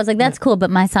that too. I was like, that's cool, but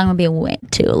my song would be way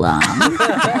too long.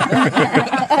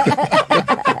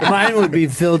 Mine would be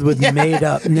filled with made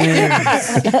up names.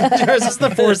 Yours is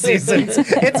the Four Seasons.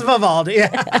 It's Vivaldi.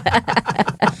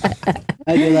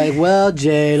 I'd be like, well,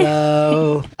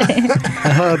 J-Lo, I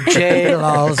hope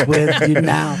J-Lo's with you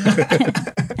now.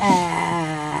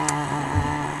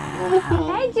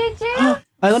 Hey, Juju. All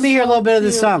right, let me hear a little bit of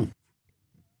this song.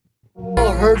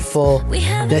 So hurtful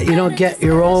that you don't get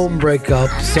your own breakup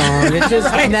song. It's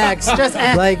just next.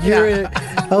 Like you're,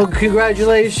 oh,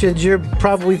 congratulations, you're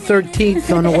probably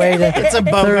 13th on the way to It's a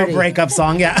BOGO 30. breakup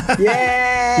song, yeah.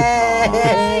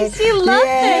 Yay! She loved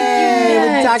Thank You We're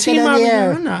Next. talking on the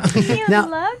air. She Now-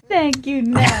 loved Thank You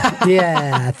Next.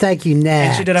 Yeah, thank you, And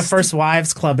Nat. she did a First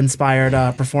Wives Club inspired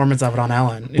performance of it on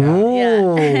Ellen. Yeah.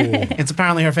 Ooh. It's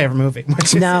apparently her favorite movie.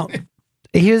 Which is, Now,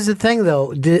 here's the thing,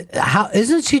 though. How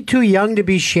isn't she too young to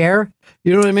be Cher?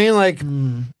 You know what I mean? Like,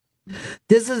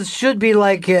 should be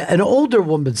like an older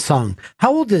woman's song.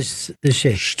 How old is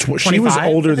she? She was 25,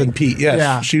 older than Pete. Yes,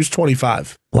 Yeah. she was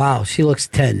 25. Wow, she looks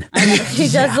 10. She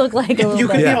does look like a little you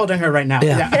could bit. be holding her right now.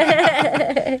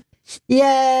 Yeah.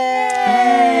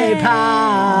 Yay,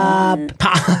 pop!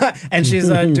 And she's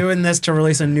doing this to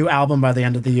release a new album by the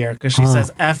end of the year because she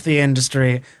says, F the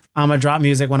industry. I'm gonna drop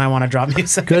music when I want to drop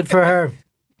music. Good for her.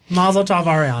 Mazel tov,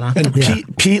 Ariana. And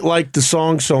Pete liked the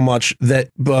song so much that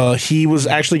he was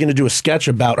actually going to do a sketch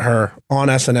about her on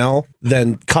SNL,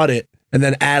 then cut it, and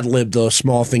then ad-libbed a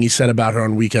small thing he said about her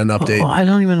on Weekend Update. Oh, I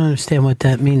don't even understand what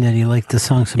that means, that he liked the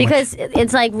song so much. Because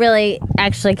it's like really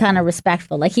actually kind of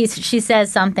respectful. Like she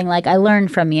says something like, I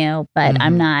learned from you, but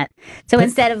I'm not. So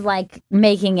instead of like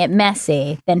making it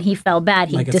messy, then he felt bad.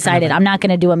 He decided, I'm not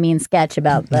going to do a mean sketch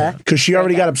about the... Because she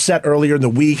already got upset earlier in the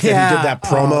week that he did that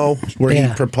promo where he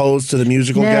proposed to the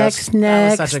musical guest.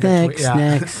 Next.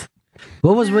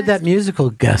 What was with that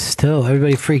musical guest, too?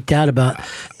 Everybody freaked out about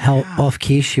how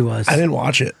off-key she was. I didn't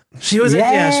watch it. She was, she's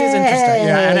interesting.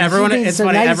 Yeah, and everyone, it's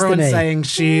funny, everyone's saying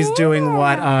she's doing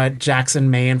what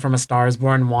Jackson Maine from A Star Is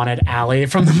Born wanted Allie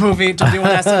from the movie to do on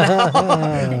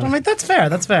SNL. I'm like, that's fair.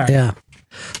 Yeah.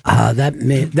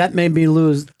 That made me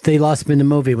lose. They lost me in the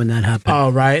movie when that happened.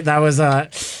 Oh, right. That was...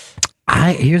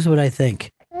 Here's what I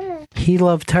think. He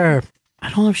loved her. I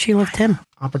don't know if she loved him.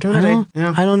 Opportunity.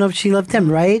 I don't know if she loved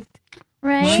him, right?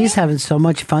 Right. She's having so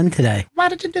much fun today. Why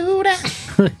did you do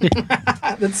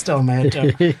that? That's still mad,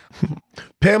 too.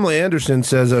 Pamela Anderson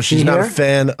says she's not a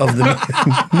fan of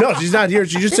the... No, she's not here.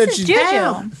 She just said she's...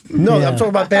 No, I'm talking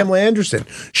about Pamela Anderson.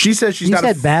 She says she's not...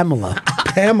 You said Pamela.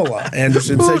 Pamela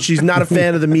Anderson said she's not a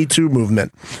fan of the Me Too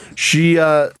movement. She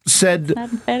said...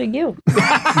 Not a fan of you.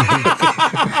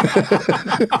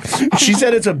 She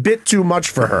said it's a bit too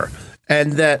much for her.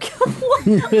 And that... Wait, what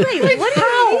do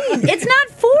you mean? It's not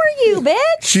for you,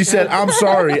 bitch. She said, I'm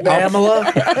sorry. Pamela?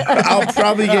 I'll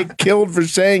probably get killed for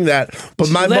saying that. But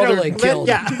my mother... killed.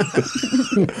 Yeah.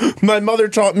 My mother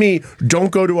taught me,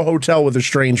 don't go to a hotel with a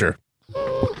stranger.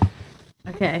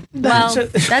 Okay. Well,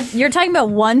 you're talking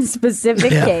about one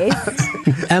specific case.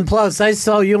 And plus, I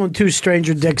saw you on 2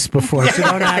 stranger dicks before, so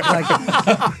don't act like...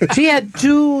 She had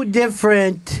 2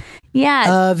 different...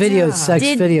 videos, sex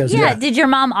videos. Yeah. Did your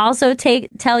mom also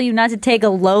tell you not to take a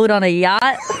load on a yacht?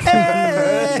 By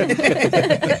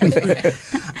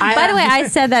the way, I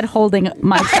said that holding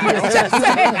my child.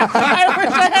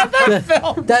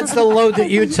 That's the load that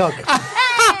you took.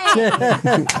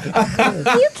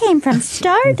 You came from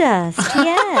Stardust.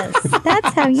 Yes,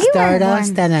 that's how you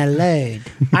Stardust and a load.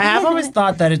 I have always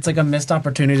thought that it's like a missed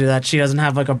opportunity that she doesn't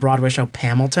have like a Broadway show,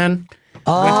 Hamilton.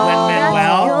 Oh, with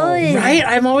Lin-Manuel, right?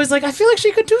 I'm always like, I feel like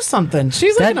she could do something.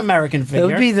 She's like an American figure. It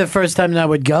would be the first time that I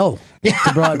would go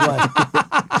to Broadway.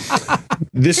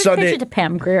 This Sunday, to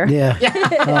Pam Grier. Yeah.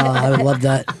 Oh, I would love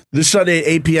that. This Sunday at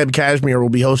 8 p.m., Kashmir will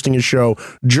be hosting a show,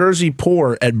 Jersey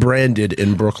Poor, at Branded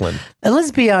in Brooklyn. And let's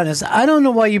be honest, I don't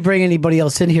know why you bring anybody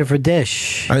else in here for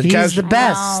Dish. He's the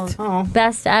best.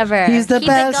 Best ever. He's the Keep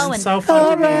best. It going. So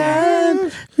fun.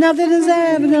 Around, nothing is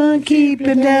ever gonna keep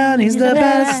him down. He's the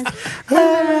best.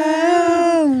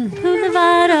 Around.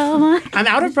 I'm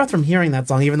out of breath from hearing that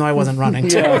song, even though I wasn't running.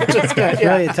 Just good.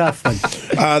 Really a tough one.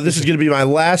 This is going to be my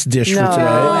last Dish for today.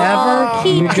 Ever?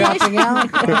 You dropping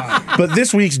out? But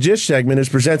this week's Dish segment is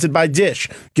presented by Dish.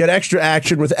 Get extra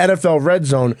action with NFL Red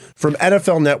Zone from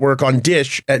NFL Network on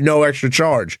Dish at no extra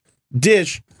charge.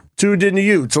 Dish, tuned into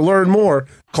you. To learn more,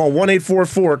 call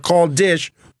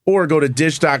 1-844-CALL-DISH or go to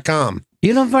dish.com.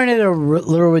 You don't find it a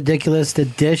little ridiculous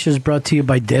that Dish is brought to you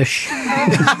by Dish?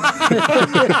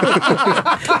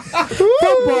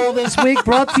 Football this week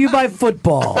brought to you by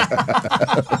football.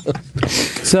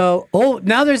 So,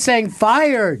 now they're saying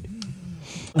fired.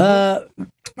 What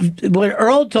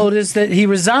Earl told us that he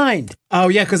resigned. Oh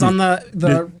yeah, because on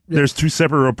there's 2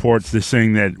 separate reports. They're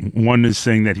saying that one is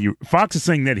saying that Fox is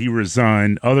saying that he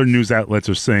resigned. Other news outlets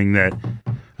are saying that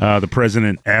the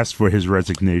president asked for his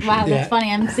resignation. Wow, that's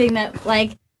funny. I'm seeing that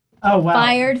fired,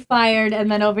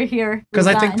 and then over here. Because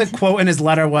I think the quote in his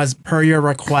letter was, "Per your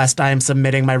request, I am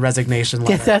submitting my resignation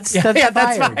letter." Yeah,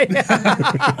 that's fired.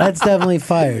 That's definitely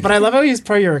fired. But I love how he's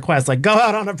per your request. Like, go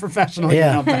out on a professional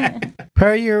email back.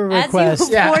 Per your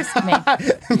request. As you forced me.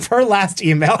 Per last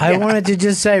email. I wanted to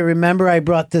just say, remember, I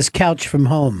brought this couch from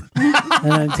home,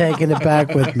 and I'm taking it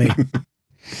back with me.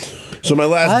 So my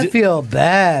last... I feel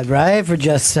bad, right, for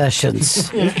Jeff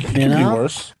Sessions. You know?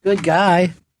 Worse. Good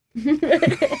guy.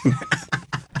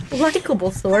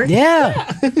 Likeable sort.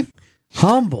 Yeah.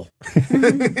 Humble.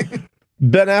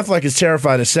 Ben Affleck is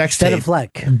terrified of sex tape.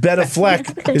 Ben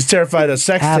Affleck is terrified of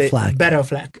sex tape. Ben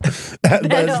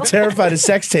Affleck. Terrified of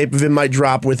sex tape of him might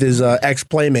drop with his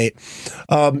ex-playmate.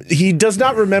 He does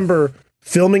not remember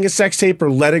filming a sex tape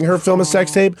or letting her film a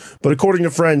sex tape, but according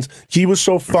to friends, he was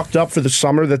so fucked up for the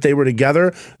summer that they were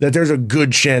together that there's a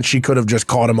good chance she could have just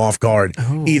caught him off guard,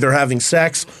 either having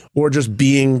sex or just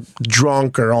being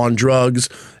drunk or on drugs.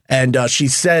 And she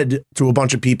said to a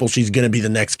bunch of people she's going to be the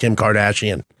next Kim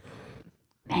Kardashian.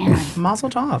 Mazel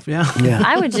tov. Yeah.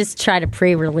 I would just try to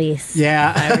pre-release.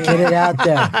 Yeah. Get it out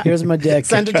there. Here's my dick.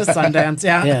 Send it to Sundance.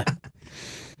 Yeah. Yeah.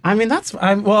 I mean,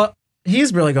 well,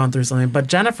 he's really going through something, but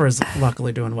Jennifer's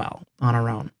luckily doing well on her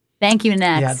own. Thank you,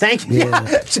 next. Yeah, thank you.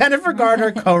 Yeah. Jennifer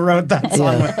Gardner co-wrote that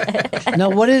song with her. Now,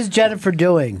 what is Jennifer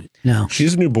doing? No. She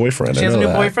has a new boyfriend. She has a new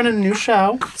boyfriend and a new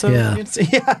show. So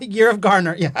Year of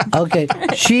Garner. Yeah. Okay.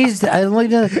 She's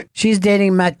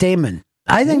dating Matt Damon.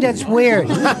 I think that's weird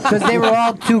because they were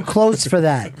all too close for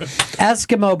that.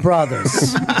 Eskimo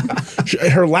Brothers.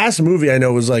 Her last movie I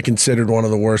know was like considered one of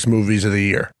the worst movies of the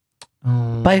year.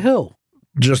 By who?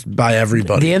 Just by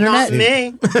everybody. The internet? Not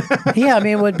me. Yeah, I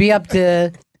mean, it would be up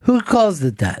to who calls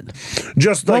it that.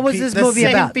 Just like what was this the movie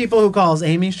same about? people who calls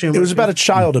Amy Schumer. It was about a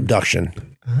child abduction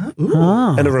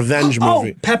Oh. and a revenge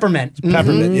movie. Oh, Peppermint.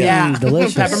 Peppermint, yeah.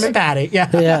 Delicious. Peppermint Patty. Yeah.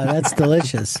 Yeah, that's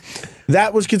delicious.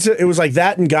 That was considered. It was like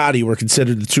that and Gotti were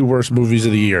considered the two worst movies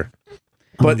of the year.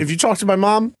 But if you talk to my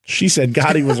mom, she said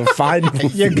Gotti was a fine movie.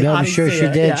 Yeah, I'm sure she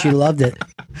did. Yeah. She loved it.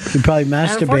 She probably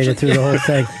masturbated through the whole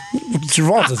thing.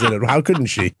 Travolta's in it. How couldn't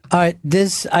she? All right,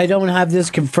 I don't have this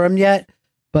confirmed yet,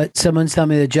 but someone's telling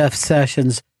me that Jeff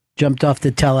Sessions jumped off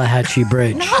the Tallahatchie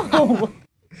Bridge. No.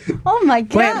 Oh my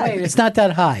God. Wait, it's not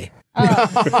that high.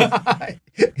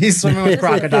 He's swimming with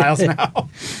crocodiles now.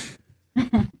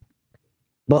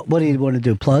 But what do you want to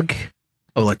do? Plug?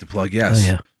 I would like to plug, yes. Oh,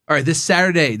 yeah. All right, this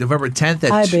Saturday, November 10th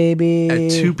Hi, baby.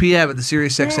 at 2 p.m. at the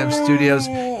SiriusXM studios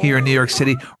here in New York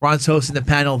City. Ron's hosting the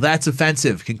panel, That's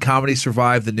Offensive. Can Comedy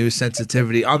Survive the New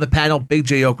Sensitivity? On the panel, Big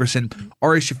J. Okerson,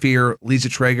 Ari Shafir, Lisa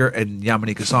Traeger, and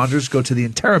Yamanika Saunders. Go to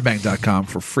theinterrobang.com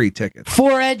for free tickets.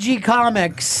 4 Edgy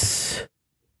Comics.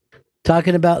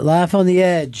 Talking about Laugh on the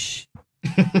Edge.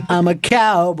 I'm a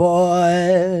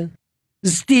cowboy.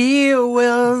 Steel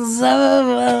wheels.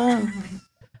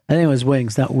 I think it was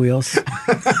Wings, not Wheels.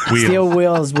 Steel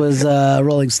Wheels was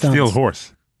Rolling Stones. Steel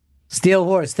Horse. Steel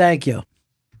Horse, thank you.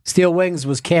 Steel Wings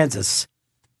was Kansas.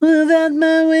 Without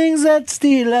my wings that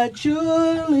steel, I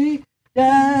surely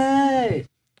die.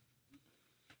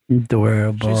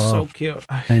 Adorable. She's so cute.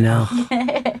 I know.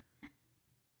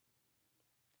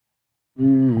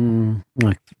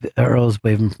 Look, Earl's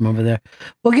waving from over there.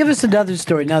 Well, give us another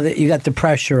story now that you got the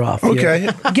pressure off. Okay.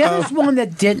 Give us one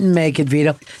that didn't make it,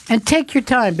 Vito. And take your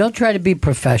time. Don't try to be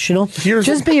professional.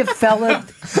 Just be a fella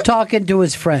talking to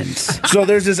his friends. So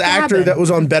there's this actor that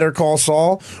was on Better Call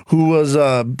Saul who was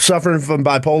suffering from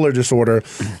bipolar disorder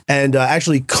and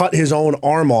actually cut his own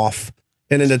arm off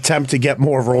in an attempt to get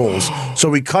more roles.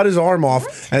 So he cut his arm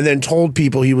off and then told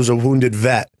people he was a wounded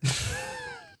vet.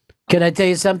 Can I tell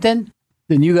you something?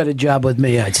 Then you got a job with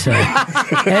me, I'd say.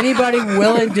 Anybody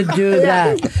willing to do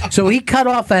that? So he cut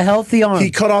off a healthy arm.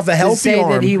 He cut off a healthy arm. To say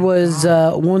arm. that he was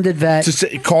a wounded vet.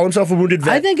 To call himself a wounded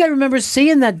vet. I think I remember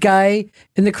seeing that guy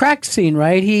in the crack scene,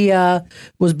 right? He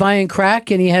was buying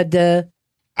crack and he had the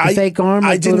fake arm.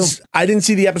 I didn't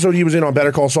see the episode he was in on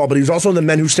Better Call Saul, but he was also in The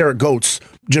Men Who Stare at Goats.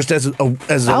 Just as that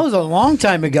was a long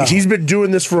time ago. He's been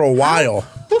doing this for a while.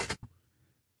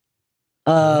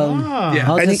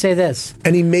 I'll just say this.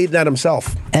 And he made that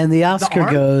himself. And the Oscar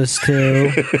goes to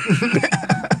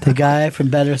the guy from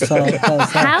Better Saul.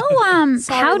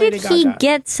 How did he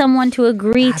get someone to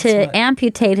agree to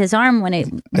amputate his arm when it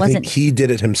wasn't? I think he did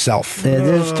it himself. Yeah,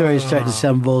 this story's starting to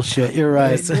sound bullshit. You're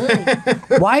right.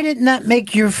 Why didn't that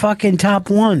make your fucking top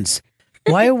ones?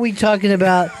 Why are we talking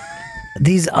about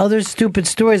these other stupid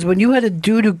stories when you had a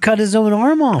dude who cut his own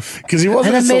arm off? Because he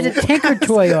wasn't. And made a Tinker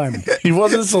Toy arm. He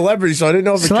wasn't a celebrity, so I didn't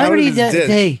know if it counted as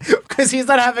dish. Because he's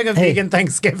not having a vegan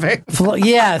Thanksgiving.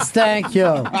 Yes, thank you.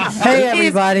 Hey,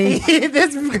 everybody.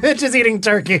 This bitch is eating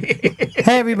turkey.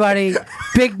 Hey, everybody.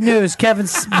 Big news. Kevin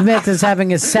Smith is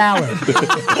having a salad.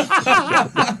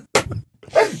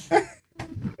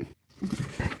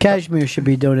 Kashmir should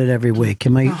be doing it every week.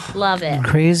 Am I Love it.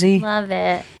 Crazy? Love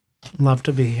it. Love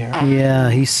to be here.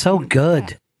 Yeah, he's so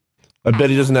good. I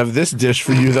bet he doesn't have this dish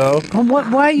for you, though. Well,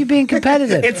 why are you being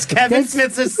competitive? It's Kevin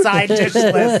Smith's side dish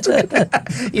list.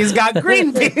 He's got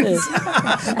green beans,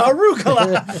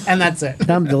 arugula, and that's it.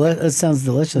 It sounds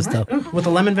delicious, though. With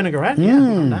a lemon vinaigrette?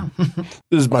 Yeah.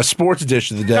 This is my sports dish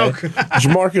of the day.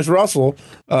 Jamarcus Russell,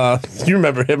 you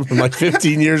remember him from like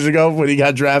 15 years ago when he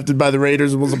got drafted by the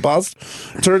Raiders and was a bust?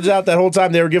 Turns out that whole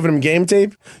time they were giving him game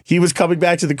tape. He was coming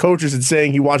back to the coaches and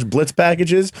saying he watched blitz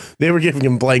packages. They were giving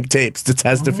him blank tapes to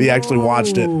test if he actually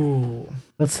watched it.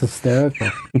 That's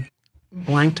hysterical.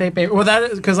 Blank tape. Well, that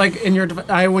is because, like,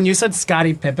 when you said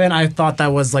Scottie Pippen, I thought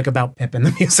that was like about Pippen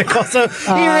the musical. So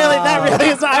that really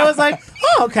is. I was like,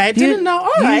 Oh, okay. Didn't know.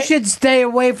 All right. You should stay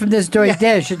away from this during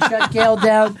dinner. Should shut Gail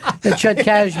down and shut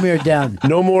Cashmere down.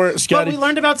 No more But Scotty. we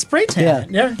learned about spray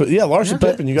tan. Yeah. But yeah, Larson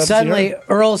Pippen, you got Suddenly, to see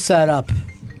Earl sat up.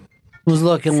 Was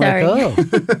looking Sorry. like,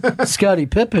 oh, Scotty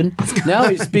Pippen. Now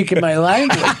he's speaking my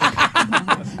language.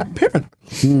 Pippen.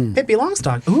 Pippi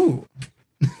Longstock. Ooh.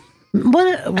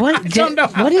 What don't know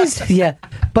how what is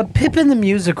but Pippin the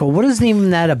musical, what is even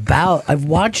that about? I've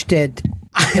watched it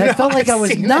and I felt like I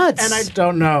was seen it, nuts. and I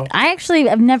don't know. I actually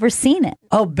have never seen it.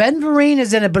 Oh, Ben Vereen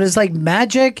is in it, but it's like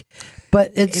magic,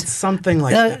 but It's something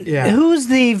like that. Yeah. Who's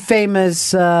the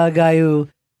famous guy who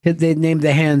they named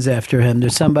the hands after him?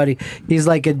 There's somebody, he's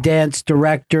like a dance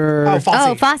director. Oh, Fosse.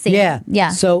 Oh, Fosse. Yeah. Yeah.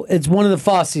 So it's one of the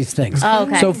Fosse's things. Oh,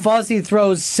 okay. So Fosse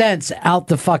throws sense out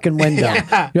the fucking window. You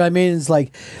know what I mean? It's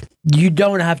like you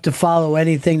don't have to follow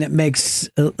anything that makes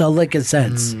a lick of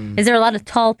sense. Is there a lot of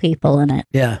tall people in it?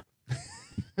 Yeah.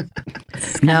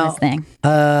 Kind Now, of thing.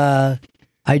 I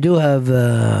do have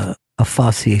a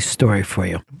Fosse story for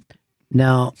you.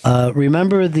 Now,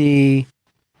 remember the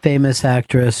famous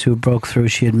actress who broke through?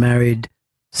 She had married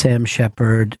Sam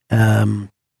Shepard, and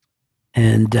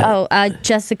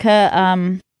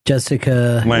Jessica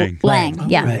Jessica Lang.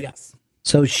 Yeah. Right. Yes.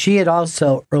 So she had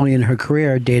also, early in her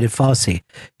career, dated Fosse.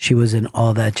 She was in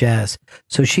All That Jazz.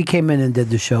 So she came in and did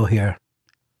the show here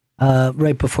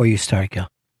right before you start, Gil.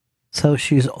 So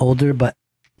she's older, but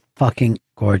fucking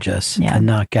gorgeous. Yeah. A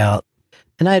knockout.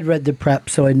 And I had read the prep,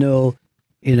 so I know,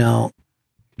 the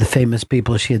famous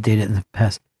people she had dated in the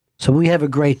past. So we have a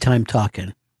great time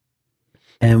talking.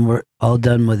 And we're all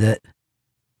done with it.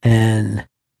 And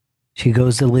she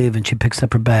goes to leave and she picks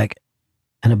up her bag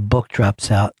and a book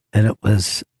drops out. And it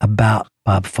was about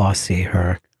Bob Fosse,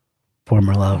 her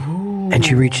former love. And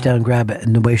she reached down and grabbed it.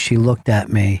 And the way she looked at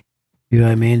me, you know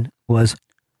what I mean, was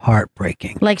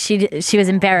heartbreaking. Like she was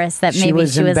embarrassed that She maybe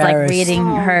was she was like embarrassed. reading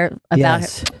her about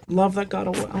Yes. her. Love that got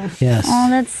away. Yes. Oh,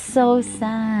 that's so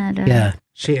sad. Yeah.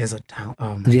 She is a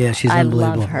talent. Yeah, she's I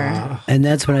unbelievable. love her. And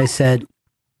that's when I said,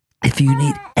 if you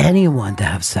need anyone to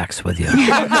have sex with you,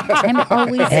 I'm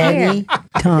always here. any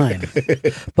time.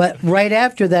 But right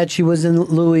after that, she was in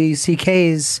Louis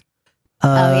C.K.'s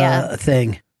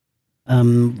thing.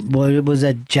 What was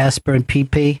that? Jasper and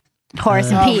PP?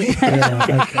 Horace and Pete. Yeah,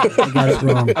 I got it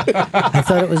wrong. I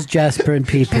thought it was Jasper and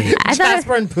PP.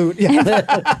 Jasper and Poot. Yeah.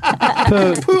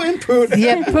 Poot. Poot and Poot.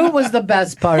 Yeah, Poot was the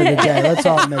best part of the day. Let's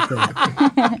all admit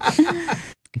that.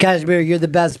 Kashmir, you're the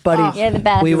best, buddy. You're the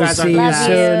best. We will guys are see the you best.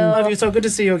 soon. Love you. So good to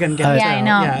see you again. Yeah, I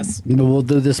know. Yes. We'll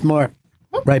do this more.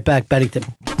 Right back, Bennington.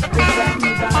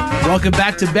 Welcome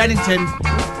back to Bennington.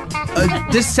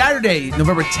 This Saturday,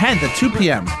 November 10th at 2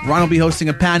 p.m., Ron will be hosting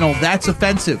a panel, That's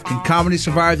Offensive. Can Comedy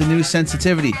Survive the New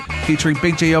Sensitivity? Featuring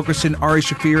Big J. Okerson, Ari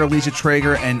Shafir, Lisa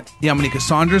Traeger, and Yamanika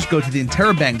Saunders. Go to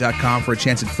theinterrobang.com for a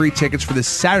chance at free tickets for this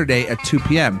Saturday at 2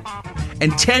 p.m.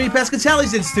 And Tammy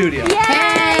Pescatelli's in studio.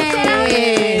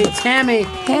 Hey, Tammy.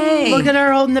 Hey. Look at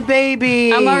her holding the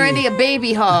baby. I'm already a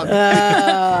baby hog.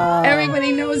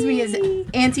 Everybody knows me as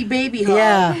Auntie Baby Hog.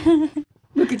 Yeah.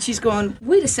 Look at she's going,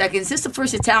 wait a second, is this the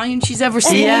first Italian she's ever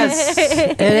seen? Yes,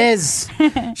 it is.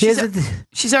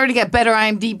 She's already got better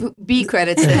IMDb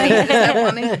credits than me. Isn't that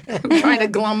funny? I'm trying to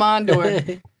glom onto her.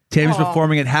 Tammy's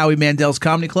performing at Howie Mandel's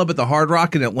Comedy Club at the Hard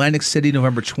Rock in Atlantic City,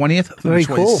 November 20th through Very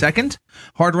the cool. 22nd.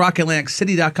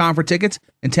 HardRockAtlanticCity.com for tickets.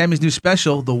 And Tammy's new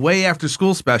special, the Way After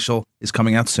School special, is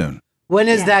coming out soon. When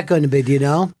is that going to be? Do you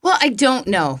know? Well, I don't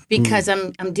know because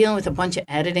I'm dealing with a bunch of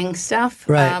editing stuff,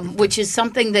 Right. Which is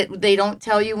something that they don't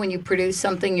tell you when you produce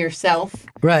something yourself.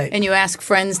 Right. And you ask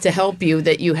friends to help you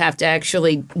that you have to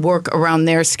actually work around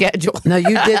their schedule. Now,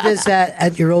 you did this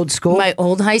at your old school? My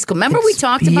old high school. Remember we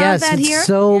talked about yes, that it's here?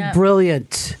 so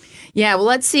brilliant. Yeah, well,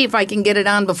 let's see if I can get it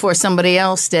on before somebody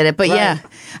else did it. But yeah,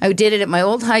 I did it at my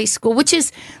old high school, which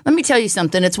is, let me tell you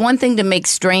something. It's one thing to make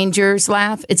strangers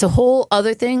laugh. It's a whole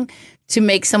other thing to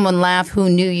make someone laugh who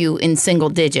knew you in single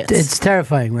digits. It's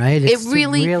terrifying, right? It's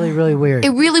really weird. It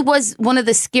really was one of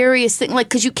the scariest things, like,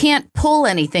 because you can't pull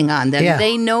anything on them. Yeah.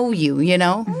 They know you, you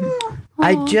know?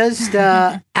 I just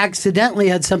accidentally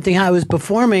had something. I was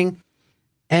performing,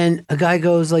 and a guy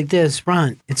goes like this,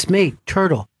 Ron, it's me,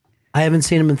 Turtle. I haven't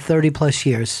seen him in 30 plus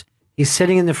years. He's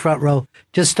sitting in the front row,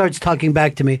 just starts talking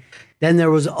back to me. Then there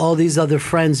was all these other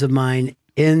friends of mine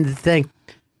in the thing.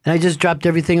 And I just dropped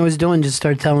everything I was doing, just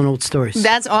started telling old stories.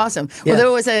 That's awesome. Yeah. Well,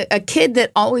 there was a kid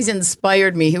that always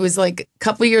inspired me. He was like a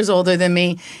couple years older than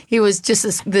me. He was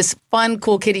just this fun,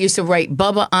 cool kid. He used to write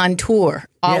Bubba on tour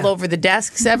all over the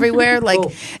desks everywhere. Like,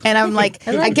 and I'm like,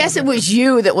 I guess it was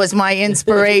you that was my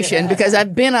inspiration because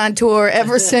I've been on tour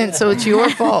ever since. So it's your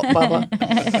fault,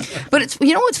 Bubba. But it's,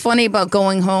 you know what's funny about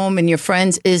going home and your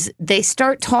friends is they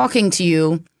start talking to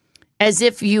you as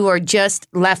if you are just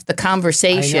left the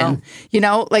conversation. You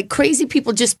know, like crazy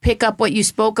people just pick up what you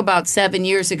spoke about 7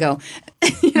 years ago.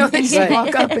 You know, they just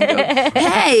walk up and go,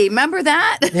 hey, remember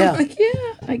that? Yeah. I'm like,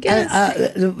 yeah, I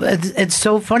guess. It's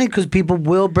so funny because people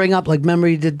will bring up, like, remember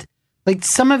you did, like,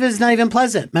 some of it's not even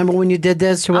pleasant. Remember when you did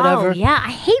this or whatever? Oh, yeah. I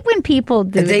hate when people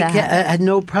do they that. had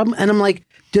no problem. And I'm like,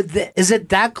 is it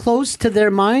that close to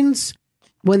their minds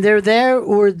when they're there,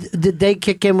 or did they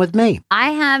kick in with me? I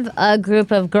have a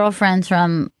group of girlfriends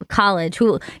from college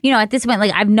who, you know, at this point,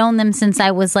 like, I've known them since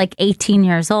I was like 18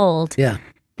 years old. Yeah.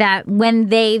 That when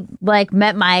they like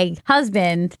met my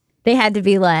husband, they had to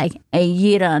be like, hey,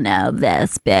 you don't know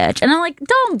this bitch. And I'm like,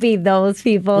 don't be those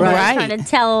people who are trying to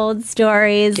tell old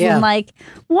stories. Yeah. And like,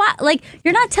 what? Like,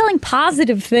 you're not telling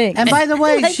positive things. And by the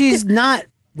way, Like, she's not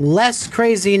less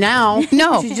crazy now.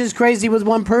 No. She's just crazy with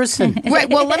one person. Right.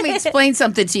 Well, let me explain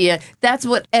something to you. That's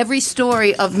what every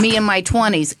story of me in my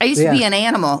 20s. I used to be an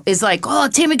animal. Is like, oh,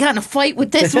 Tammy got in a fight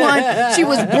with this one. She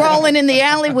was brawling in the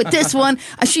alley with this one.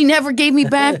 She never gave me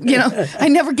back, you know, I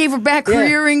never gave her back her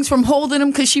earrings from holding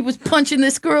them because she was punching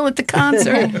this girl at the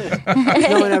concert.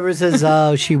 No one ever says,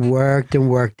 oh, she worked and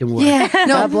worked and worked. Yeah.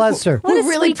 No, God bless her. We're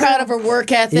really proud of her work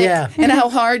ethic and how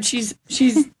hard she's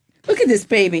look at this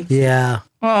baby. Yeah.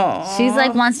 Oh, she's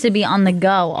like wants to be on the go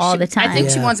all the time. I think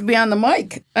she wants to be on the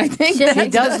mic. I think She She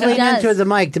does lean into the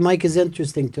mic. The mic is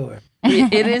interesting to her.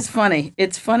 It is funny.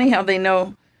 It's funny how they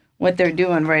know what they're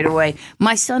doing right away.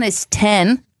 My son is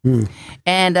 10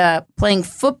 and playing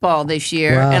football this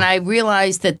year, Wow. and I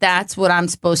realized that that's what I'm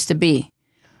supposed to be.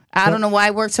 I don't know why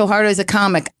I worked so hard as a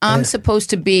comic. I'm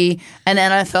supposed to be an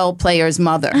NFL player's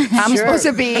mother. I'm supposed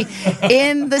to be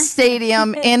in the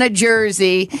stadium in a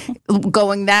jersey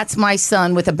going, that's my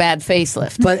son with a bad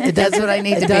facelift. But that's what I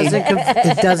need to be.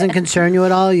 It doesn't concern you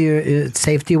at all?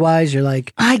 Safety wise, you're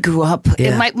like, I grew up.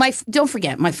 Yeah. My don't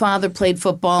forget, my father played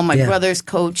football. My Yeah. brothers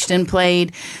coached and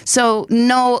played. So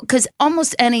no, because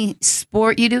almost any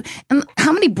sport you do, and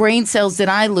how many brain cells did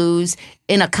I lose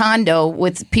in a condo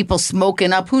with people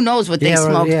smoking up? Who knows what they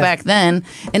smoked back then?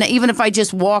 And even if I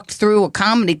just walked through a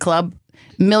comedy club,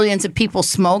 millions of people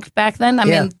smoked back then. I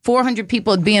mean, 400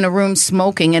 people would be in a room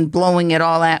smoking and blowing it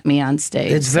all at me on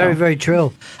stage. it's very, very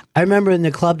true. I remember in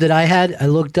the club that I had, I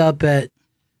looked up at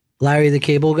Larry the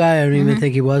Cable Guy. I don't even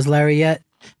think he was Larry yet.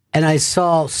 And I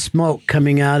saw smoke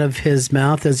coming out of his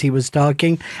mouth as he was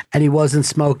talking, and he wasn't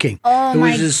smoking. Oh, there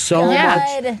my was just so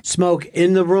God. much smoke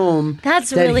in the room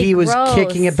That's that really he was gross.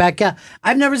 kicking it back out.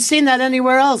 I've never seen that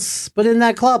anywhere else but in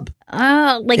that club.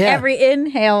 Oh, like Yeah. every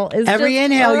inhale is Every just,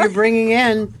 inhale you're bringing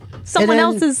in. someone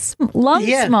and then- else's lung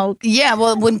smoke. Yeah,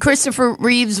 well, when Christopher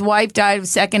Reeve's wife died of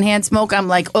secondhand smoke, I'm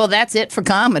like, oh, that's it for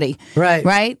comedy. Right.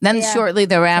 Right? Then shortly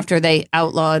thereafter, they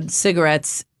outlawed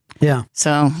cigarettes. Yeah.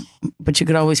 So, but you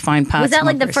could always find pot Was that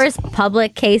like the smokers. first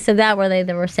public case of that where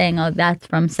they were saying, oh, that's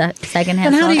from secondhand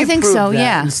And how do smoke? you I think prove so, that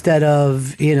yeah. Instead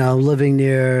of, living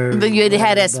near... But you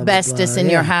had blah, asbestos blah, in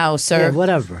yeah. your house or Yeah,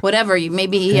 whatever. Whatever.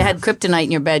 Maybe you had kryptonite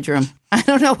in your bedroom. I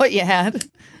don't know what you had.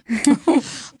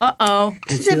 Uh-oh.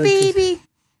 It's a baby.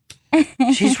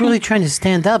 She's really trying to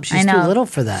stand up. She's too little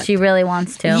for that. She really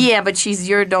wants to. Yeah, but she's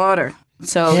your daughter.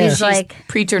 So Yeah. she's like-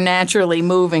 preternaturally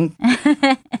moving.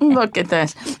 Look at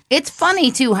this. It's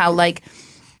funny, too, how, like,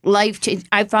 life changed.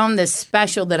 I found this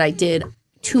special that I did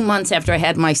 2 months after I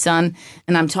had my son,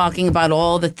 and I'm talking about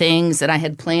all the things that I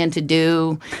had planned to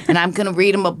do, and I'm going to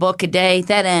read him a book a day.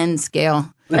 That ends,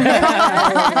 Gail.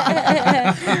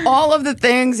 All of the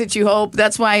things that you hope.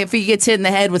 That's why if he gets hit in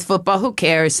the head with football, who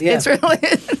cares? Yeah. It's really...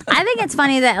 I think it's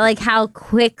funny that like how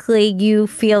quickly you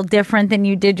feel different than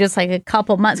you did just like a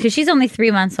couple months because she's only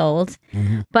 3 months old.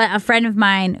 But a friend of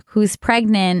mine who's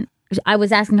pregnant, I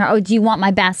was asking her, oh, do you want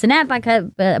my bassinet? Because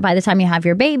by the time you have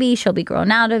your baby, she'll be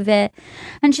grown out of it.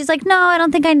 And she's like, no, I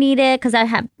don't think I need it because I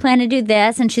have plan to do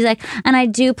this. And she's like, and I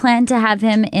do plan to have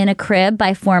him in a crib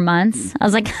by 4 months. I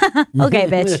was like, okay,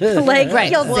 bitch.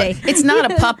 Like, you'll see. It's not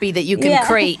a puppy that you can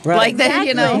crate like that,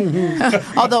 you know.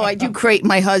 Although I do crate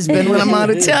my husband when I'm out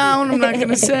of town. I'm not going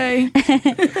to say.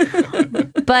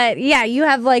 But yeah, you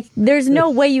have like, there's no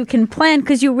way you can plan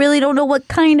because you really don't know what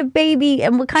kind of baby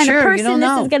and what kind of Sure, you person don't this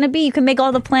know. is going to be. You can make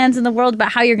all the plans in the world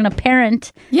about how you're going to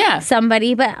parent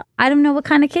somebody, but I don't know what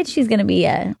kind of kid she's going to be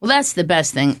yet. Well, that's the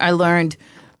best thing I learned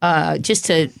just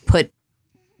to put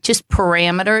just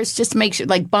parameters, just to make sure,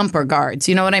 like bumper guards.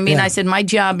 You know what I mean? Yeah. I said, my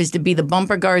job is to be the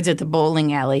bumper guards at the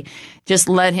bowling alley. Just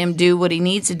let him do what he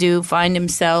needs to do, find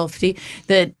himself.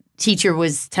 The teacher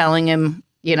was telling him,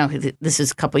 you know, this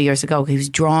is a couple of years ago, he was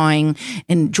doodling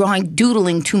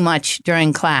too much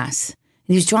during class.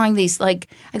 He was drawing these, like,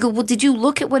 I go, well, did you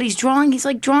look at what he's drawing? He's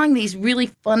like drawing these really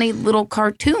funny little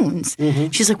cartoons.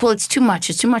 She's like, well, it's too much.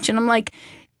 It's too much. And I'm like,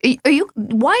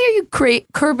 why are you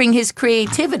curbing his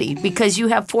creativity? Because you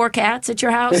have 4 cats at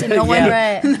your house and no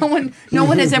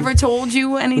one has ever told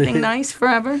you anything nice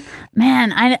forever?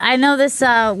 Man, I know this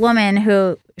woman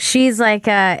who, she's like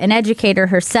an educator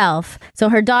herself. So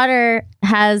her daughter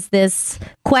has this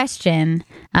question,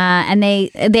 and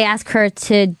they ask her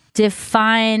to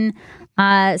define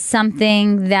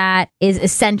something that is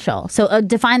essential. So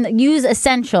use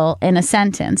essential in a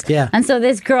sentence. Yeah. And so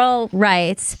this girl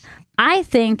writes, I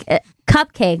think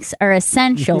cupcakes are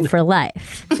essential for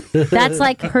life. That's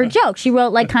like her joke. She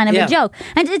wrote like kind of a joke.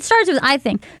 And it starts with, I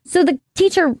think. So the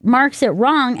teacher marks it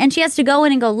wrong and she has to go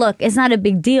in and go, look, it's not a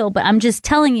big deal, but I'm just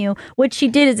telling you what she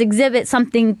did is exhibit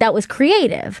something that was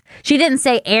creative. She didn't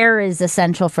say air is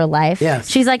essential for life. Yes.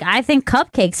 She's like, I think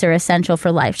cupcakes are essential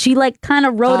for life. She like kind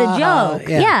of wrote a joke.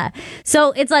 Yeah.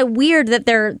 So it's like weird that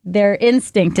their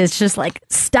instinct is just like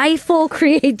stifle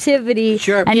creativity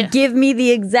and give me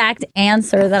the exact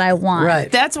answer that I want.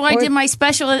 Right. That's why I did my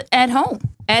special at home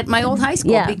at my old high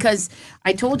school, because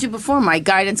I told you before, my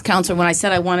guidance counselor, when I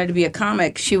said I wanted to be a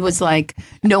comic, she was like,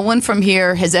 no one from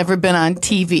here has ever been on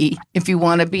TV. If you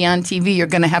want to be on TV, you're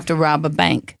going to have to rob a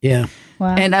bank. Yeah.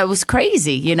 Wow. And I was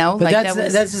crazy, you know? But like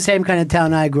that's the same kind of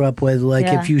town I grew up with. Like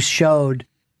if you showed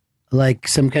like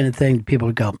some kind of thing, people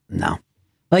would go, no.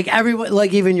 Like everyone,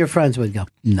 like even your friends would go,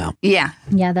 no. Yeah.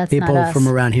 Yeah, that's people not us. from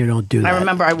around here don't do that. I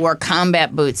remember I wore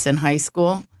combat boots in high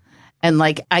school. And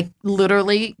like I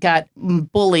literally got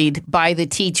bullied by the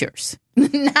teachers,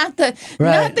 not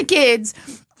the kids,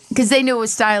 because they knew it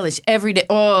was stylish every day.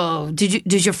 Oh,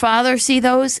 did your father see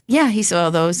those? Yeah, he saw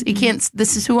those. He can't.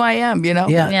 This is who I am, you know.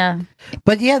 Yeah.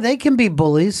 But yeah, they can be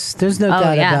bullies. There's no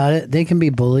doubt about it. They can be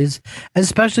bullies,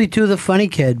 especially to the funny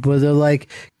kid, where they're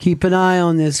like, keep an eye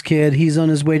on this kid. He's on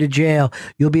his way to jail.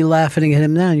 You'll be laughing at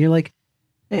him now. And you're like,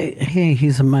 hey,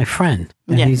 he's my friend.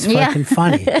 And he's fucking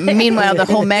funny. Meanwhile, the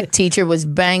home ec teacher was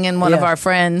banging one of our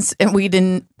friends, and we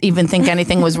didn't even think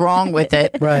anything was wrong with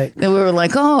it. Right. And we were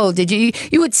like, oh, did you?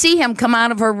 You would see him come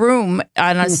out of her room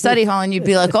on a study hall, and you'd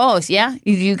be like, oh, yeah,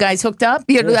 you guys hooked up?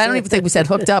 I don't even think we said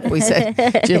hooked up. We said,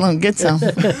 Jalen, get some.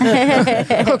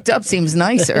 Hooked up seems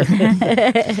nicer.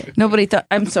 Nobody thought,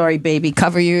 I'm sorry, baby,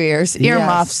 cover your ears.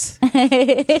 Earmuffs.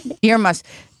 Earmuffs.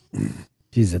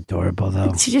 She's adorable,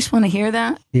 though. Did you just want to hear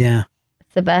that? Yeah.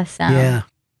 It's the best sound. Yeah.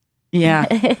 Yeah.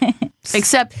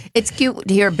 Except it's cute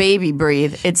to hear a baby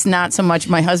breathe. It's not so much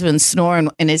my husband snoring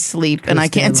in his sleep, and I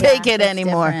can't take it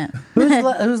anymore.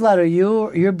 Who's louder,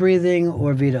 your breathing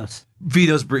or Vito's?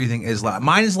 Vito's breathing is loud.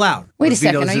 Mine is loud. Wait a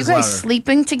second. Are you guys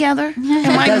sleeping together?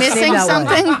 Am I missing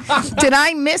something? Did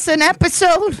I miss an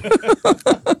episode?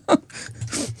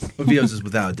 But Vito's is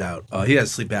without a doubt. He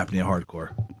has sleep apnea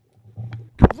hardcore.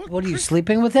 What are you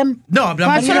sleeping with him? No, I'm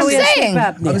That's what I'm saying.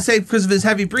 I'm saying because of his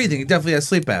heavy breathing, he definitely has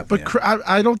sleep apnea. But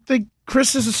I don't think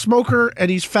Chris is a smoker,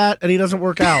 and he's fat, and he doesn't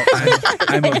work out.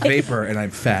 I'm a vapor, and I'm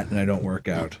fat, and I don't work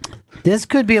out. This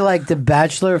could be like The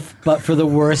Bachelor, but for the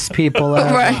worst people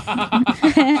ever. Right.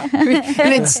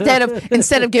 And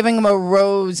instead of giving him a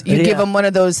rose, you give him one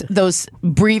of those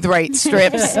breathe right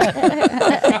strips.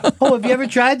 Oh, have you ever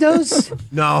tried those?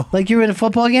 No. Like you were in a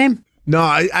football game? No,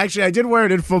 I did wear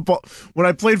it in football. When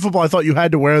I played football, I thought you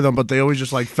had to wear them, but they always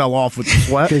just like fell off with the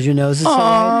sweat. Because your nose is so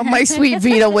Oh, my sweet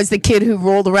Vito was the kid who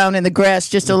rolled around in the grass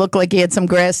just to look like he had some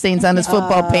grass stains on his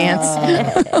football pants.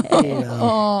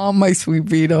 Oh, my sweet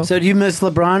Vito. So do you miss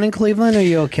LeBron in Cleveland, or are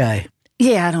you okay?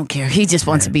 Yeah, I don't care. He just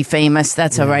wants to be famous.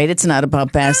 That's all right. It's not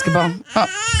about basketball.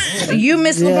 Oh, you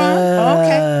miss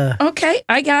LeBron? Okay,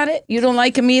 I got it. You don't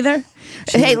like him either?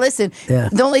 Hey, listen,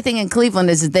 the only thing in Cleveland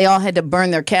is that they all had to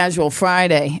burn their casual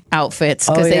Friday outfits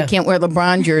because they can't wear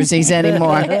LeBron jerseys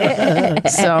anymore.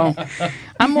 So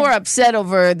I'm more upset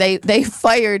over they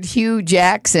fired Hugh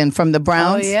Jackson from the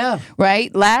Browns. Oh, yeah.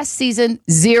 Right? Last season,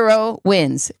 0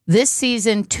 wins. This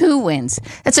season, 2 wins.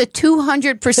 That's a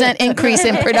 200% increase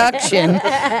in production.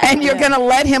 And you're going to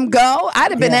let him go?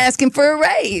 I'd have been asking for a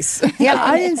raise. Yeah,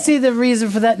 I didn't see the reason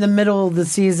for that in the middle of the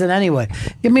season anyway.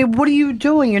 I mean, what are you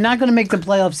doing? You're not going to make the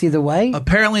playoffs either way.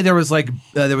 Apparently, there was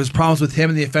problems with him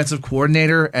and the offensive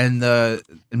coordinator, and the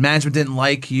management didn't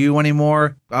like you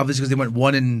anymore. Obviously, because they went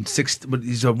 1-6.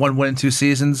 He's 1 win in 2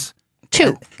 seasons.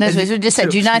 Two. That's what you just said.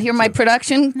 Did you not hear my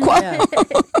production quote?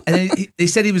 And then they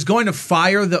said he was going to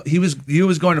fire he was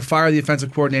going to fire the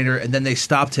offensive coordinator, and then they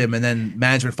stopped him, and then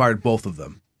management fired both of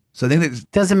them. So I think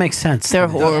that doesn't make sense. They're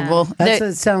horrible.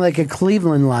 That sounds like a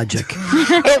Cleveland logic.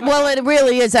 It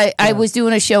really is. I was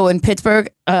doing a show in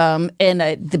Pittsburgh, and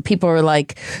the people were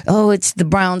like, "Oh, it's the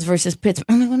Browns versus Pittsburgh."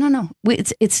 I'm like, no.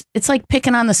 It's like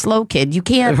picking on the slow kid. You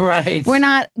can't. Right. We're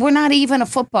not even a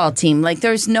football team. Like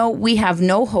we have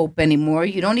no hope anymore.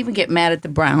 You don't even get mad at the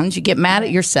Browns. You get mad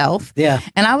at yourself. Yeah.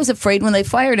 And I was afraid when they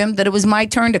fired him that it was my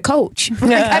turn to coach.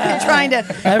 Like, I've been trying to.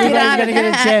 Everybody's going to get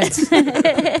a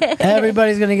chance.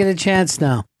 Everybody's going to get a chance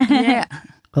now. Yeah.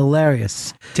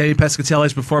 Hilarious. Teddy Pescatelli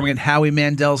is performing at Howie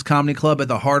Mandel's Comedy Club at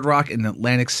the Hard Rock in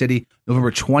Atlantic City,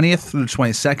 November 20th through the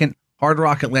 22nd.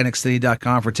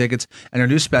 HardRockAtlanticCity.com for tickets. And our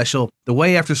new special, The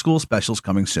Way After School special, is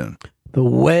coming soon. The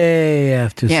Way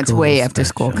After School. Yeah, it's way after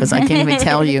school because I can't even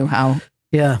tell you how.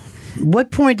 Yeah.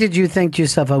 What point did you think to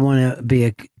yourself, I want to be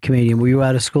a comedian? Were you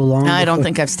out of school long? I don't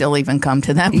think I've still even come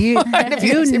to that point.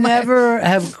 You never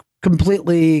have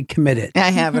completely committed.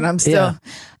 I haven't. I'm still. Yeah.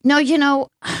 No,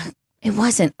 it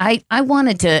wasn't. I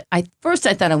wanted to. First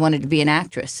I thought I wanted to be an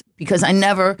actress because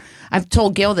I've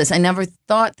told Gail this. I never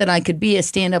thought that I could be a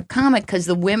stand-up comic because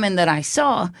the women that I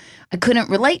saw, I couldn't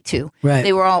relate to. Right.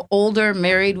 They were all older,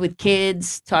 married with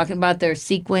kids, talking about their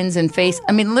sequins and face.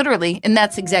 I mean, literally, and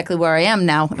that's exactly where I am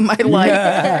now in my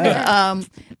life.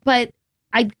 But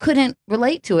I couldn't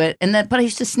relate to it, but I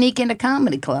used to sneak into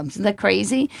comedy clubs. Isn't that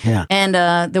crazy? Yeah. And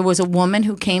there was a woman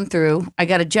who came through. I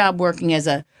got a job working as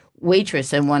a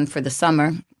waitress in one for the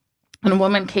summer, and a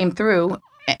woman came through,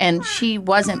 and she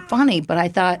wasn't funny, but I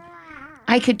thought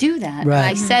I could do that. Right. And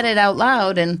I said it out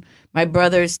loud, and my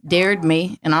brothers dared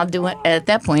me, and I'll do it at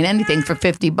that point anything for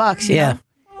 $50. You know?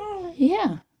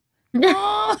 Yeah.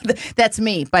 Oh, that's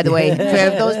me, by the way.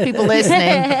 For those people listening,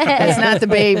 that's not the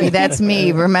baby. That's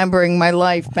me remembering my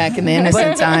life back in the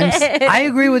innocent times. I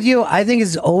agree with you. I think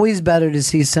it's always better to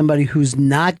see somebody who's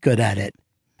not good at it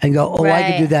and go, oh, I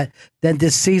could do that, than to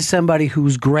see somebody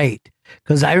who's great.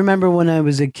 Because I remember when I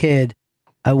was a kid,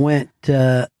 I went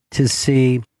to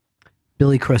see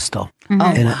Billy Crystal in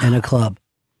a club.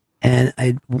 And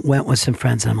I went with some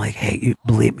friends, and I'm like, hey, you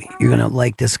believe me, you're going to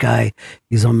like this guy.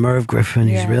 He's on Merv Griffin.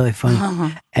 He's really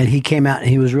funny. And he came out, and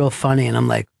he was real funny. And I'm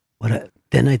like,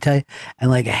 didn't I tell you? And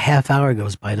like a half hour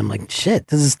goes by, and I'm like, shit,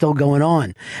 this is still going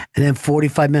on. And then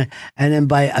 45 minutes. And then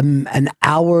by an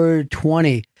hour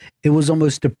 20, it was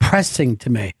almost depressing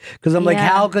to me. Because I'm like,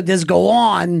 how could this go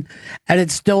on? And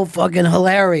it's still fucking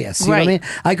hilarious. You know what I mean?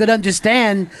 I could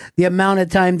understand the amount of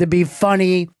time to be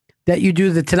funny that you do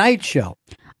the Tonight Show.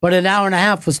 But an hour and a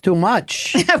half was too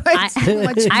much.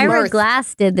 Ira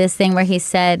Glass did this thing where he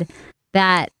said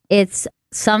that it's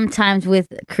sometimes with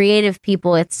creative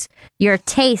people, it's your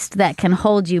taste that can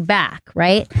hold you back,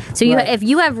 right? So if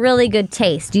you have really good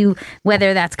taste,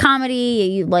 whether that's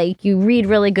comedy, you read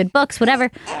really good books, whatever,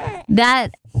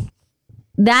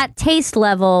 that taste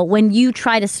level, when you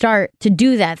try to start to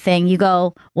do that thing, you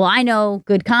go, well, I know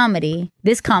good comedy.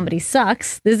 This comedy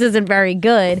sucks. This isn't very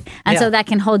good. And so that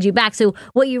can hold you back. So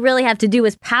what you really have to do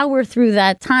is power through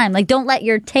that time. Like, don't let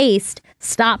your taste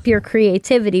stop your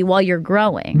creativity while you're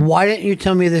growing. Why didn't you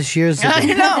tell me this years ago? I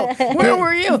know. Where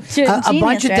were you? A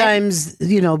bunch of times,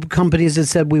 companies have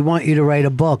said, we want you to write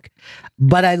a book.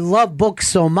 But I love books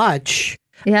so much.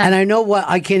 Yeah. And I know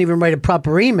I can't even write a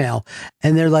proper email.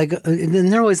 And they're like,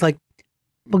 and they're always like,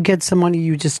 well, get somebody,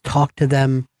 you just talk to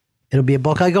them. It'll be a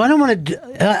book. I go, I don't want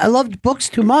to, I love books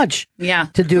too much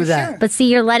to do that. Sure. But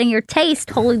see, you're letting your taste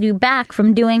hold you back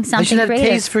from doing something I should have creative.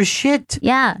 taste for shit.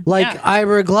 Yeah. Like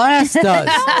Ira Glass does.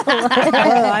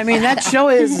 I mean, that show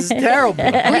is terrible.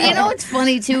 Well, you know what's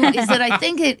funny, too, is that I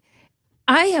think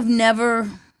I've never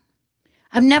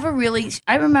really.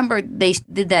 I remember they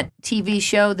did that TV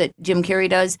show that Jim Carrey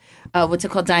does. What's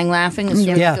it called? Dying Laughing. It's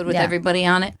really good with everybody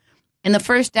on it. And the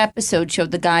first episode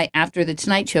showed the guy after the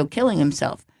Tonight Show killing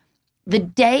himself. The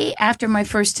day after my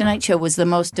first Tonight Show was the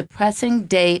most depressing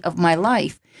day of my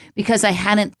life because I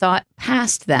hadn't thought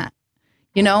past that.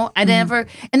 I never.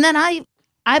 And then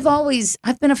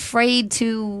I've been afraid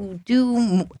to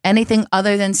do anything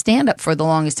other than stand up for the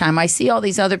longest time. I see all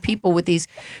these other people with these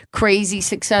crazy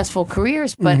successful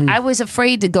careers, but I was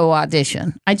afraid to go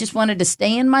audition. I just wanted to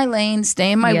stay in my lane,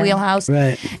 stay in my wheelhouse.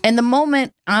 Right. And the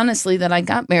moment, honestly, that I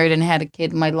got married and had a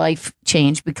kid, my life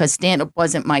changed because stand up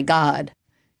wasn't my God.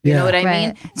 You know what I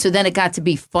mean? So then it got to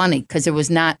be funny because there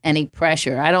was not any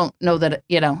pressure. I don't know that,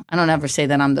 I don't ever say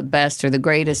that I'm the best or the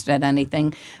greatest at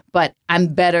anything, but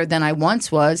I'm better than I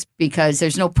once was because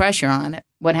there's no pressure on it.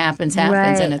 What happens,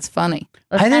 and it's funny.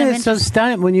 I think it's so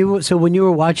stunning when you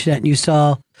were watching that and you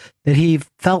saw that he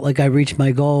felt like I reached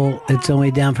my goal. It's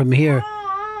only down from here.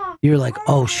 You're like,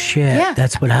 oh shit,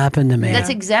 that's what happened to me. That's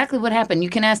exactly what happened.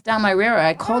 You can ask Don Myrera.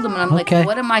 I called him and I'm like,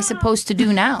 what am I supposed to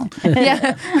do now?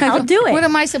 I'll do it. What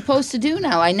am I supposed to do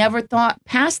now? I never thought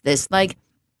past this. Like,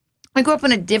 I grew up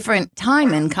in a different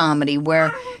time in comedy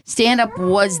where stand-up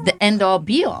was the end-all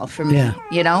be-all for me,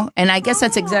 you know? And I guess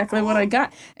that's exactly what I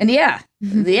got. And I'm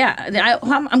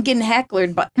getting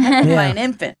heckled by an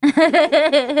infant.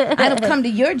 I don't come to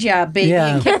your job, baby,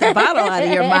 and kick the bottle out of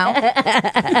your mouth.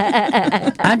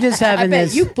 I'm just having I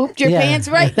bet you pooped your pants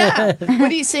right now.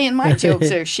 What are you saying my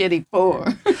jokes are shitty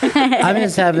for? I'm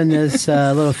just having this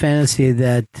little fantasy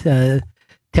that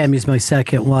Tammy's my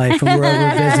second wife, and we're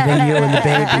over visiting you and the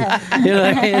baby. You know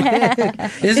what I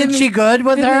mean? Isn't she good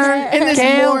with her?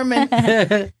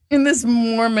 In this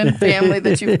Mormon family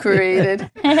that you've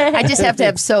created. I just have to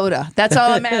have soda. That's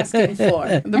all I'm asking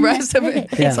for. The rest of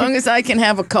it, as long as I can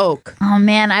have a Coke. Oh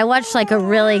man, I watched like a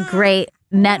really great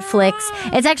Netflix.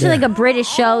 It's actually like a British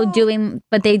show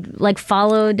but they like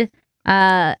followed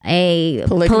a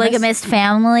polygamist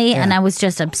family, and I was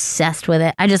just obsessed with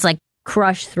it. I just like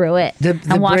crushed through it.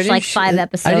 I watched like 5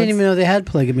 episodes. I didn't even know they had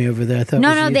polygamy over there. I thought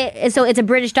so it's a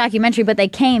British documentary, but they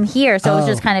came here, so it was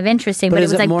just kind of interesting. But it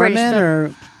was like Mormon British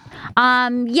or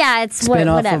it's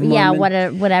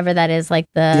whatever that is, like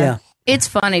the It's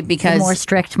funny because the more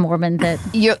strict Mormon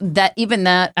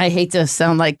that I hate to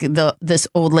sound like this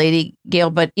old lady,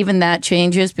 Gail, but even that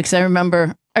changes because I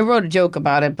remember I wrote a joke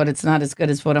about it, but it's not as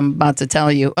good as what I'm about to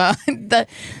tell you. That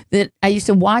I used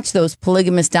to watch those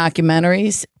polygamous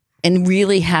documentaries and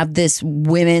really have this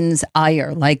women's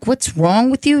ire. Like, what's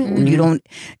wrong with you? You don't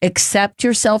accept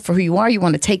yourself for who you are. You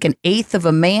want to take an eighth of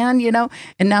a man, you know?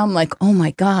 And now I'm like, oh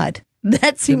my God,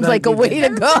 that seems like a way to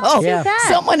go.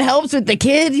 Someone helps with the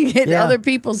kid, you get other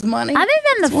people's money. Other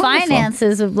than the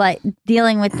finances of like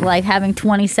dealing with like having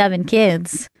 27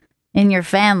 kids in your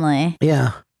family.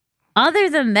 Yeah. Other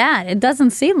than that, it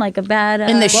doesn't seem like a bad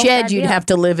in the shed you'd have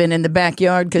to live in the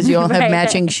backyard because you all have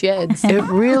matching sheds. It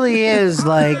really is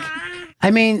like,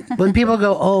 I mean, when people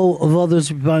go, oh, of all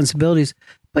those responsibilities,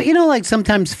 but you know, like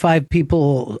sometimes 5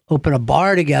 people open a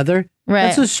bar together. Right.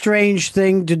 That's a strange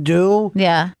thing to do.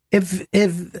 Yeah. If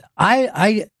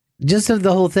I just of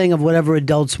the whole thing of whatever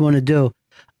adults want to do,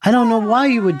 I don't know why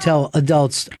you would tell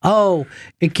adults, oh,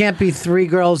 it can't be 3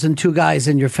 girls and 2 guys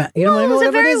in your family. You know what I mean?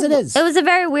 Whatever it is. It was a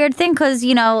very weird thing because,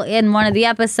 you know, in one of the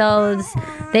episodes,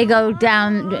 they go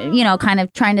down, you know, kind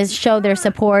of trying to show their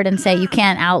support and say you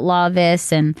can't outlaw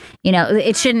this and, you know,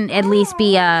 it shouldn't at least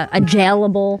be a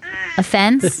jailable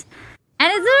offense.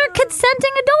 And they're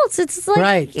consenting adults. It's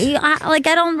like, I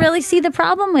don't really see the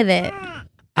problem with it.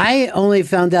 I only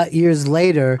found out years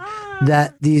later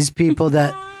that these people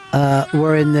that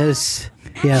were in this.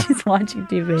 Yeah. She's watching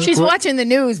TV. She's watching the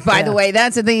news, by the way.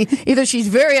 That's the thing. Either she's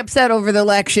very upset over the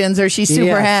elections or she's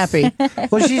super happy.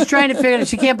 Well, she's trying to figure it out.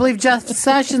 She can't believe Jeff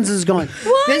Sessions is going.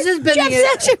 What? This has been Jeff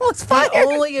Sessions was fired. The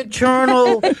only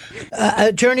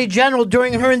attorney general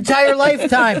during her entire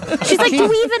lifetime. She's like, do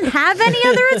we even have any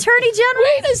other attorney general?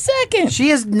 Wait a second. She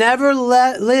has never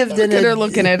lived in her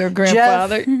looking at her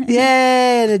grandfather.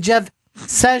 In a Jeff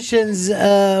Sessions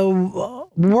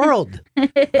world.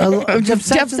 Jeff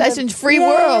Sessions free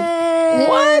world.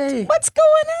 What? What's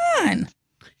going on?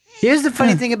 Here's the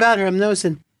funny thing about her. I'm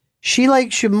noticing she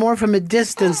likes you more from a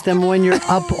distance than when you're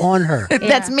up on her.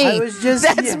 That's me.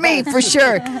 That's me for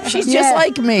sure. She's just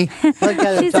like me.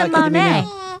 She's a mommy.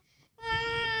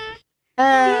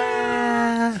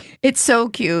 It's so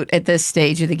cute at this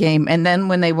stage of the game. And then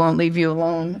when they won't leave you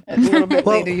alone a little bit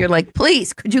later, you're like,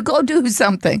 please, could you go do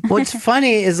something? What's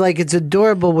funny is like it's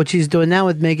adorable what she's doing now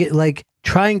with make it like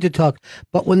trying to talk.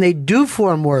 But when they do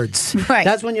form words,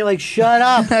 that's when you're like, shut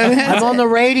up. I'm on the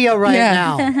radio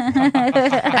now.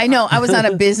 I know. I was on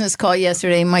a business call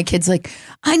yesterday and my kid's like,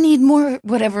 I need more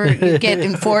whatever you get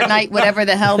in Fortnite, whatever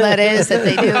the hell that is that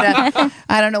they do.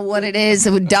 I don't know what it is.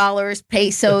 With dollars,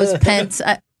 pesos, pence.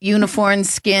 Uniform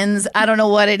skins. I don't know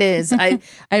what it is. I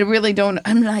really don't.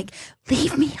 I'm like,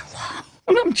 leave me alone.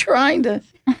 I'm trying to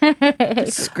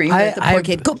scream at the poor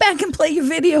kid. Go back and play your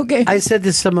video game. I said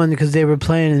to someone because they were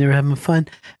playing and they were having fun.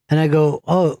 And I go,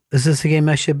 oh, is this a game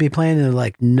I should be playing? And they're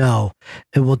like, no,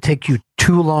 it will take you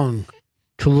too long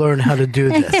to learn how to do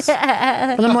this.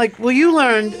 And I'm like, well, you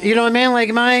learned, you know what I mean? Like,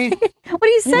 am I what are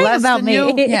you saying about me?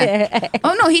 Yeah.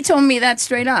 Oh, no, he told me that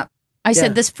straight up. I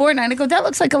said, this Fortnite. I go, that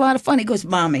looks like a lot of fun. He goes,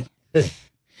 Mommy,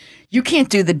 you can't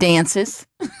do the dances.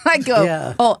 I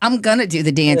go, oh, I'm going to do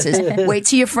the dances. Wait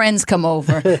till your friends come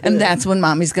over. And that's when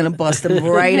Mommy's going to bust them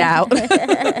right out.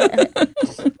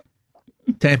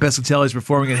 Tammy Pescatelli is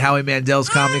performing at Howie Mandel's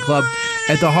Comedy Club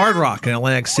at the Hard Rock in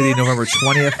Atlantic City, November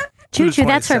 20th. Choo-choo,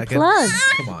 that's her plug.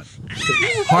 Come on.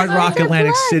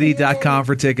 HardRockAtlanticCity.com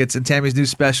for tickets. And Tammy's new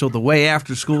special, The Way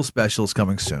After School Special, is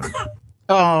coming soon.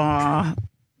 Oh.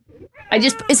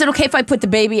 Is it okay if I put the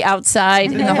baby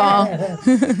outside in the hall?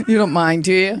 You don't mind,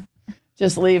 do you?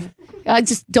 Just leave.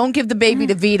 Just don't give the baby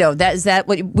to Vito. Is that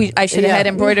what I should have had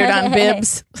embroidered on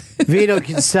bibs? Vito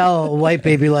can sell a white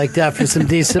baby like that for some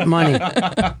decent money.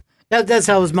 That's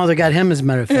how his mother got him, as a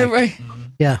matter of fact. Right.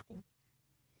 Yeah.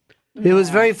 It was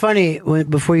very funny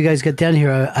before you guys got down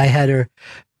here. I had her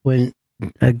when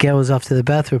Gail was off to the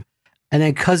bathroom, and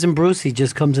then cousin Brucey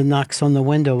just comes and knocks on the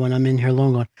window when I'm in here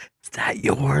alone. Going, "Is that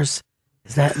yours?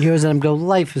 Is that yours?" And I'm going,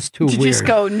 "Life is too weird." You just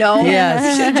go, "No." Yeah,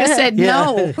 you should have just said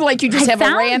no. Like you just have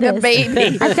a random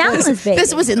baby. I found this baby.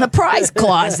 This was in the prize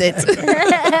closet.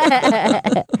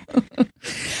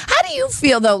 How do you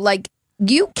feel though? Like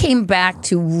you came back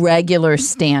to regular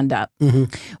stand-up, and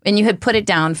you had put it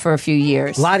down for a few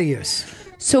years. A lot of years.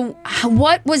 So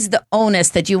what was the onus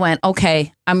that you went,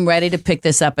 okay, I'm ready to pick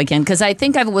this up again? Because I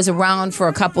think I was around for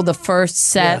a couple of the first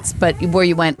sets, but where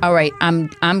you went, all right,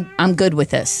 I'm good with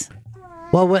this.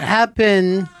 Well, what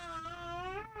happened,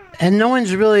 and no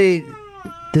one's really,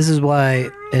 this is why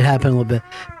it happened a little bit.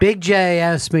 Big J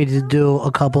asked me to do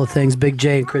a couple of things, Big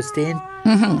J and Christine.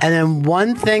 And then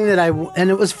one thing that and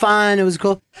it was fun, it was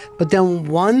cool. But then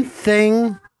one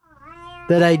thing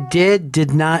that I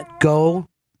did not go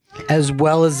as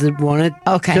well as it wanted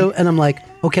to. And I'm like,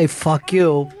 okay, fuck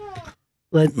you.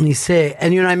 Let me see.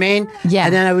 And you know what I mean? Yeah.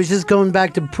 And then I was just going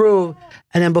back to prove.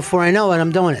 And then before I know it,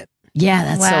 I'm doing it. Yeah,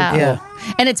 that's so cool. Yeah.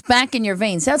 And it's back in your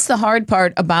veins. That's the hard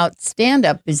part about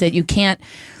stand-up is that you can't,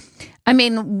 I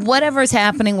mean, whatever's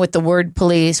happening with the word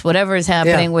police, whatever is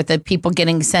happening with the people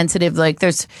getting sensitive, like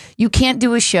you can't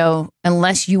do a show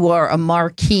unless you are a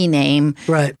marquee name.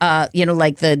 Right.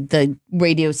 Like the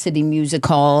Radio City Music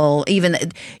Hall, even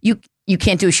you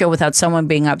can't do a show without someone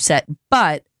being upset.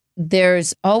 But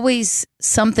there's always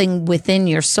something within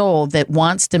your soul that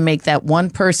wants to make that one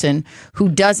person who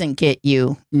doesn't get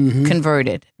you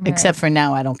converted. Right. Except for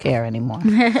now, I don't care anymore.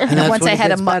 And once I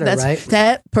had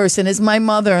that person is my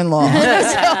mother-in-law,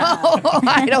 so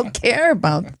I don't care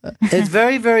about that. It's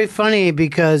very, very funny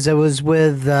because I was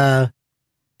with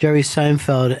Jerry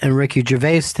Seinfeld and Ricky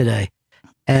Gervais today.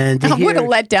 And what a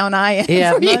letdown I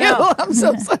am for you. No. I'm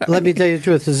so sorry. Let me tell you the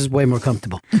truth. This is way more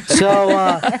comfortable. So,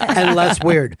 and less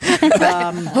weird.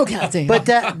 But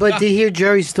to hear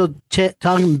Jerry still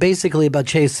talking basically about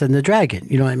chasing the dragon,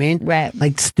 you know what I mean? Right.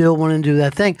 Like still wanting to do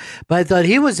that thing. But I thought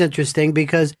he was interesting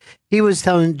because he was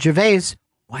telling Gervais,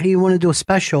 why do you want to do a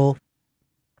special?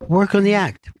 Work on the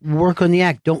act. Work on the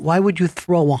act. Why would you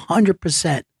throw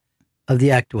 100% of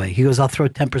the act away? He goes, I'll throw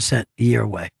 10% a year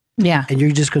away. Yeah. And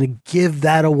you're just going to give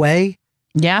that away?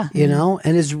 Yeah. You know?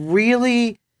 And it's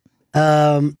really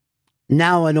now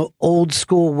an old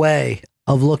school way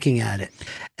of looking at it.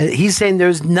 He's saying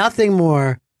there's nothing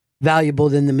more valuable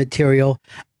than the material,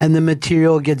 and the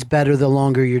material gets better the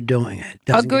longer you're doing it.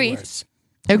 Doesn't get worse.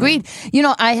 Agreed. You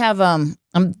know, I have I'm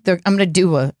going to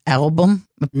do a album.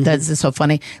 That's so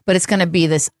funny, but it's going to be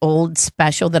this old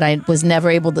special that I was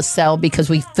never able to sell because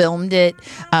we filmed it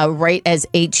right as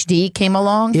HD came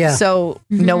along. Yeah. So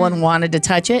no one wanted to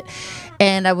touch it,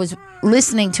 and I was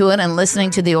listening to it and listening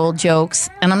to the old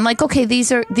jokes, and I'm like, okay,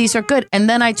 these are good. And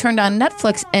then I turned on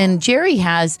Netflix, and Jerry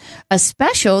has a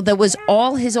special that was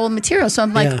all his old material. So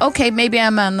I'm like, okay, maybe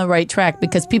I'm on the right track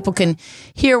because people can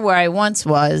hear where I once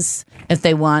was if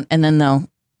they want, and then they'll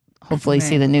hopefully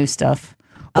see the new stuff.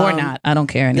 Or not. I don't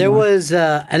care anymore. There was,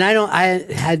 and I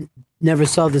had never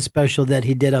saw the special that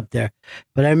he did up there,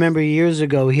 but I remember years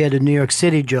ago he had a New York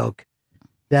City joke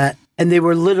and they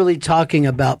were literally talking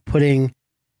about putting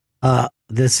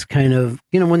this kind of,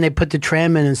 when they put the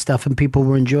tram in and stuff and people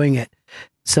were enjoying it,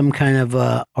 some kind of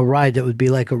a ride that would be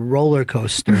like a roller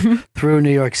coaster through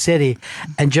New York City.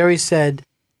 And Jerry said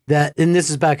that, and this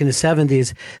is back in the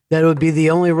 70s, that it would be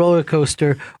the only roller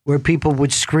coaster where people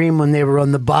would scream when they were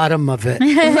on the bottom of it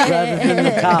rather than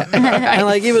the top. And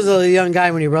like, he was a young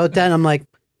guy when he wrote that. And I'm like,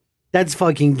 that's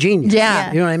fucking genius.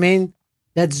 Yeah. You know what I mean?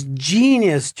 That's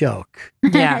genius joke.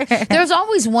 Yeah. There's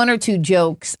always one or two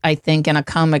jokes, I think, in a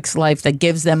comic's life that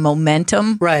gives them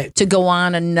momentum to go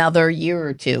on another year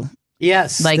or two.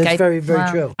 Yes, that's very, very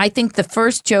true. I think the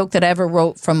first joke that I ever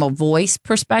wrote from a voice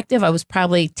perspective, I was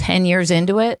probably 10 years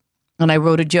into it, and I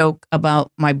wrote a joke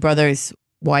about my brother's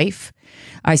wife.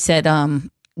 I said, in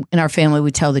our family,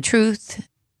 we tell the truth.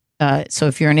 So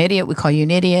if you're an idiot, we call you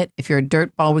an idiot. If you're a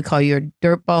dirtball, we call you a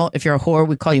dirtball. If you're a whore,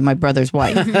 we call you my brother's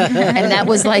wife. And that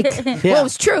was like, well, it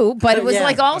was true, but it was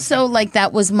like also like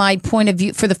that was my point of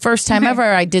view. For the first time ever,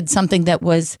 I did something that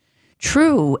was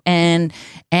true and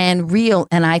real,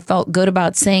 and I felt good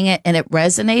about saying it, and it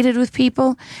resonated with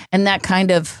people, and that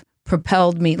kind of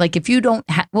propelled me. Like if you don't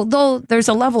well, though there's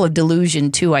a level of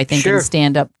delusion too, I think, in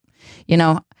stand up. You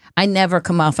know, I never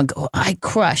come off and go, I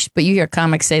crushed, but you hear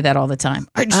comics say that all the time.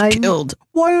 I just killed.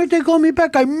 Why aren't they calling me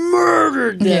back? I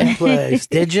murdered that place.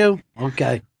 Did you?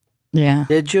 Okay. Yeah.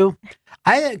 Did you?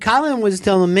 Colin was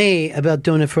telling me about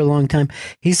doing it for a long time.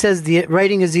 He says the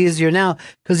writing is easier now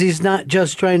because he's not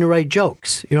just trying to write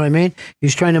jokes. You know what I mean?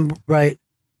 He's trying to write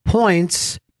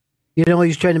points. You know,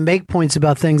 he's trying to make points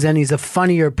about things, and he's a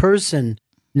funnier person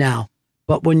now.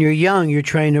 But when you're young, you're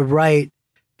trying to write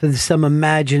for some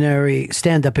imaginary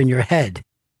stand-up in your head.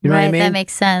 You know what I mean? That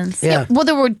makes sense. Yeah. Well,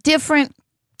 there were different.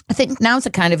 I think now's a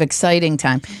kind of exciting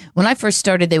time. When I first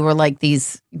started, they were like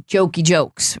these jokey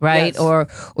jokes, right? Yes. Or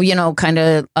you know, kind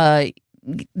of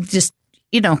just,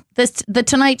 you know, the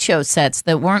Tonight Show sets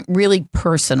that weren't really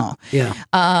personal. Yeah.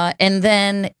 And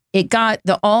then it got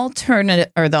the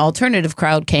alternative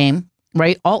crowd came,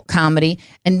 right? Alt comedy,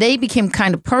 and they became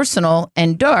kind of personal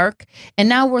and dark. And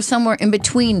now we're somewhere in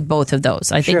between both of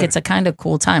those. I think it's a kind of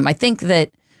cool time. I think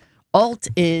that alt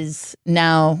is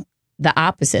now the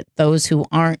opposite. Those who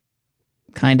aren't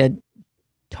kind of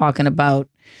talking about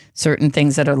certain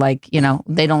things that are like, you know,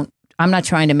 I'm not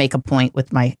trying to make a point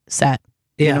with my set.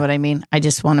 You know what I mean? I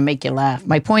just want to make you laugh.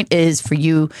 My point is for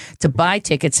you to buy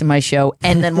tickets to my show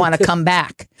and then want to come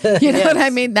back. You know what I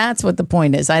mean? That's what the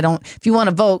point is. If you want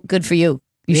to vote, good for you.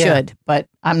 You should, but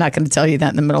I'm not going to tell you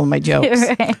that in the middle of my jokes.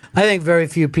 Right. I think very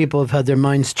few people have had their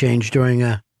minds changed during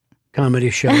a comedy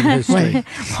show in history.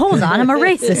 Hold on, I'm a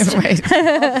racist.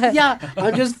 Yeah,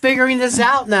 I'm just figuring this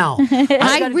out now.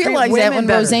 I realized that when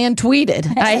Roseanne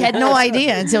tweeted. I had no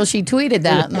idea until she tweeted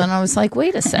that, and then I was like,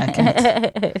 wait a second.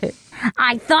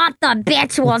 I thought the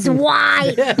bitch was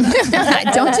white.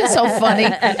 Don't you? So funny.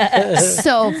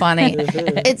 So funny.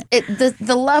 It's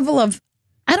the level of,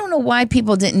 I don't know why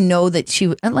people didn't know that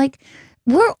she, like,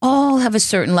 we all have a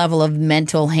certain level of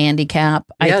mental handicap,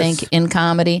 I think, in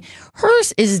comedy.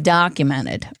 Hers is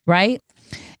documented, right?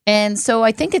 And so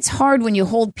I think it's hard when you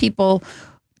hold people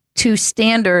to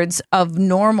standards of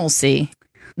normalcy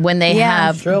when they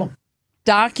have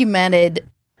documented,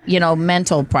 you know,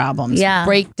 mental problems,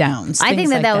 breakdowns. I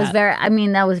think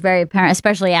that was very apparent,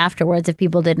 especially afterwards, if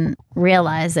people didn't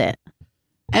realize it.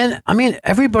 And I mean,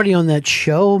 everybody on that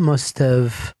show must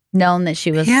have known that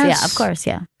she was, yeah, of course,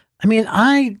 yeah. I mean,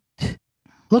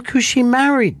 look who she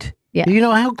married. Yeah. You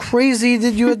know, how crazy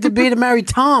did you have to be to marry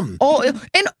Tom?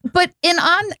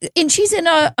 And she's in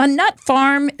a nut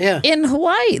farm in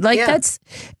Hawaii. Like that's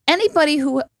anybody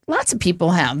who, lots of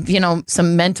people have, you know,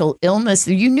 some mental illness.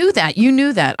 You knew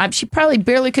that. She probably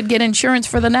barely could get insurance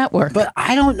for the network. But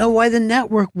I don't know why the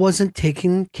network wasn't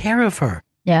taking care of her.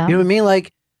 Yeah. You know what I mean?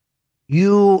 Like,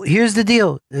 here's the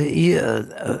deal.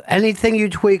 Anything you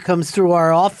tweet comes through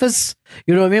our office.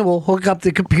 You know what I mean? We'll hook up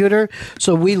the computer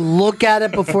so we look at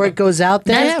it before it goes out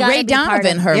there. That's Ray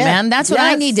Donovan, man. That's what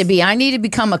I need to be. I need to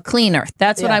become a cleaner.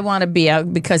 That's what I want to be,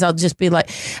 because I'll just be like,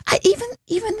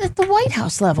 even at the White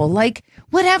House level, like,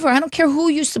 whatever. I don't care who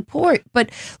you support, but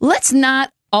let's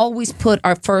not always put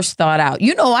our first thought out.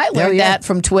 You know, I learned that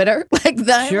from Twitter. Like,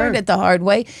 I learned it the hard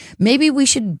way. Maybe we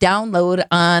should download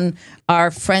on our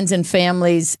friends and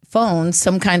family's phones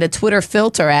some kind of Twitter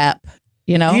filter app.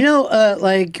 You know,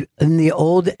 like in the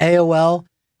old AOL,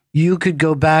 you could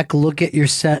go back, look at your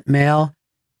sent mail,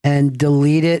 and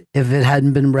delete it if it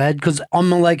hadn't been read. Because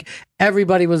like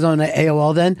everybody was on an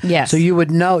AOL then, so you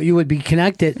would know, you would be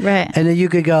connected, right? And then you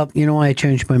could go, you know, I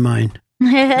changed my mind.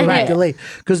 Right. Delete.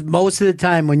 Because most of the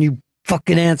time when you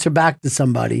fucking answer back to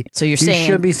somebody, so you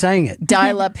should be saying it.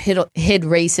 Dial-up hid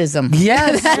racism.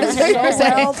 Yes, it was so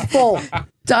helpful.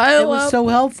 It was so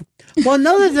helpful. Well,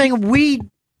 another thing,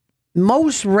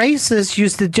 most racists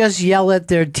used to just yell at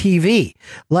their TV.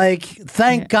 Like,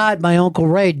 thank God my Uncle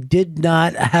Ray did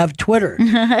not have Twitter.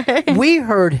 We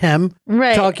heard him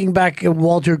talking back at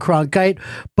Walter Cronkite,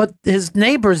 but his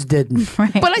neighbors didn't.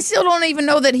 Right. But I still don't even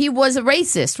know that he was a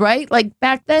racist, right? Like,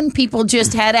 back then, people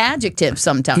just had adjectives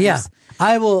sometimes. Yeah,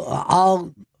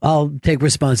 I'll take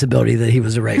responsibility that he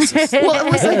was a racist. Well,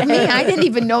 it was like me. I didn't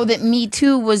even know that Me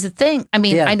Too was a thing. I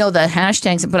mean, I know the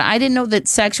hashtags, but I didn't know that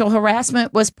sexual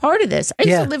harassment was part of this. I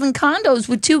used to live in condos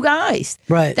with two guys.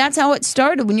 Right. That's how it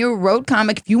started. When you're a road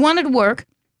comic, if you wanted to work,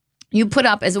 you put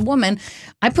up, as a woman,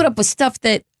 I put up with stuff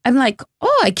that I'm like,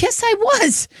 oh, I guess I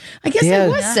was. I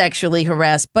was sexually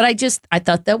harassed. But I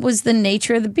thought that was the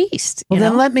nature of the beast. Well,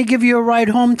 then let me give you a ride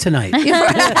home tonight.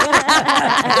 Hashtag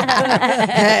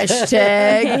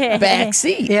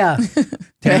backseat. Yeah.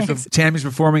 Tammy's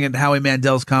performing at Howie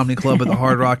Mandel's Comedy Club at the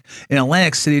Hard Rock in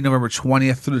Atlantic City, November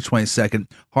 20th through the 22nd.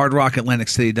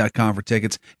 HardRockAtlanticCity.com for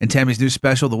tickets. And Tammy's new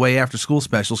special, The Way After School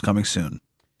Special, is coming soon.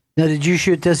 Now, did you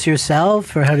shoot this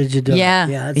yourself, or how did you do it? Yeah,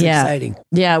 that's exciting.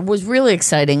 Yeah, it was really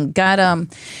exciting.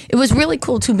 It was really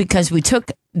cool too because we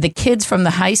took the kids from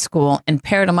the high school and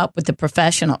paired them up with the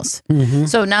professionals. Mm-hmm.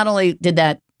 So not only did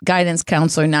that guidance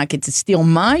counselor not get to steal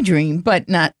my dream, but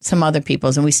not some other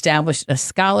people's, and we established a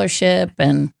scholarship,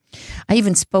 and I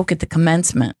even spoke at the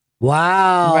commencement.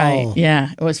 Wow! Right?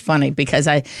 Yeah, it was funny because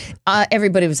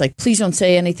everybody was like, "Please don't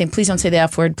say anything. Please don't say the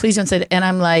F word. Please don't say," and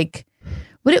I'm like.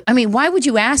 Why would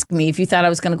you ask me if you thought I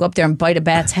was going to go up there and bite a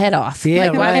bat's head off?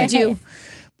 Yeah, why would you?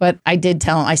 But I did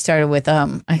tell him, I started with,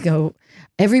 I go,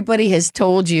 everybody has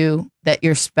told you that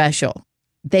you're special.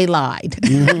 They lied.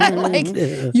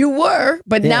 You were,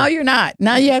 but now you're not.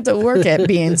 Now you have to work at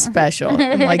being special.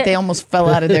 Like they almost fell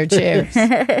out of their chairs.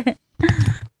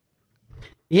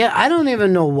 Yeah, I don't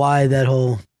even know why that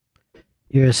whole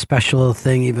you're a special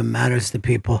thing even matters to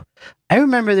people. I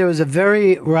remember there was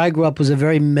where I grew up was a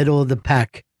very middle of the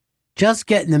pack. Just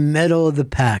get in the middle of the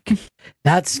pack.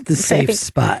 That's the safe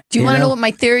spot. Do you want to know what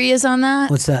my theory is on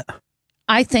that? What's that?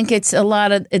 I think it's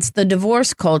the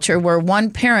divorce culture where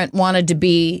one parent wanted to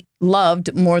be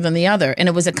loved more than the other. And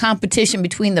it was a competition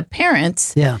between the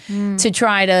parents to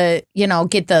try to,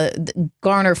 get the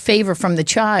garner favor from the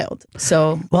child.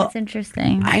 So that's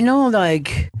interesting. I know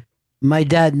my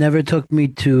dad never took me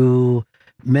to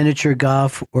miniature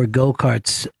golf or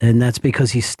go-karts, and that's because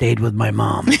he stayed with my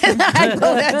mom. I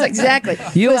know, that's exactly.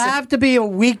 You have to be a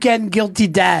weekend guilty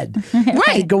dad.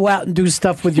 Right. To go out and do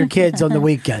stuff with your kids on the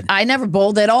weekend. I never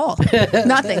bowled at all.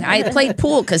 Nothing. I played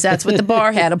pool because that's what the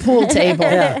bar had, a pool table.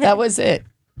 Yeah. That was it.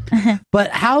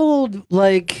 But how old,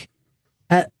 I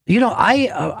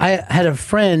had a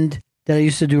friend that I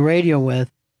used to do radio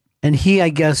with, and he, I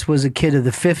guess, was a kid of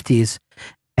the 50s.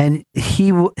 And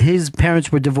his parents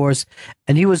were divorced,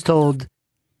 and he was told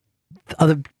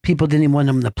other people didn't even want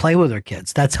him to play with their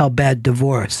kids. That's how bad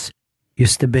divorce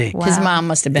used to be. Wow. His mom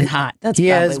must have been hot. That's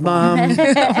his mom.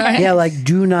 Right. Yeah,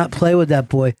 do not play with that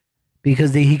boy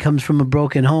because he comes from a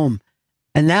broken home.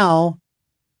 And now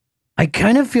I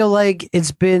kind of feel like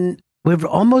we've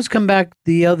almost come back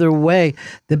the other way.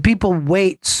 That people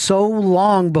wait so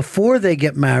long before they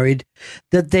get married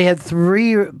that they had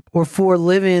 3 or 4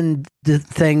 live-in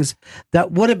things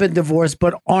that would have been divorced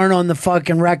but aren't on the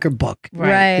fucking record book.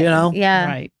 Right. Yeah.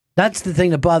 Right. That's the thing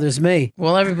that bothers me.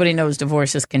 Well, everybody knows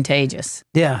divorce is contagious.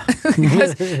 Yeah.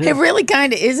 It really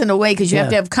kind of is in a way because you have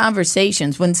to have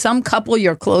conversations. When some couple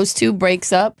you're close to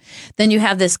breaks up, then you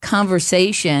have this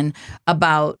conversation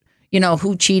about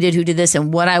who cheated, who did this,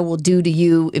 and what I will do to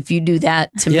you if you do that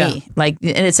to me. And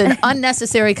it's an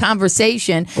unnecessary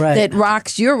conversation that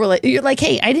rocks your relationship. You're like,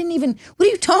 hey, I didn't even, what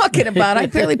are you talking about? I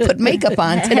barely put makeup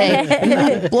on today.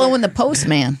 You're not blowing the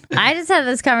postman. I just had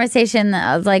this conversation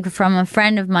from a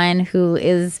friend of mine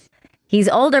he's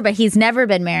older, but he's never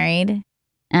been married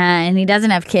and he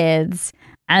doesn't have kids.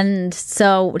 And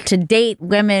so to date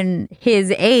women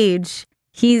his age,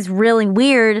 he's really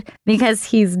weird because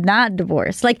he's not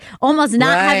divorced. Almost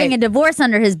not having a divorce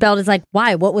under his belt is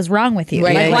why? What was wrong with you?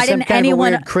 Right. Why didn't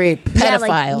anyone creep?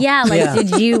 Pedophile.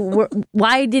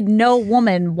 Why did no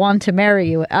woman want to marry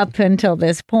you up until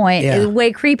this point? Yeah. It's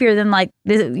way creepier than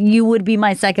you would be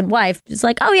my second wife. It's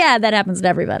oh yeah, that happens to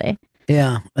everybody.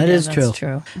 Yeah, that's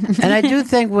true. And I do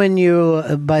think when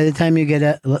by the time you get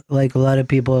a lot of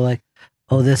people are like,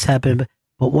 oh, this happened.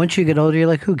 But once you get older, you're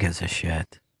like, who gives a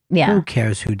shit? Yeah. Who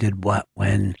cares who did what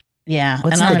when? Yeah.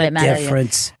 What's the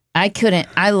difference?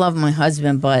 I love my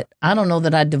husband, but I don't know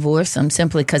that I'd divorce him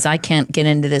simply because I can't get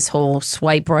into this whole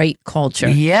swipe right culture.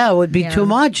 Yeah, it would be too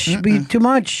much. It'd be too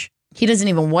much. He doesn't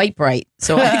even wipe right.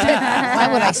 So why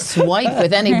would I swipe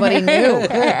with anybody new?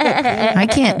 I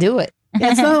can't do it.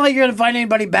 It's not like you're going to find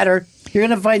anybody better. You're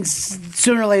going to find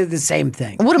sooner or later the same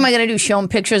thing. What am I going to do? Show him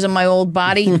pictures of my old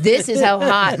body? This is how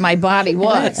hot my body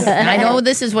was. And I know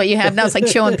this is what you have now. It's like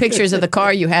showing pictures of the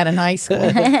car you had in high school.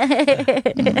 Is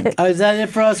that it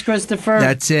for us, Christopher?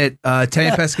 That's it.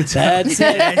 Tammy Pescatelli.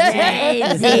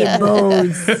 That's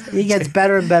it. He gets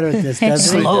better and better at this,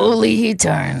 doesn't he? Slowly he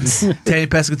turns. Tammy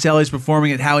Pescatelli is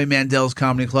performing at Howie Mandel's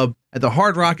Comedy Club at the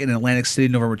Hard Rock in Atlantic City,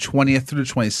 November 20th through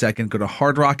the 22nd. Go to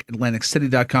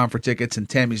hardrockatlanticcity.com for tickets, and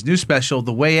Tammy's new special,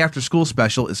 The Way After School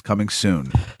Special, is coming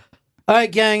soon. All right,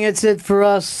 gang, that's it for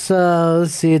us.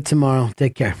 Let's see you tomorrow.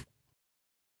 Take care.